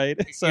out all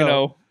right.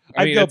 So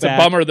I mean, it's a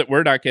bummer that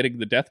we're not getting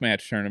the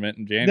deathmatch tournament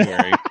in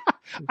January.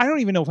 I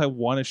don't even know if I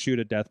want to shoot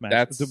a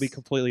deathmatch. To be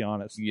completely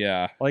honest,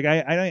 yeah. Like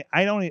I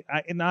don't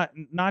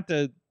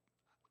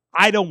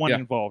want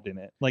involved in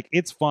it. Like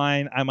it's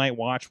fine. I might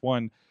watch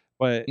one.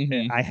 But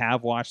I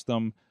have watched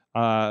them,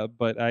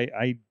 but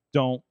I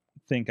don't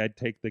think I'd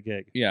take the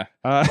gig. Yeah,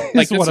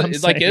 like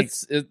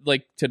it's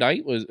like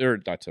tonight was, or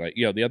not tonight.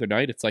 The other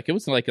night. It's like it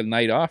was like a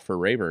night off for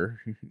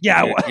Raver.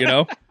 Yeah,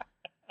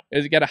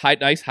 He's got a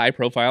nice high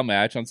profile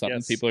match on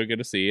something people are going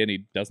to see, and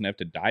he doesn't have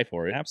to die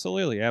for it.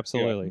 Absolutely.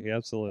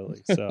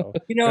 So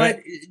what?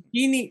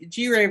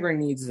 G Raver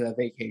needs a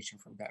vacation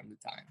from time to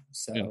time.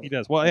 So he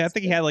does. Well, I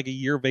think he had like a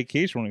year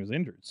vacation when he was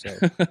injured. So,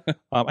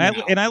 I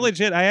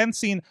hadn't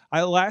seen.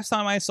 Last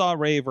time I saw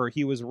Raver,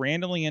 he was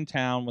randomly in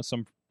town with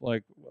some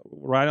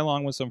right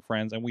along with some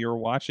friends, and we were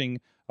watching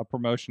a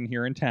promotion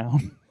here in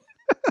town.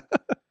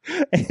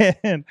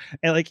 and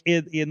like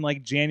in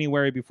like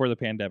January before the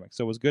pandemic,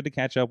 so it was good to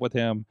catch up with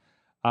him.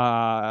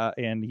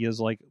 And he has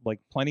like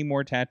plenty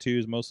more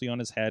tattoos, mostly on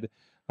his head,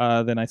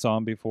 than I saw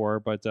him before.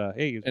 But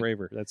hey, he's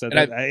Raver.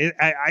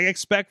 I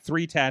expect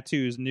 3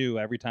 tattoos new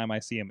every time I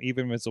see him,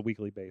 even if it's a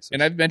weekly basis.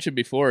 And I've mentioned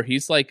before,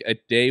 he's like a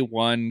day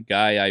one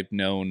guy I've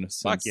known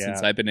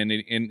since I've been in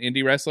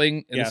indie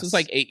wrestling. And this was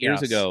like 8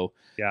 years ago.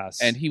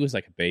 Yes. And he was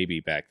like a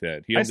baby back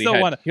then. He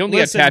only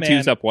had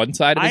tattoos up one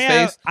side of his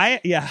face.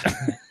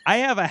 I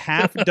have a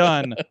half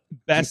done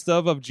best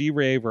of G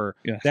Raver.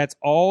 Yeah. That's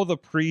all the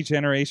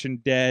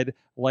pre-Generation Dead,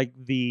 like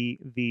the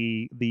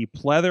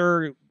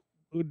pleather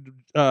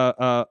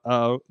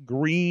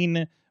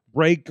green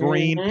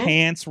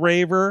pants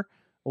Raver.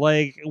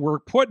 Like we're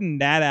putting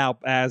that out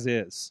as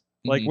is.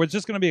 Like we're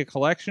just going to be a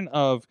collection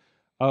of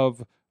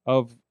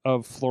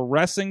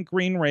fluorescent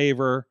green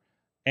Raver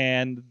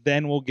and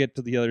then we'll get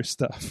to the other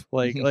stuff.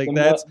 Like The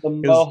that's the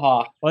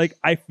Mohawk. like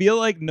I feel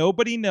like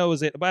nobody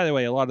knows it. By the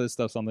way, a lot of this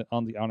stuff's on our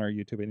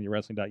YouTube,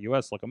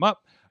 IndieWrestling.us. Look them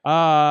up.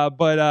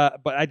 But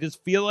I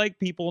just feel like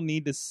people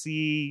need to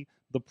see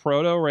the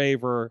Proto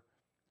Raver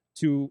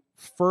to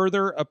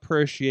further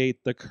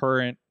appreciate the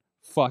current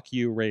fuck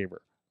you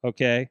Raver.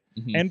 Okay.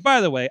 Mhm. And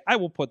by the way, I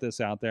will put this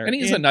out there. And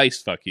he's a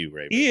nice fuck you,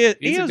 Raven. He is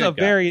He's a good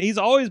guy. very he's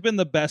always been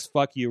the best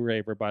fuck you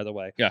Raver, by the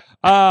way. Yeah.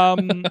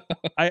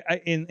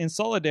 I in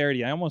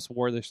solidarity, I almost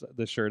wore this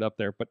shirt up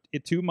there, but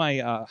to my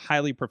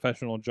highly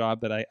professional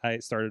job that I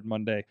started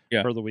Monday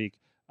Yeah. for the week,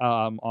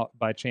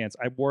 by chance,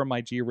 I wore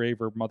my G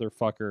Raver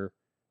motherfucker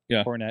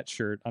Yeah. Cornette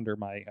shirt under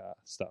my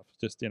stuff,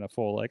 just in a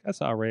full like I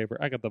saw a Raver,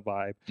 I got the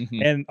vibe,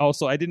 Mhm. and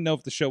also I didn't know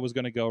if the show was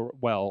going to go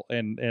well,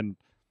 and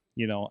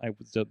you know I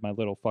was just my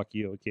little fuck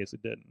you in case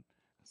it didn't.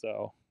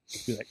 So,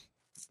 be like,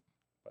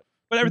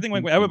 but everything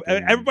went.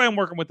 Everybody I'm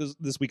working with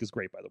this week is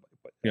great, by the way.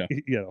 But Yeah.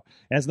 you know,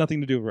 it has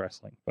nothing to do with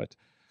wrestling. But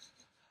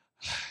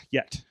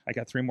yet, I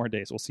got 3 more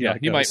days. We'll see how Yeah,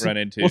 it you goes. might run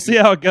into. We'll see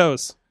how it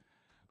goes.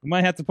 We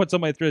might have to put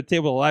somebody through the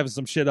table to liven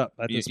some shit up.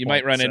 At You, this you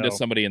point, might run into so-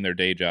 somebody in their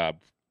day job.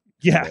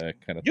 Yeah,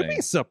 Kind of you'd thing.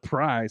 be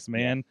surprised,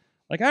 man.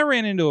 Like I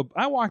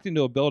walked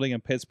into a building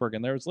in Pittsburgh,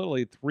 and there was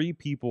literally 3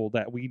 people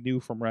that we knew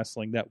from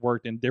wrestling that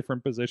worked in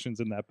different positions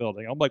in that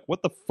building. I'm like,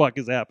 what the fuck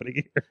is happening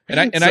here?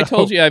 And I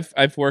told you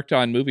I've worked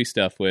on movie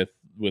stuff with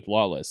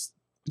Lawless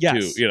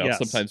yes, too. You know, yes.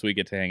 sometimes we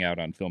get to hang out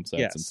on film sets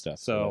yes. and stuff.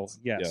 So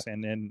that's- yes,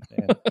 and then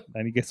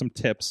you get some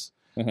tips.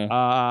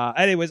 Uh-huh.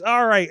 Anyways,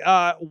 all right.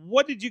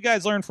 What did you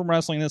guys learn from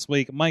wrestling this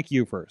week? Mike,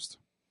 you first.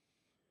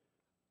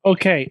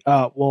 Okay.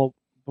 Well,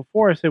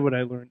 before I say what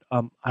I learned,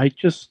 I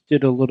just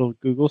did a little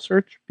Google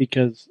search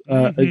because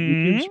a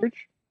YouTube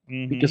search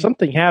because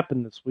something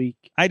happened this week.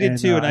 I did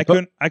too, and I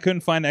thought-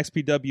 couldn't find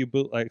XPW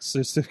bootlegs.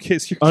 Just in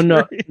case you're Oh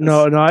no, curious.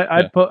 no!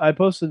 I Yeah.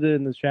 posted it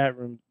in the chat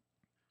room.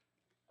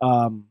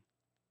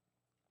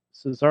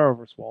 Cesaro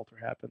versus Walter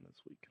happened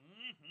this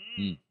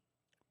week.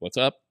 What's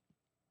up?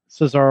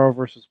 Cesaro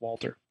versus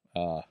Walter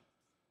Uh,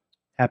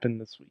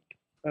 happened this week.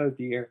 Oh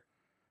dear.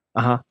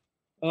 Uh huh.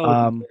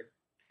 Oh dear.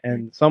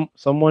 And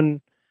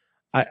someone,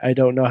 I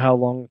don't know how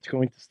long it's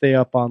going to stay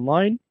up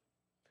online.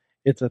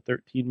 It's a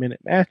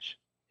 13-minute match.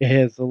 It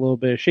has a little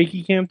bit of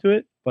shaky cam to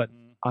it, but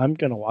I'm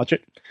gonna watch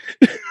it.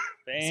 I was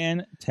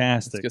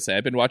Fantastic. gonna say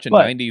I've been watching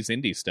But- 90s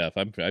indie stuff.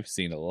 I've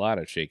seen a lot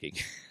of shaking.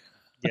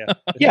 Yeah,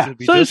 Yeah, It'd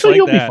be so just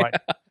you'll that. be fine.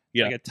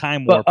 Yeah. Like a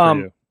time But, warp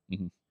for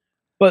you.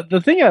 But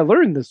the thing I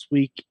learned this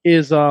week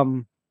is,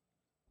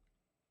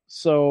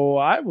 so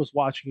I was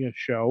watching a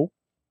show,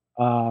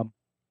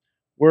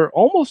 where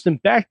almost in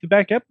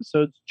back-to-back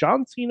episodes,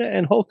 John Cena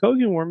and Hulk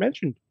Hogan were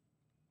mentioned.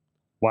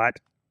 What?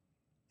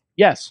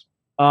 Yes.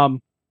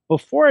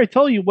 Before I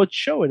tell you what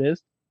show it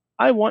is,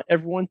 I want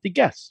everyone to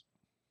guess.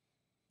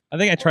 I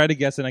think I tried to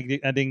guess and I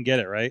didn't get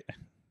it right.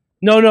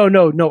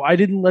 No. I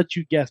didn't let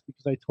you guess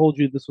because I told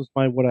you this was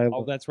what I Oh,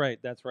 learned. that's right.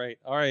 That's right.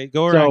 All right,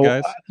 go around,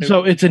 guys.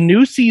 So it's a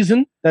new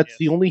season. That's Yes.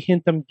 the only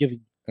hint I'm giving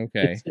you.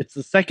 Okay. It's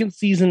the second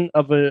season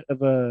of a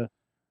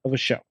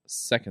show.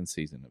 Second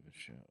season of a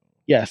show.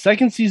 Yeah,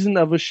 second season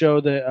of a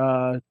show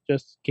that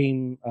just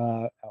came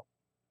out.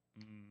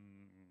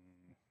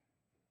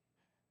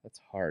 That's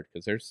hard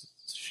because there's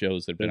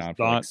shows that have been Does on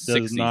for like not 6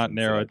 does not seasons,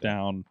 narrow so it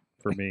down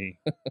for me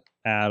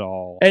at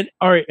all. And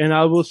all right, and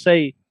I will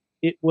say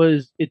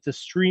it's a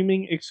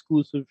streaming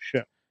exclusive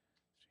show.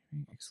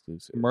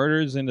 Exclusive.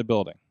 Murders in the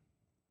building.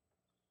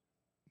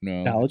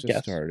 No, Valid it just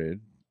guess. started.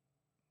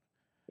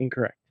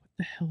 Incorrect. What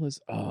the hell is?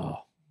 Oh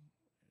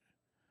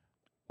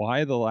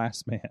Why the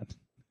Last Man?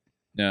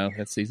 no,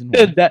 that's season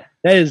 1. that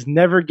is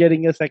never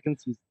getting a second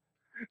season.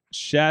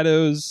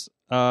 Shadows.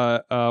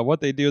 What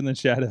they do in the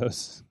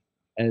shadows.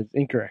 That is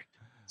incorrect.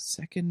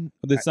 Second.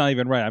 That's not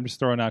even right. I'm just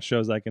throwing out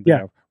shows I can think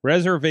Yeah. of.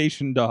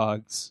 Reservation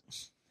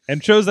Dogs.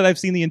 And shows that I've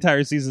seen the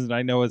entire season and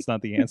I know it's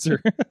not the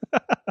answer.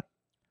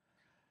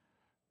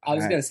 I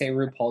was gonna say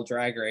RuPaul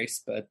Drag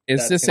Race, but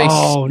Is that's this gonna-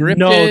 Oh no,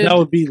 scripted? that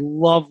would be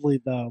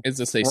lovely though. Is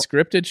this a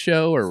scripted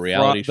show or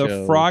reality the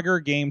show?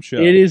 Frogger game show.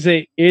 It is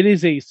a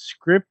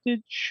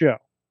scripted show.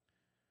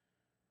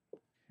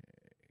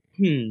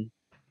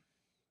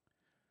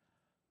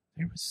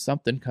 There was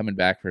something coming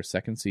back for a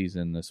second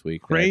season this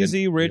week. that I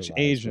Crazy didn't Rich realize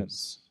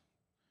Asians.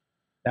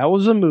 That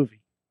was a movie.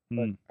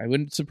 I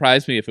wouldn't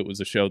surprise me if it was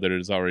a show that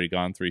has already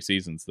gone 3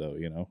 seasons, though.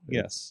 You know.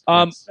 Yes.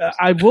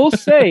 I will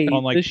say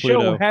Unlike this show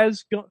Pluto.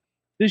 has gone.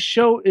 This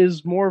show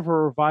is more of a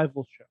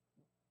revival show.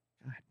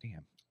 God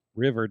damn.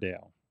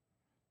 Riverdale.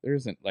 There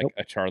isn't like Nope.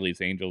 a Charlie's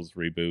Angels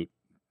reboot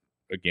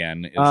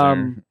again, is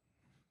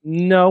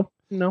No.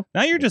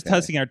 Now you're just Okay.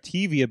 testing our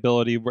TV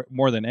ability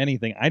more than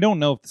anything. I don't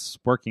know if this is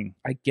working.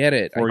 there? I get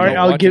it. I All All don't right,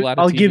 I'll watch a give lot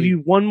of I'll give TV. you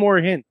one more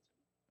hint.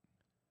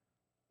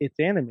 It's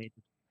animated.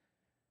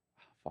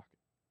 Fuck.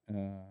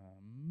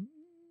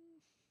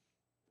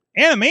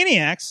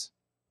 Animaniacs.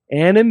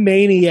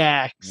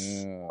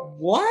 Animaniacs.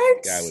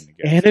 What? I wouldn't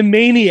guess.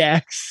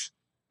 Animaniacs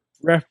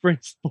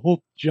referenced both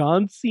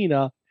John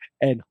Cena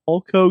and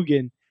Hulk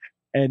Hogan,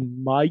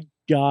 and my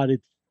God,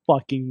 it's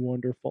fucking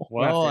wonderful.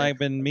 Well, Right. I've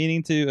been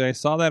meaning to. I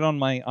saw that on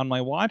my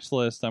watch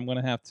list. I'm going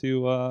to have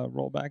to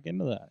roll back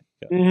into that.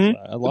 'Cause, Mhm.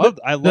 I love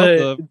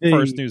the the-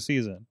 first new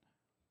season.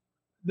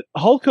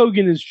 Hulk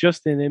Hogan is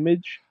just an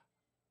image,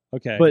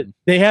 Okay, but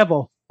they have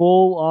a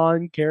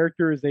full-on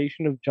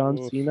characterization of John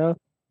Oof. Cena,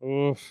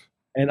 Oof,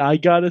 and I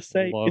gotta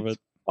say, love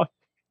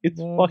it's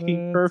Love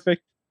fucking it.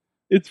 perfect.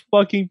 It's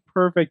fucking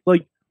perfect.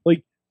 Like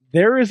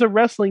there is a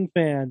wrestling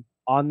fan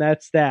on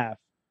that staff.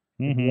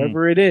 Mhm.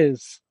 Whoever it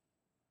is,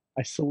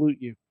 I salute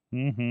you.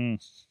 Mm-hmm.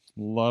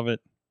 Love it.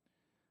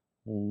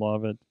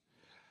 Love it.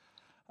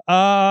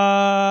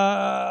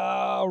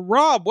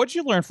 Rob, what'd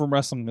you learn from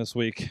wrestling this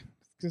week?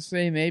 To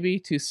say maybe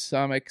to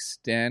some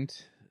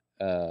extent,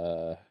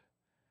 not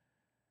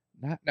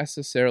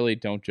necessarily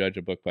don't judge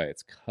a book by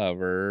its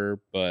cover,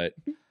 but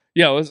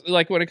yeah, it was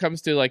like when it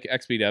comes to like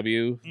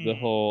XPW, the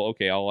whole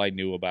all I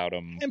knew about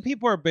them. And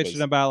people are bitching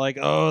Was- about like,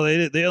 oh,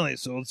 they only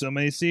sold so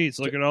many seats.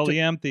 Look at all the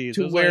empties.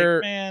 to It's where-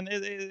 like, man,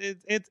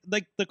 it's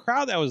like the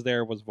crowd that was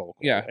there was vocal.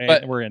 Yeah, and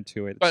but- we're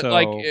into it. But so,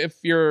 like, if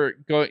you're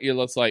going,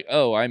 it's like,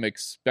 oh, I'm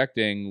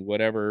expecting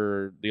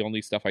whatever the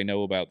only stuff I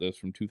know about this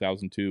from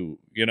 2002,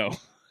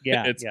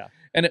 yeah, it's- yeah.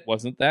 and it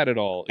wasn't that at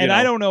all. And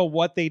I don't know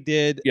what they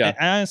did. Yeah.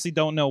 I honestly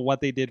don't know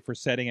what they did for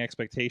setting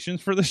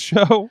expectations for the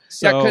show.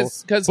 So, yeah,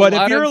 because but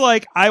if you're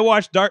like, I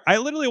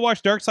literally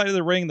watched Dark Side of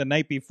the Ring the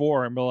night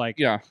before, and be like,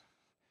 yeah,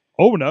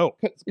 oh no,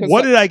 'cause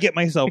what did I get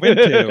myself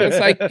into? Because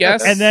I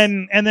guess, and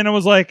then I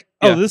was like,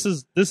 oh, Yeah. this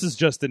is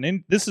just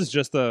this is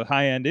just a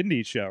high end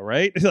indie show,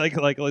 right? like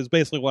it's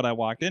basically what I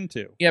walked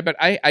into. yeah, but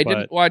I but-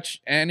 didn't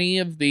watch any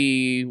of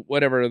the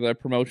whatever the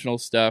promotional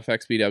stuff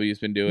XPW's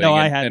been doing. No,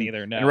 I and- hadn't and-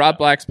 either. No, and Rob no.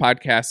 Black's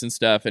podcast and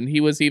stuff, and he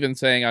was even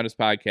saying on his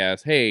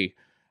podcast, "Hey,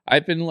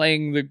 I've been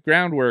laying the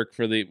groundwork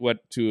for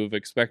what to have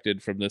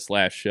expected from this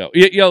last show."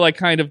 Like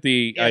kind of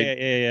the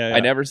Yeah. I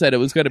never said it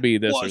was going to be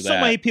this Well, or that. so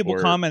many people or-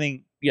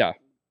 commenting Yeah.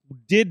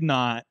 did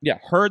not Yeah.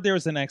 heard there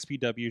was an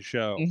XPW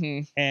show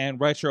Mhm. and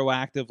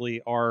retroactively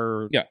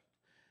are Yeah.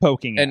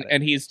 poking at And it.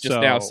 and he's just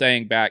now So-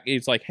 saying back,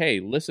 he's like, "Hey,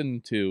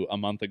 listen to a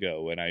month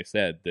ago when I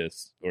said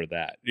this or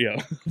that,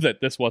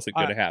 that this wasn't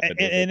going to happen." And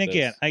or that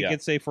again, this- I yeah.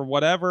 could say for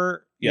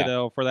whatever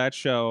Yeah. for that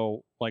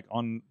show, like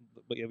on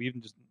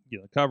even just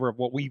cover of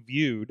what we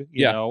viewed,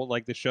 Yeah.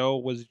 like the show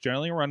was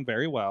generally run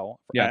very well,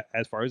 Yeah.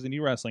 as far as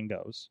indie wrestling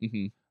goes.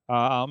 Mhm.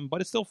 But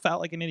it still felt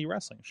like an indie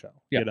wrestling show,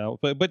 Yeah.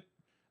 But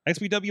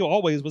XPW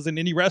always was an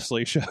indie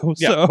wrestling show,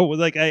 Yeah. so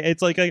like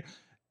it's like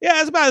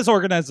it's about as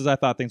organized as I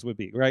thought things would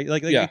be, right?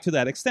 Like Yeah. to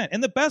that extent.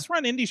 And the best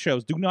run indie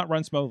shows do not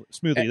run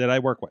smoothly that I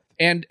work with.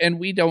 And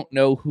we don't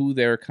know who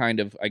their kind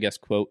of, I guess,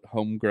 quote,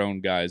 homegrown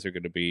guys are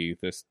going to be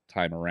this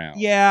time around.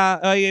 Yeah,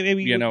 I mean,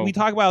 You know. we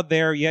talk about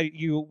there. Yeah,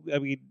 I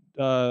mean,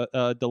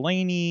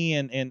 Delaney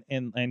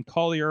and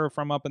Collier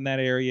from up in that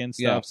area and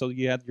stuff. Yeah. So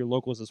you have your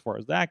locals as far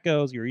as that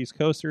goes. Your East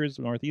Coasters,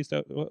 Northeast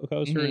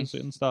Coasters,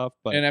 and stuff.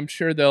 But And I'm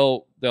sure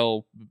they'll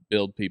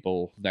build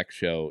people next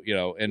show,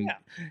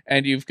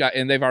 and you've got,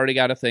 and they've already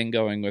got a thing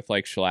going with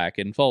like Schlack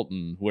and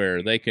Fulton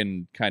where they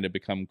can kind of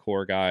become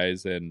core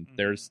guys, and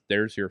Mm-hmm.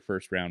 there's your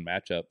first round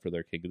matchup for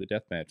their King of the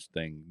Deathmatch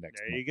thing next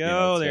there month. you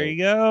go. There you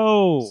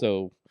go.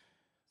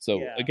 So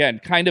Yeah. again,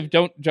 kind of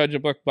don't judge a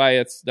book by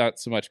its not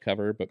so much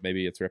cover, but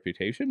maybe its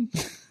reputation.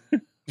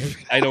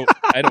 I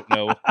don't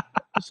know.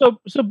 So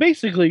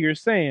basically, you're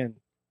saying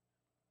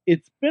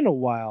it's been a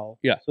while.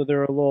 Yeah. So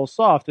they're a little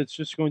soft. It's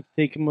just going to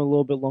take them a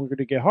little bit longer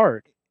to get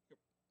hard.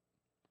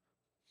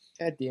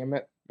 God damn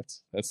it.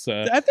 That's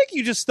I think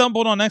you just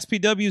stumbled on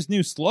XPW's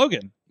new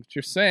slogan. what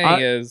you're saying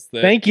is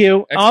that Thank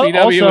you.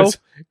 XPW Also,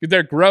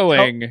 they're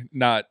growing,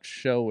 not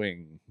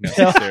showing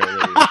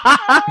necessarily.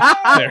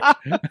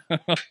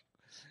 They're-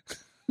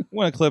 I'm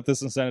going to clip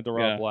this and send it to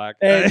Rob Yeah.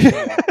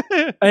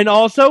 Black. and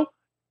also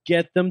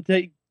get them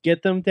to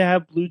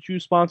have Blue Chew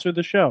sponsor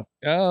the show.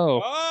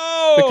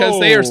 oh, because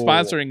they are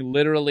sponsoring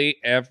literally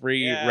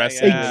every Yeah,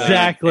 wrestling yeah.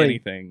 Exactly.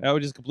 anything. That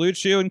was just Blue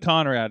Chew and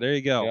Conrad. There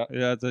you go. Yep.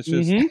 Yeah, that's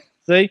just Mhm.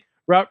 See,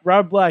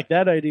 Rob Black,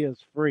 that idea is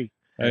free.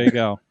 there you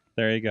go.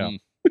 There you go. Mm.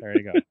 There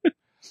you go.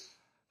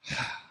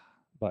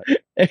 But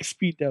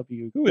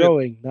XPW Who would-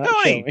 growing, not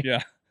Tony! showing.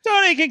 Yeah,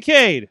 Tony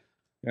Kincaid.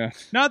 Yeah.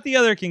 Not the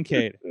other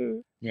Kincaid.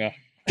 yeah.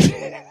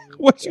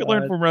 What you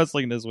learned God. from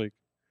wrestling this week?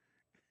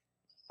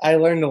 I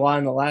learned a lot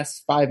in the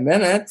last 5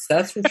 minutes,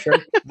 that's for sure.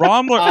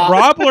 Rob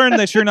learned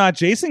that you're not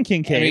Jason I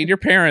Kincaid. mean, your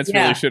parents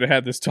Yeah. really should have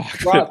had this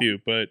talk Rob. with you,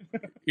 but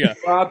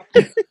Rob.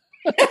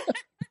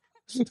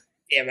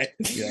 Damn it.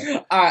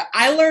 Yeah.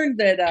 I learned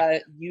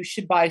that you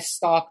should buy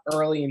stock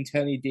early in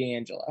Tony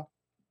D'Angelo.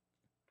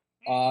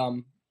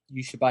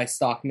 You should buy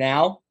stock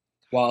now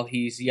while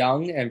he's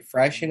young and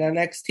fresh in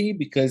NXT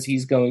because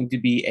he's going to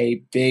be a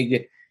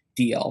big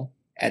deal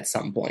at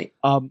some point.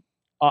 I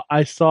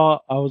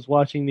was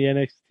watching the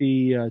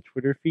NXT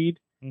Twitter feed.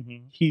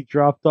 Mhm. He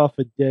dropped off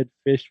a dead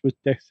fish with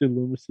Dexter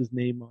Loomis's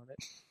name on it.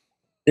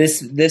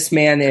 This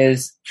man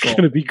is It's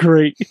gonna be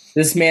great.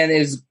 This man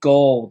is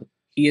gold.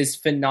 He is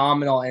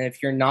phenomenal. And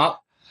if you're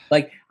not,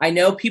 like, I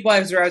know people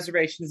have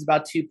reservations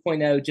about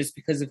 2.0 just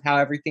because of how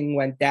everything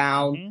went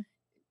down, Mhm.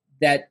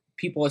 that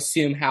people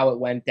assume how it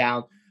went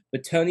down.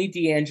 but Tony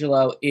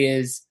D'Angelo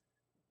is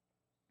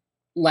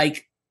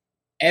like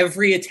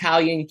every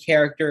Italian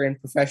character in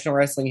professional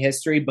wrestling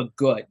history, but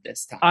good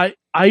this time.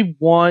 I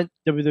want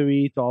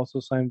WWE to also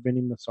sign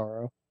Vinny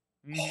Massaro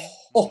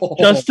Oh,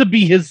 just to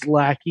be his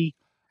lackey,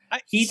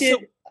 he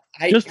did.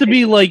 just to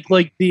be like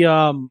the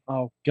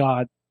oh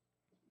god,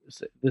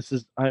 this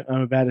is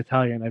I'm a bad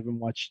Italian. I haven't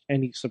watched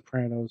any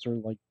Sopranos or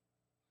like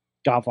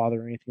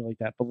Godfather or anything like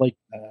that, but like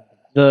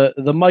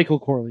the Michael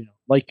Corleone,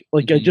 like I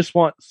Mhm. just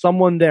want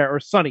someone there, or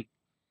Sonny.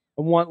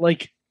 I want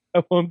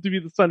him to be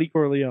the Sonny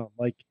Corleone,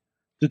 like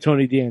to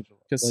Tony D'Angelo.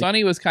 Because Like,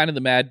 Sonny was kind of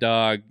the mad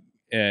dog,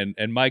 and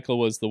Michael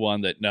was the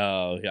one that,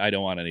 no, I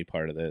don't want any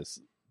part of this.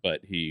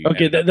 But he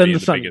okay, ended up then being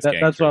the Sonny. biggest That's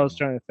gangster. what I was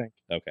trying to think.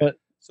 Okay. but-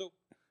 So,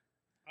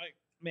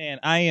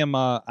 I am.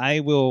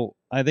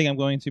 I think I'm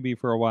going to be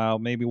for a while.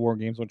 Maybe War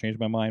Games will change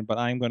my mind, but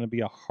I'm going to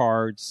be a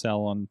hard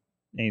sell on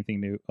anything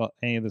new,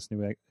 any of this new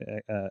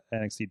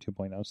NXT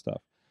 2.0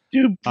 stuff.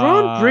 Dude,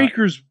 Braun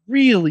Breaker's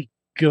really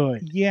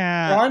good.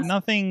 Yeah, Braun's-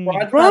 nothing.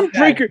 Braun's- Braun not bad.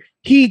 Breaker,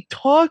 he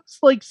talks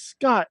like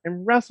Scott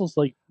and wrestles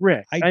like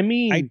Rick. I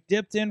mean, I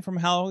dipped in from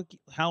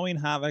Halloween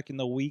Havoc in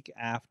the week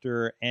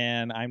after,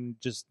 and I'm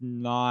just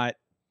not.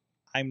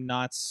 I'm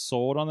not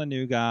sold on the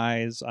new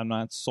guys. I'm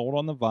not sold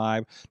on the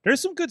vibe.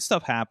 There's some good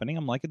stuff happening.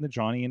 I'm liking the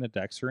Johnny and the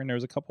Dexter, and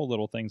there's a couple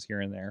little things here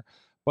and there.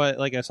 But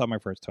like I saw my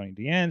first Tony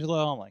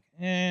D'Angelo, I'm like,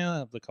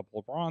 a couple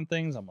of Braun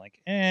things, I'm like,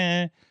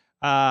 some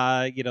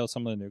of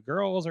the new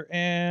girls are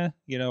random.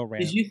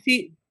 Did you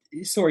see?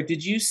 Sorry,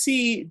 did you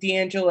see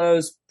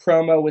D'Angelo's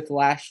promo with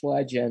Lash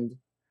Legend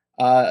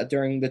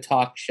during the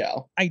talk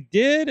show? I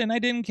did, and I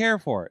didn't care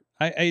for it.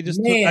 I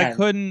just Man, I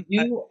couldn't.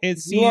 You It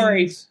are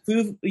a seems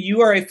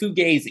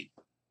fugazi.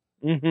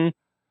 mm-hmm.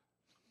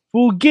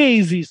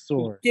 Fugazi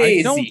sword.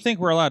 I don't Fugazi. think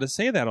we're allowed to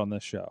say that on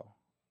this show.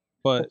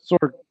 But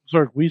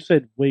Sorg, we've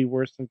said way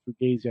worse than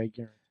Fugazi, I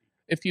guarantee.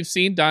 If you've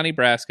seen Donnie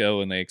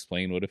Brasco and they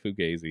explain what a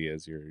fugazi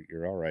is,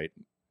 you're all right.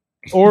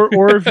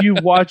 Or if you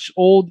watch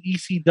old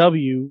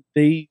ECW,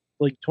 they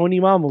like Tony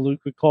Mamaluke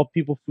would call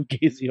people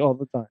Fugazi all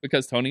the time.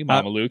 Because Tony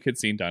Mamaluke had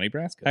seen Donnie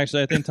Brasco.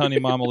 actually, I think Tony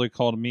Mamaluke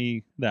called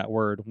me that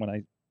word when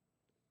I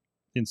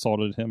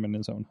insulted him in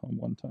his own home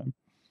one time.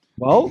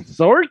 Well,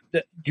 Sorg,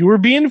 you were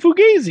being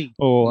Fugazi.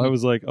 Oh, I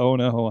was like, oh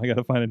no, I got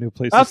to find a new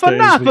place A to stay. this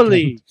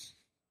Monopoly. weekend.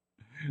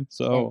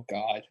 So, Oh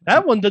God.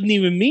 That one doesn't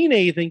even mean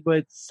anything, but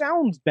it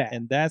sounds bad.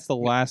 and that's the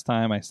last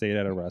time I stayed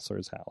at a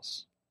wrestler's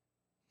house.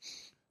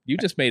 You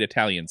just made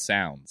Italian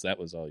sounds. That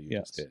was all you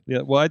Yes. just did.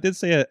 Yeah. Well, I did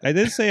stay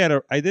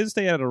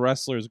at a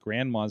wrestler's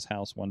grandma's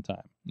house one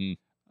time Mm.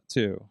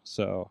 too.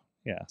 So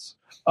yes.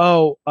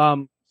 Oh,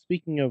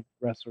 speaking of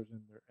wrestlers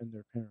and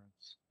their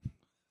parents,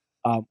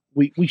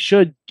 we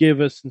should give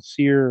a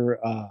sincere,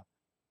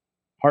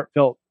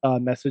 heartfelt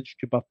message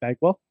to Buff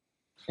Bagwell.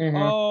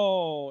 Mhm.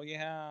 Oh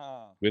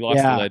yeah. We lost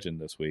Yeah. the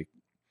legend this week.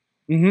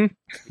 Mm-hmm.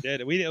 We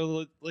did. We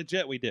did.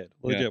 Legit. We did.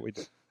 Legit. We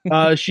did.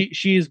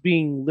 She is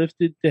being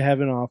lifted to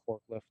heaven on a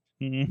forklift.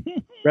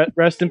 Mhm.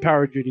 Rest in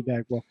power, Judy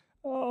Bagwell.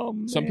 Oh,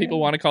 man. Some people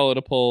want to call it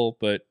a pull,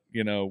 but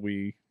we know.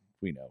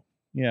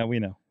 Yeah, we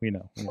know. We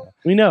know. We know.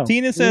 We know.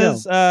 Tina We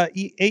says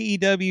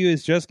AEW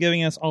is just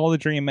giving us all the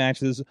dream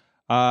matches.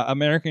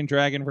 American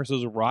Dragon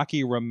versus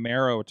Rocky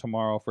Romero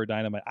tomorrow for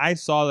Dynamite. I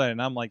saw that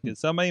and I'm like, did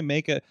somebody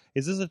make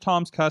is this a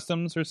Tom's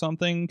Customs or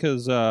something?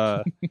 Because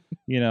I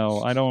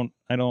don't.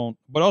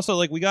 But also,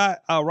 like, we got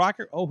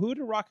Rocky. Oh, who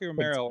did Rocky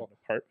Romero?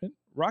 Apartment.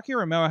 Rocky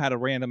Romero had a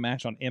random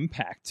match on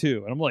Impact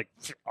too, and I'm like,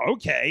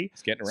 okay.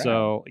 It's getting around.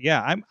 So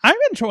yeah, I'm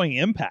enjoying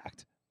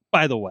Impact.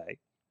 By the way,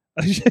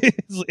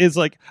 it's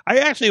like I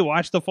actually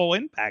watched the full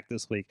Impact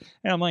this week,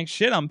 and I'm like,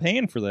 shit, I'm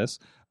paying for this.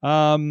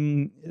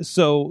 So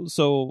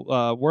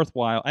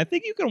worthwhile. I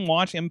think you can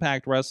watch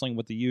Impact Wrestling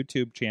with the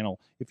YouTube channel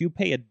if you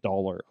pay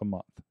 $1 a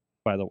month.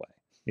 By the way,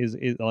 is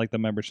like the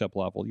membership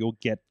level. You'll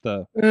get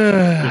the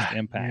just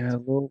Impact. Yeah, a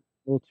little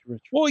too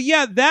rich. Well,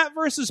 yeah, that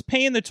versus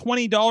paying the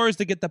 $20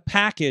 to get the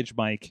package,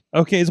 Mike.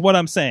 Okay, is what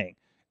I'm saying.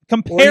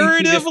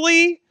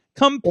 Comparatively,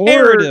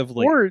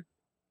 Or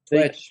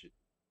Twitch.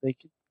 they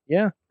could,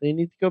 yeah, they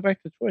need to go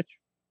back to Twitch.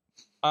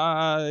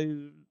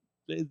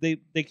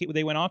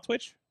 They went off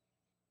Twitch.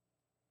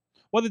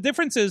 Well, the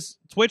difference is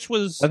Twitch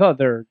was I thought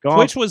they're gone.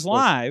 Twitch was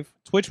live.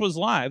 Twitch was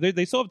live.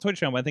 They still have a Twitch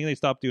channel, but I think they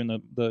stopped doing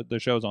the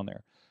shows on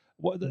there.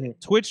 Mhm.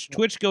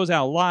 Twitch goes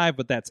out live,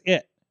 but that's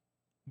it.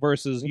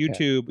 Versus Okay.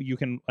 YouTube, you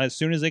can, as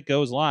soon as it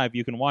goes live,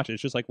 you can watch it.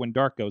 It's just like when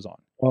Dark goes on.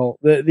 Well,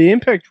 the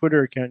Impact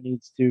Twitter account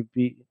needs to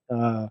be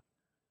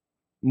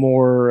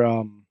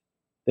more.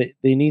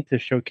 They need to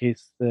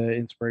showcase the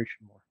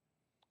inspiration more.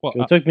 Well,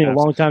 It took me a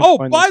long time. to Oh,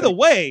 find by this the thing.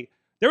 way,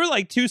 there were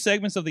like 2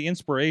 segments of the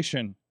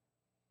inspiration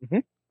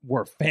Mhm.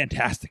 were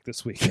fantastic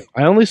this week.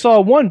 I only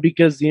saw one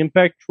because the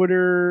Impact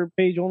Twitter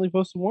page only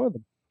posted one of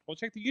them. Well,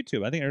 check the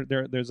YouTube. I think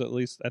there's at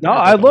least. No,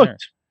 I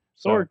looked.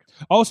 Sorg.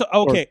 Also,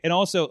 okay, and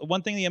also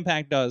one thing the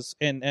Impact does,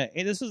 and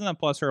this isn't a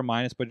plus or a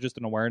minus, but just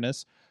an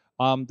awareness.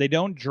 They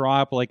don't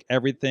drop like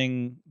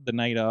everything the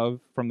night of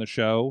from the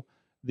show.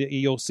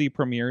 You'll see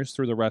premieres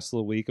through the rest of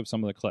the week of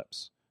some of the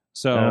clips.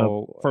 So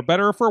Oh, boy. for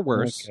better or for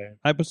worse,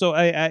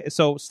 Okay.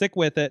 so stick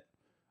with it.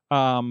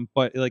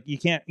 But like you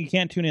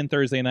can't tune in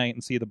Thursday night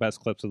and see the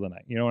best clips of the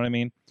night. You know what I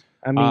mean?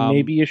 I mean,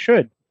 maybe you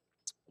should.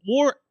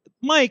 Or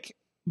Mike,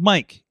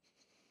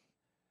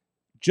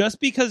 just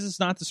because it's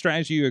not the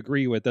strategy you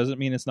agree with doesn't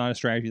mean it's not a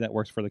strategy that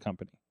works for the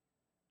company.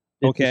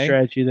 It's Okay. a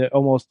strategy that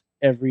almost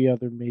every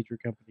other major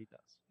company does.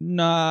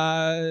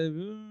 Nah.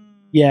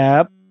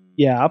 Yep.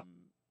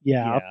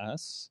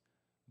 Yes.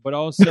 But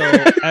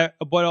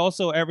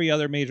also, every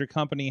other major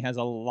company has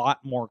a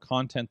lot more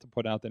content to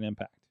put out than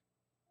Impact.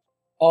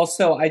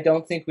 Also, I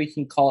don't think we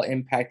can call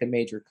Impact a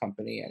major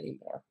company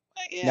anymore.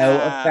 No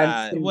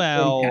offense to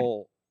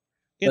Well,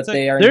 But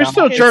they are They're not.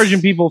 still It's- charging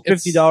people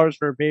it's- $50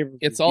 for a pay-per-view.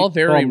 It's all You can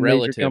call very them major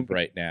relative companies.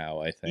 right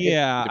now, I think.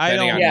 Yeah, I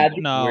Depending don't. on Yeah,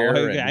 no,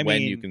 where and I when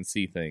mean, you can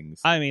see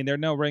things. I mean, they're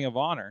no Ring of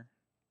Honor.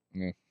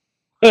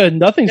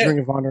 Nothing's Yeah, Ring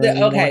of Honor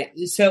anymore. Okay,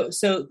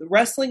 so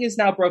wrestling is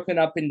now broken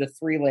up into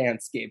three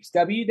landscapes: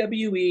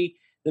 WWE,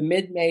 the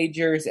mid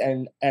majors,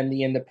 and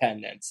the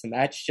independents, and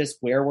that's just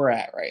where we're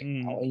at right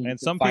now. You And can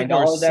some find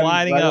people are all of them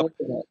sliding right up. over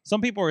there.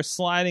 Some people are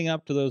sliding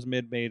up to those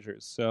mid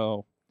majors.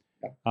 So,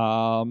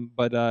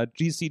 but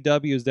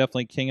GCW is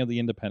definitely king of the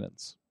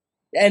independents.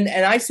 And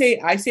I say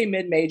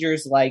mid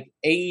majors like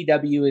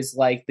AEW is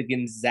like the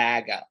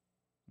Gonzaga.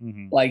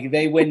 Mm-hmm. Like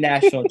they win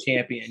national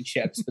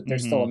championships, but they're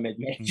still a mid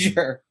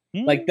major.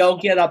 Like they'll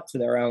get up to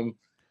their own.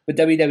 But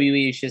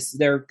WWE is just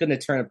they're going to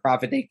turn a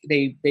profit.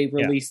 They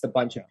released a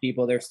bunch of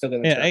people. They're still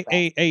going to turn a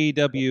profit.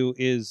 AEW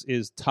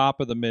is top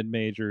of the mid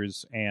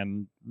majors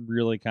and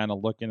really kind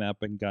of looking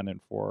up and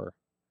gunning for.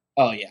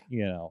 Oh yeah,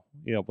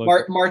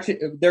 But March.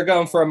 They're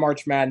going for a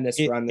March Madness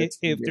run. if That's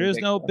gonna be there's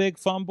no ridiculous. big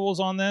fumbles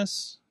on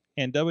this,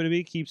 and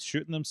WWE keeps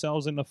shooting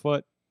themselves in the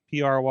foot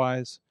PR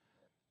wise,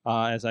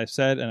 as I've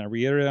said and I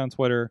reiterated on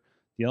Twitter,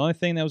 the only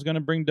thing that was going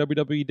to bring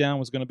WWE down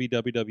was going to be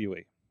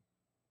WWE.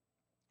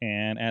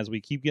 And as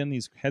we keep getting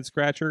these head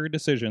scratcher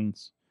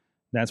decisions,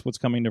 that's what's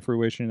coming to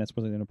fruition. That's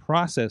what's in the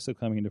process of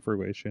coming to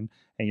fruition.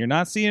 And you're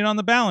not seeing it on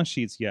the balance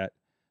sheets yet,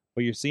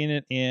 but you're seeing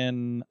it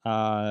in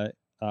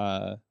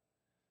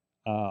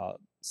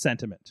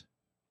sentiment.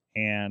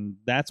 And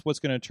that's what's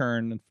going to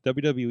turn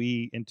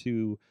WWE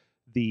into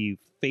the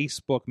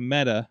Facebook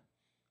meta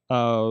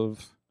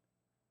of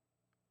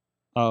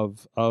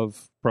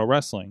pro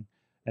wrestling.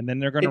 And then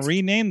they're going to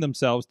rename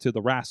themselves to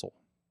the Wrestle.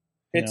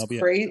 It's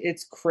crazy.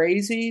 It's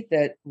crazy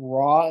that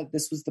Raw.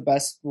 This was the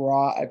best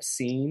Raw I've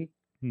seen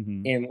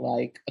in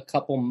like a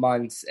couple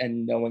months,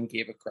 and no one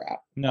gave a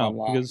crap. No,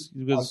 online,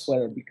 on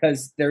Twitter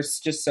because there's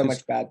just so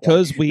much bad.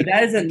 But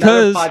that is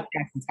another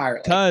podcast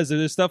entirely. Because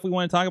there's stuff we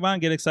want to talk about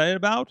and get excited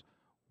about.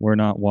 We're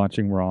not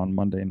watching Raw on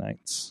Monday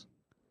nights.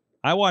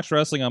 I watch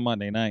wrestling on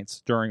Monday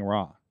nights during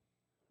Raw,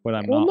 but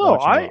I'm not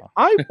watching Raw.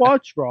 I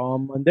watch Raw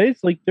on Mondays.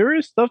 Like there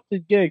is stuff to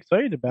get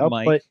excited about,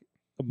 but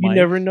you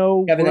never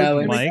know. Kevin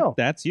Owens. Mike,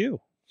 that's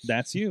you.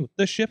 That's you.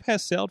 The ship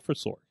has sailed for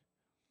Sorg.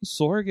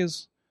 Sorg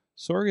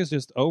is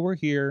just over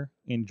here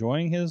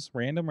enjoying his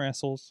random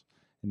wrestles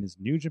and his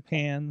New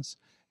Japans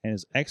and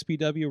his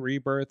XPW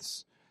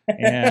rebirths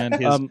and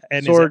his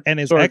his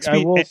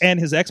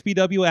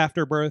XPW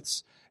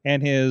afterbirths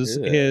and his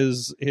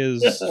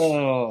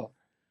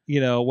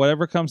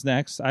whatever comes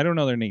next. I don't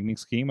know their naming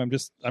scheme. I'm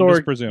just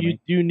presuming.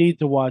 You do need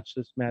to watch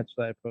this match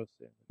that I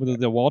posted. With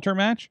the Walter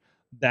match.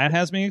 That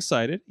has me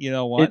excited. You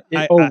know what?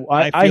 I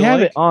have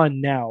it on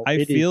now.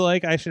 I feel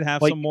like I should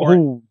have some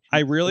more. I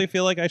really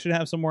feel like I should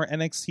have some more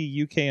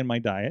NXT UK in my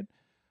diet.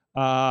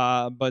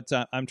 But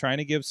I'm trying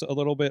to give a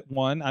little bit.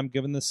 I'm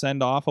giving the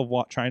send off of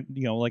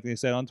like they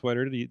said on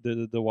Twitter,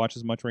 to watch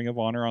as much Ring of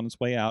Honor on its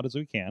way out as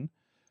we can.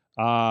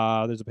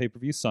 There's a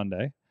pay-per-view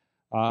Sunday.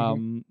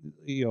 So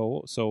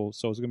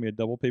it's gonna be a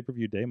double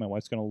pay-per-view day. My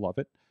wife's gonna love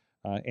it.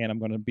 And I'm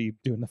going to be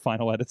doing the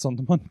final edits on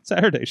the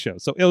Saturday show.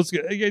 So it was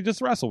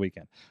just Wrestle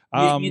Weekend.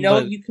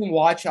 You can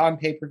watch on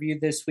pay-per-view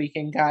this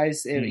weekend,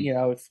 guys.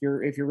 If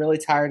you're really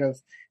tired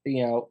of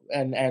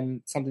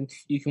and something,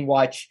 you can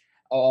watch.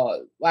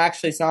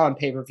 Actually, it's not on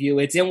pay-per-view.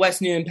 It's in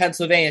West Newton,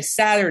 Pennsylvania,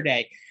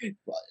 Saturday.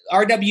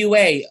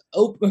 RWA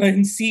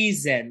open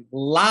season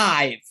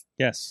live.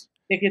 Yes.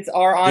 Tickets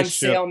are on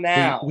sale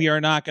now. We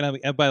are not going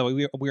to. By the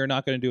way, we are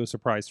not going to do a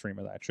surprise stream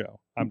of that show.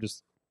 I'm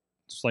just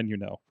letting you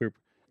know.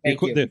 Thank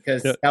you,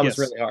 because that was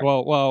really hard.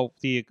 Well,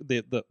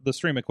 the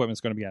stream equipment is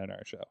going to be on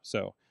our show,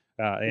 so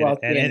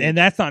and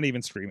that's not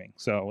even streaming,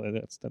 so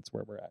that's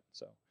where we're at.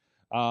 So,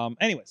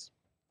 anyways.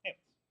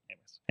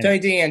 Tony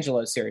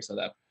D'Angelo, seriously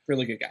though,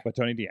 really good guy. But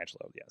Tony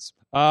D'Angelo, yes.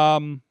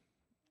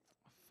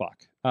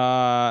 Fuck.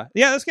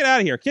 Let's get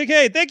out of here.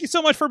 KK, thank you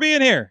so much for being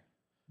here.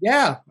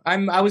 Yeah,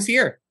 I was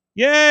here.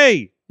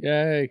 Yay!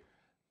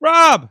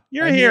 Rob,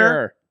 you're I'm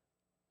here.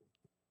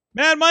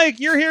 Mad Mike,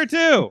 you're here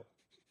too.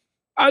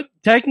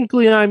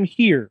 Technically, I'm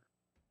here,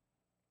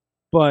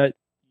 but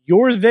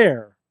you're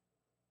there,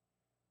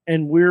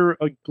 and we're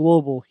a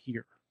global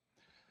here.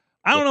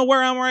 I don't know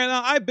where I'm right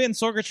now. I've been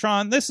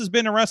Sorgatron. This has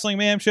been a Wrestling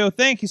Mayhem Show.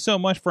 Thank you so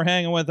much for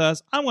hanging with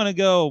us. I'm going to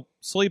go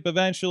sleep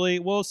eventually.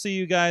 We'll see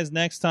you guys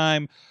next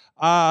time.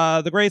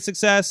 The Great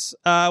Success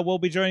will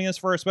be joining us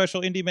for a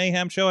special Indie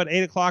Mayhem show at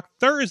 8 o'clock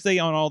Thursday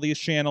on all these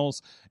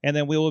channels. And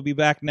then we will be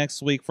back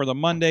next week for the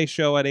Monday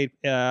show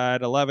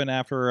at 11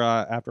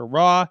 after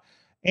Raw.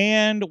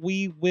 And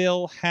we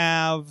will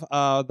have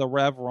the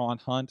Rev Ron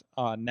Hunt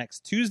next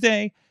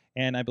Tuesday.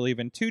 And I believe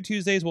in 2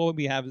 Tuesdays we'll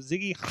have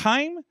Ziggy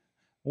Heim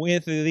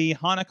with the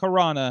Hanukkah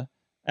Rana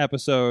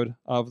episode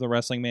of the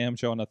Wrestling Mayhem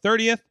show on the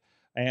 30th.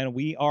 And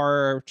we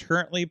are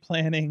currently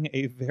planning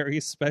a very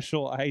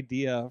special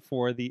idea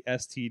for the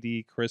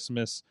STD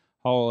Christmas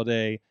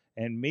holiday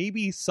and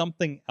maybe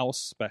something else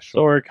special.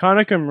 So our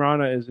Hanukkah and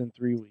Rana is in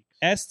 3 weeks.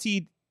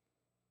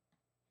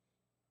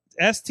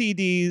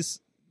 STDs,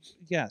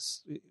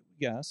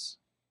 yes.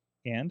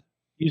 And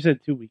You said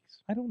 2 weeks.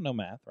 I don't know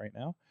math right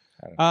now.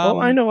 Oh,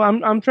 I know.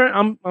 I'm trying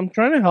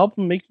to help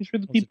and making sure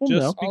the people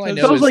know. All I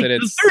because- know So is like that the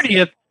it's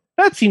 30th.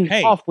 That seems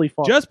Hey, awfully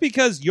far. Just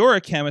because you're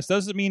a chemist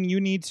doesn't mean you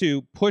need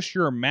to push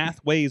your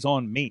math ways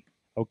on me.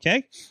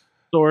 Okay?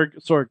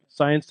 Sorg,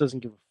 science doesn't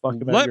give a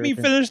fuck about. Let your me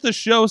opinion. finish the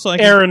show so I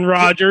can. Aaron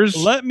Rodgers.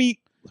 Let me.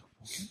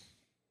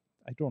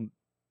 I don't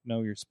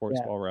know your sports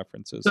Yeah. ball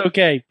references. It's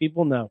okay.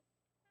 People know.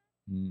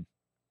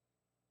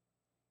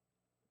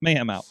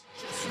 Mayhem out.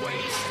 Just wait,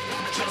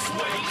 just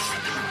wait,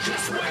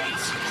 just wait, just wait.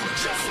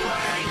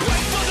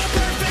 Wait for the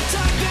perfect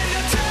time, then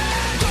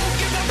attack. Don't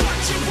give up what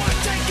you want,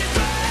 take it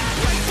back.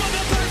 Wait for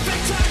the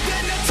perfect time,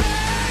 then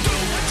attack. Do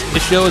what you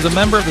This show is a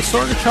member of the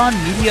Sorgatron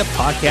Media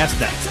Podcast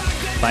Network.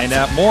 Find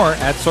out more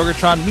at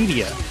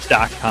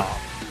sorgatronmedia.com.